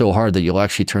submarine so hard that you'll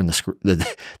actually turn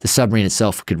the submarine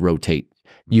itself could rotate.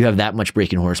 You have that much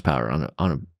braking horsepower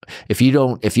on a. If you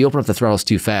open up the throttles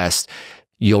too fast,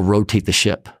 you'll rotate the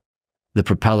ship. The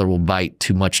propeller will bite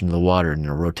too much into the water and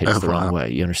it'll rotate the wrong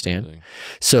way. You understand?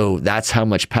 So that's how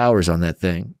much power is on that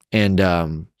thing,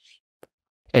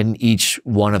 and each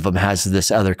one of them has this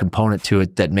other component to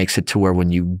it that makes it to where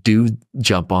when you do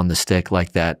jump on the stick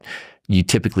like that, you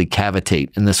typically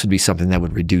cavitate. And this would be something that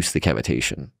would reduce the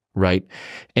cavitation, right?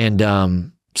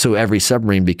 And so every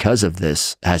submarine, because of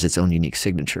this, has its own unique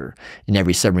signature. And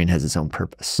every submarine has its own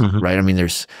purpose, right? I mean,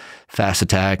 there's fast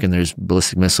attack and there's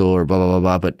ballistic missile or blah, blah,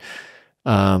 blah, blah. But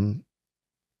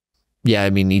yeah,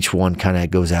 I mean, each one kind of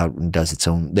goes out and does its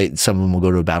own. Some of them will go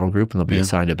to a battle group and they'll be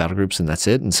assigned to battle groups and that's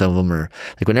it. And some of them are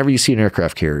like, whenever you see an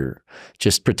aircraft carrier,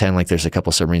 just pretend like there's a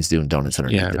couple submarines doing donuts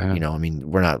underneath it. You know, I mean,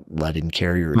 we're not letting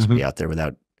carriers be out there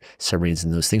without submarines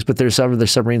and those things. But there's some of the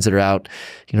submarines that are out,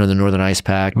 you know, in the Northern Ice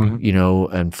Pack, you know,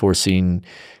 enforcing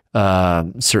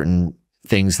certain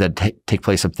things that take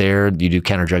place up there. You do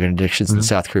counter-drug interdictions in the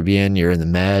South Caribbean. You're in the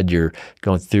Med. You're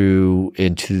going through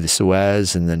into the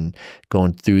Suez and then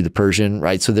going through the Persian,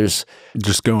 right? So there's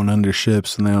just going under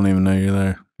ships and they don't even know you're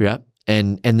there. Yeah,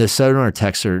 and the sonar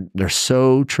techs they're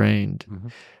so trained.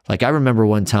 Like I remember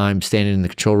one time standing in the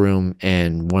control room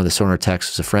and one of the sonar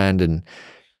techs was a friend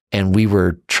and we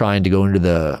were trying to go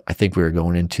into I think we were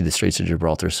going into the Straits of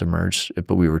Gibraltar submerged,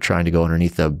 but we were trying to go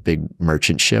underneath a big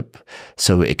merchant ship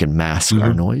so it could mask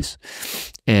our noise.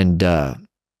 And one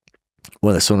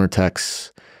of the sonar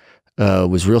techs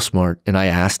was real smart. And I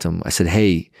asked him, I said,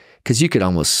 hey, because you could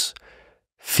almost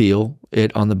feel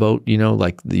it on the boat, you know,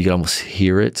 like you could almost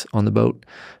hear it on the boat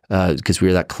because we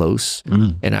were that close.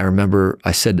 And I remember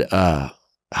I said,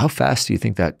 how fast do you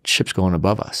think that ship's going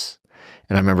above us?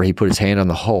 And I remember he put his hand on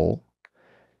the hull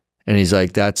and he's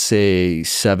like, that's a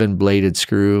 7-bladed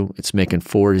screw. It's making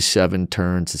 47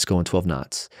 turns. It's going 12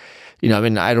 knots. you know, I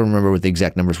mean, I don't remember what the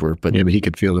exact numbers were, but Yeah, but he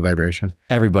could feel the vibration.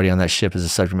 everybody on that ship is a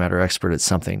subject matter expert at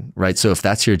something, right? So if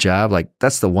that's your job, like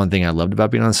that's the one thing I loved about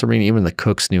being on the submarine. Even the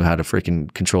cooks knew how to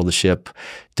freaking control the ship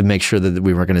to make sure that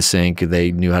we weren't going to sink.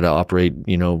 They knew how to operate,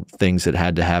 you know, things that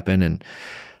had to happen. And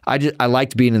I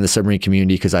liked being in the submarine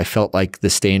community because I felt like the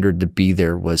standard to be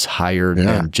there was higher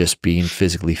than just being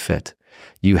physically fit.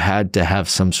 You had to have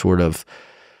some sort of,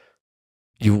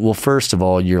 well, first of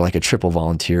all, you're like a triple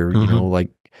volunteer, you know, like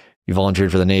you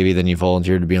volunteered for the Navy, then you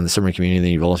volunteered to be on the submarine community,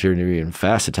 then you volunteered to be in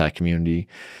fast attack community.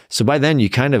 So by then you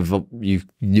kind of, you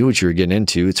knew what you were getting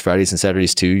into. It's Fridays and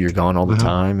Saturdays too. You're gone all the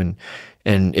time.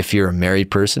 And if you're a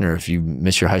married person or if you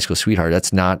miss your high school sweetheart,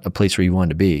 that's not a place where you wanted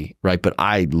to be, right? But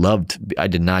I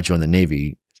did not join the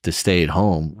Navy to stay at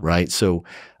home, right? So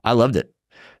I loved it,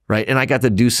 right? And I got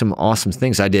to do some awesome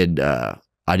things.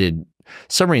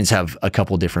 Submarines have a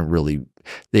couple different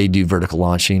they do vertical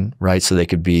launching, right? So they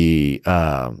could be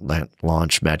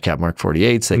launch Madcap Mark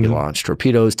 48s, they could launch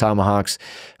torpedoes, Tomahawks.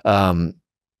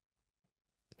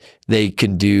 They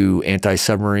can do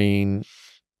anti-submarine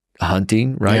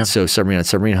hunting, right? Yeah. So submarine on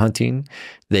submarine hunting.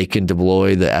 They can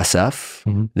deploy the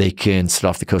SF. They can sit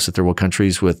off the coast of third world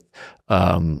countries with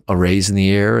arrays in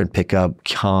the air and pick up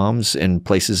comms in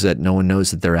places that no one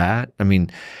knows that they're at. I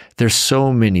mean, there's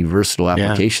so many versatile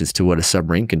applications to what a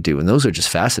submarine can do. And those are just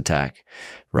fast attack,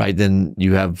 right? Then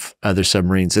you have other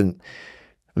submarines. And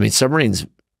I mean, submarines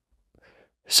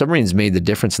made the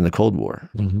difference in the Cold War,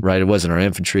 right? It wasn't our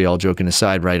infantry, all joking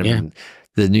aside, right? I mean,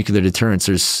 the nuclear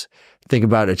deterrence, think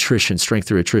about attrition, strength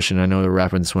through attrition. I know we're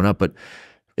wrapping this one up, but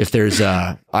if there's,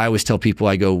 I always tell people,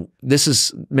 I go,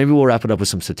 maybe we'll wrap it up with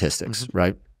some statistics,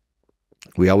 right?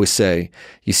 We always say,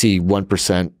 you see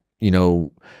 1%, you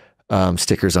know,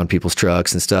 stickers on people's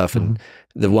trucks and stuff. And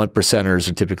the 1%ers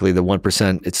are typically the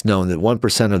 1%. It's known that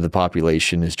 1% of the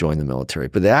population has joined the military,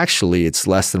 but actually it's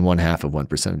less than 1/2 of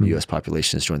 1% of the U.S.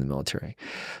 population has joined the military.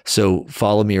 So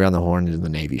follow me around the horn into the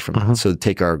Navy from that. So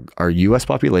take our U.S.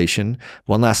 population,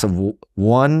 1/2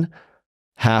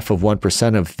 of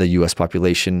 1% of the U.S.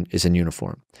 population is in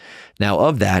uniform. Now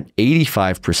of that,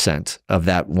 85% of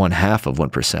that 1/2 of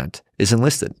 1% is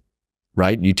enlisted,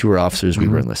 right? You two were officers, we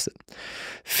were enlisted.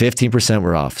 15%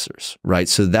 were officers, right?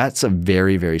 So that's a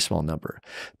very, very small number.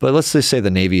 But let's just say the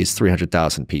Navy is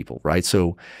 300,000 people, right?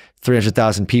 So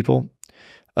 300,000 people,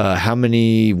 how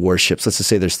many warships? Let's just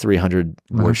say there's 300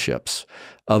 warships.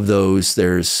 Of those,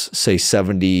 there's say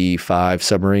 75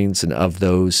 submarines, and of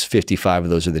those, 55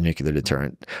 of those are the nuclear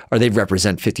deterrent, or they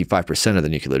represent 55% of the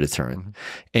nuclear deterrent.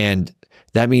 And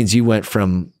that means you went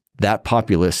from that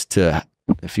populace to,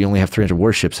 if you only have 300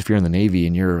 warships, if you're in the Navy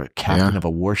and you're a captain of a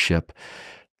warship,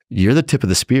 you're the tip of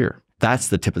the spear. That's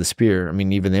the tip of the spear. I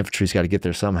mean, even the infantry's got to get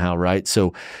there somehow, right?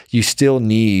 So you still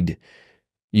need,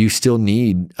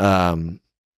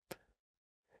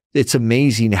 it's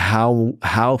amazing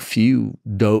how few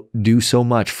do so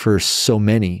much for so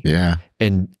many,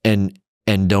 and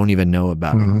don't even know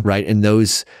about it, right? And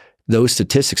those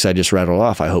statistics I just rattled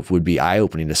off, I hope would be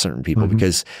eye-opening to certain people,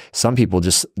 because some people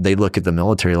they look at the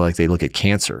military like they look at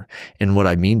cancer. And what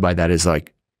I mean by that is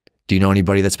like, do you know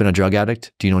anybody that's been a drug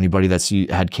addict? Do you know anybody that's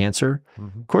had cancer?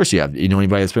 Of course you have. You know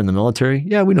anybody that's been in the military?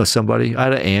 Yeah, we know somebody. I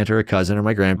had an aunt or a cousin or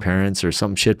my grandparents or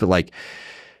some shit, but like,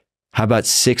 how about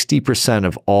 60%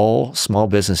 of all small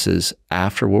businesses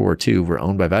after World War II were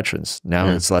owned by veterans? Now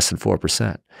it's less than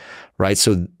 4%, right?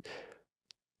 So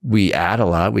we add a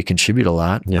lot, we contribute a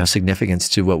lot of significance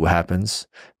to what happens,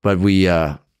 but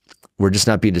we're just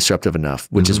not being disruptive enough,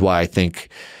 which is why I think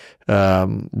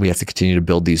we have to continue to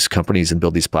build these companies and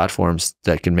build these platforms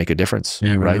that can make a difference,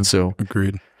 right? So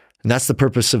agreed. And that's the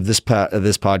purpose of this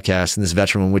podcast and this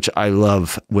veteran one, which I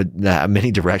love, with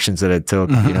many directions that it took,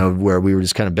 you know, where we were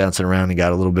just kind of bouncing around and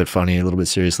got a little bit funny, a little bit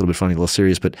serious, a little bit funny, a little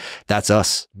serious, but that's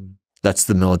us. That's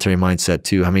the military mindset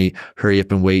too. How many hurry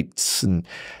up and waits? And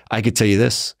I could tell you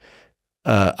this,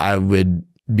 I would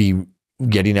be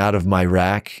getting out of my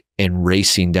rack and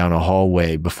racing down a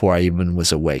hallway before I even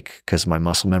was awake, because my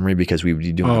muscle memory, because we would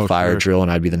be doing a fire drill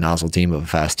and I'd be the nozzle team of a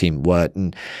fast team.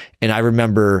 And I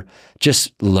remember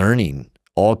just learning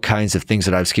all kinds of things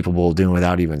that I was capable of doing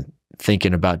without even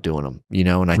thinking about doing them, you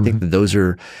know? And I think that those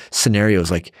are scenarios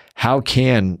like, how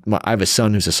can, I have a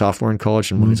son who's a sophomore in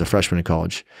college and one who's a freshman in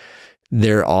college.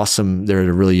 They're awesome. They're at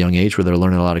a really young age where they're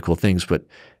learning a lot of cool things, but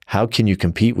how can you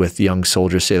compete with young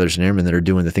soldiers, sailors, and airmen that are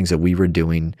doing the things that we were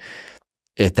doing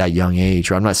at that young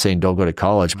age? Or I'm not saying don't go to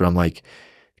college, but I'm like,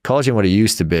 college ain't what it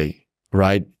used to be,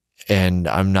 right? And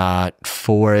I'm not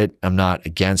for it. I'm not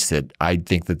against it. I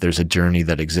think that there's a journey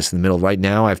that exists in the middle. Right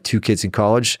now, I have 2 kids in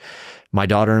college. My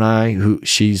daughter and I,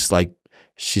 she's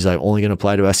She's like, only going to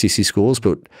apply to SEC schools,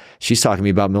 but she's talking to me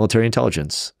about military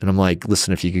intelligence. And I'm like,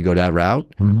 listen, if you could go that route,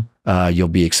 you'll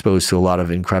be exposed to a lot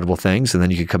of incredible things. And then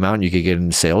you could come out and you could get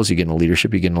into sales, you get into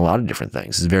leadership, you get into a lot of different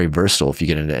things. It's very versatile if you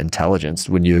get into intelligence.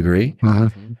 Wouldn't you agree?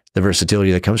 The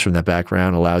versatility that comes from that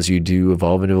background allows you to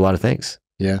evolve into a lot of things.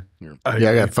 Yeah. I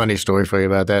got a funny story for you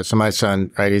about that. So my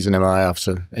son, right, he's an MI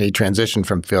officer. He transitioned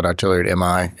from field artillery to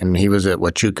MI, and he was at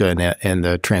Huachuca in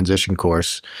the transition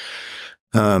course.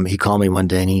 He called me one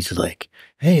day and he's like,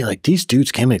 hey, like these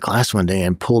dudes came to class one day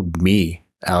and pulled me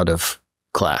out of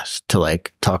class to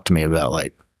like talk to me about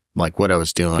like what I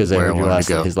was doing, where I wanted to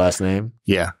go. His last name?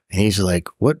 Yeah. And he's like,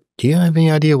 what, do you have any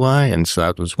idea why? And so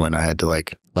that was when I had to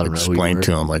like explain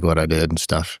to him like what I did and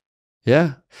stuff.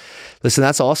 Yeah. Listen,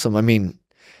 that's awesome. I mean,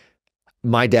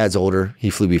 my dad's older. He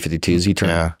flew B-52s. He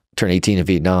turned 18 in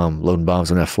Vietnam, loading bombs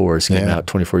on F-4s. Came out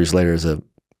 24 years later as a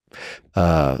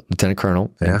lieutenant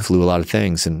colonel and flew a lot of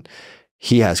things. And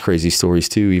he has crazy stories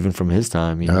too, even from his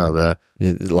time. You know,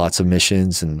 lots of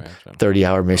missions and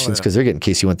 30-hour missions because they're getting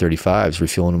KC-135s,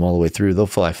 refueling them all the way through. They'll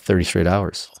fly for 30 straight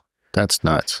hours. That's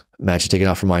nuts. Imagine taking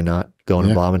off from Minot, going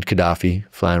and bombing Gaddafi,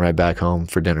 flying right back home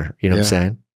for dinner. You know what I'm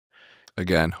saying?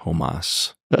 Again,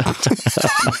 Hamas.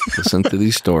 Listen to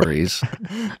these stories.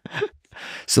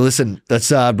 So listen, let's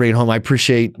bring it home. I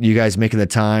appreciate you guys making the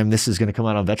time. This is going to come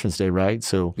out on Veterans Day, right?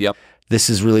 So this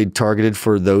is really targeted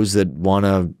for those that want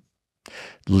to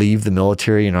leave the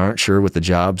military and aren't sure what the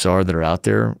jobs are that are out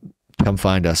there. Come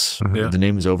find us. The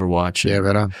name is Overwatch. Yeah,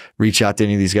 right on. Reach out to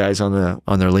any of these guys on their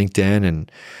LinkedIn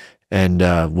and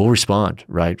we'll respond,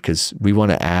 right? Because we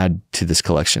want to add to this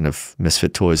collection of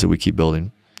misfit toys that we keep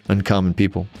building. Uncommon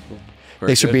people.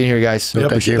 Thanks for being here, guys.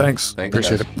 Thanks.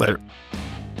 Appreciate it. Later.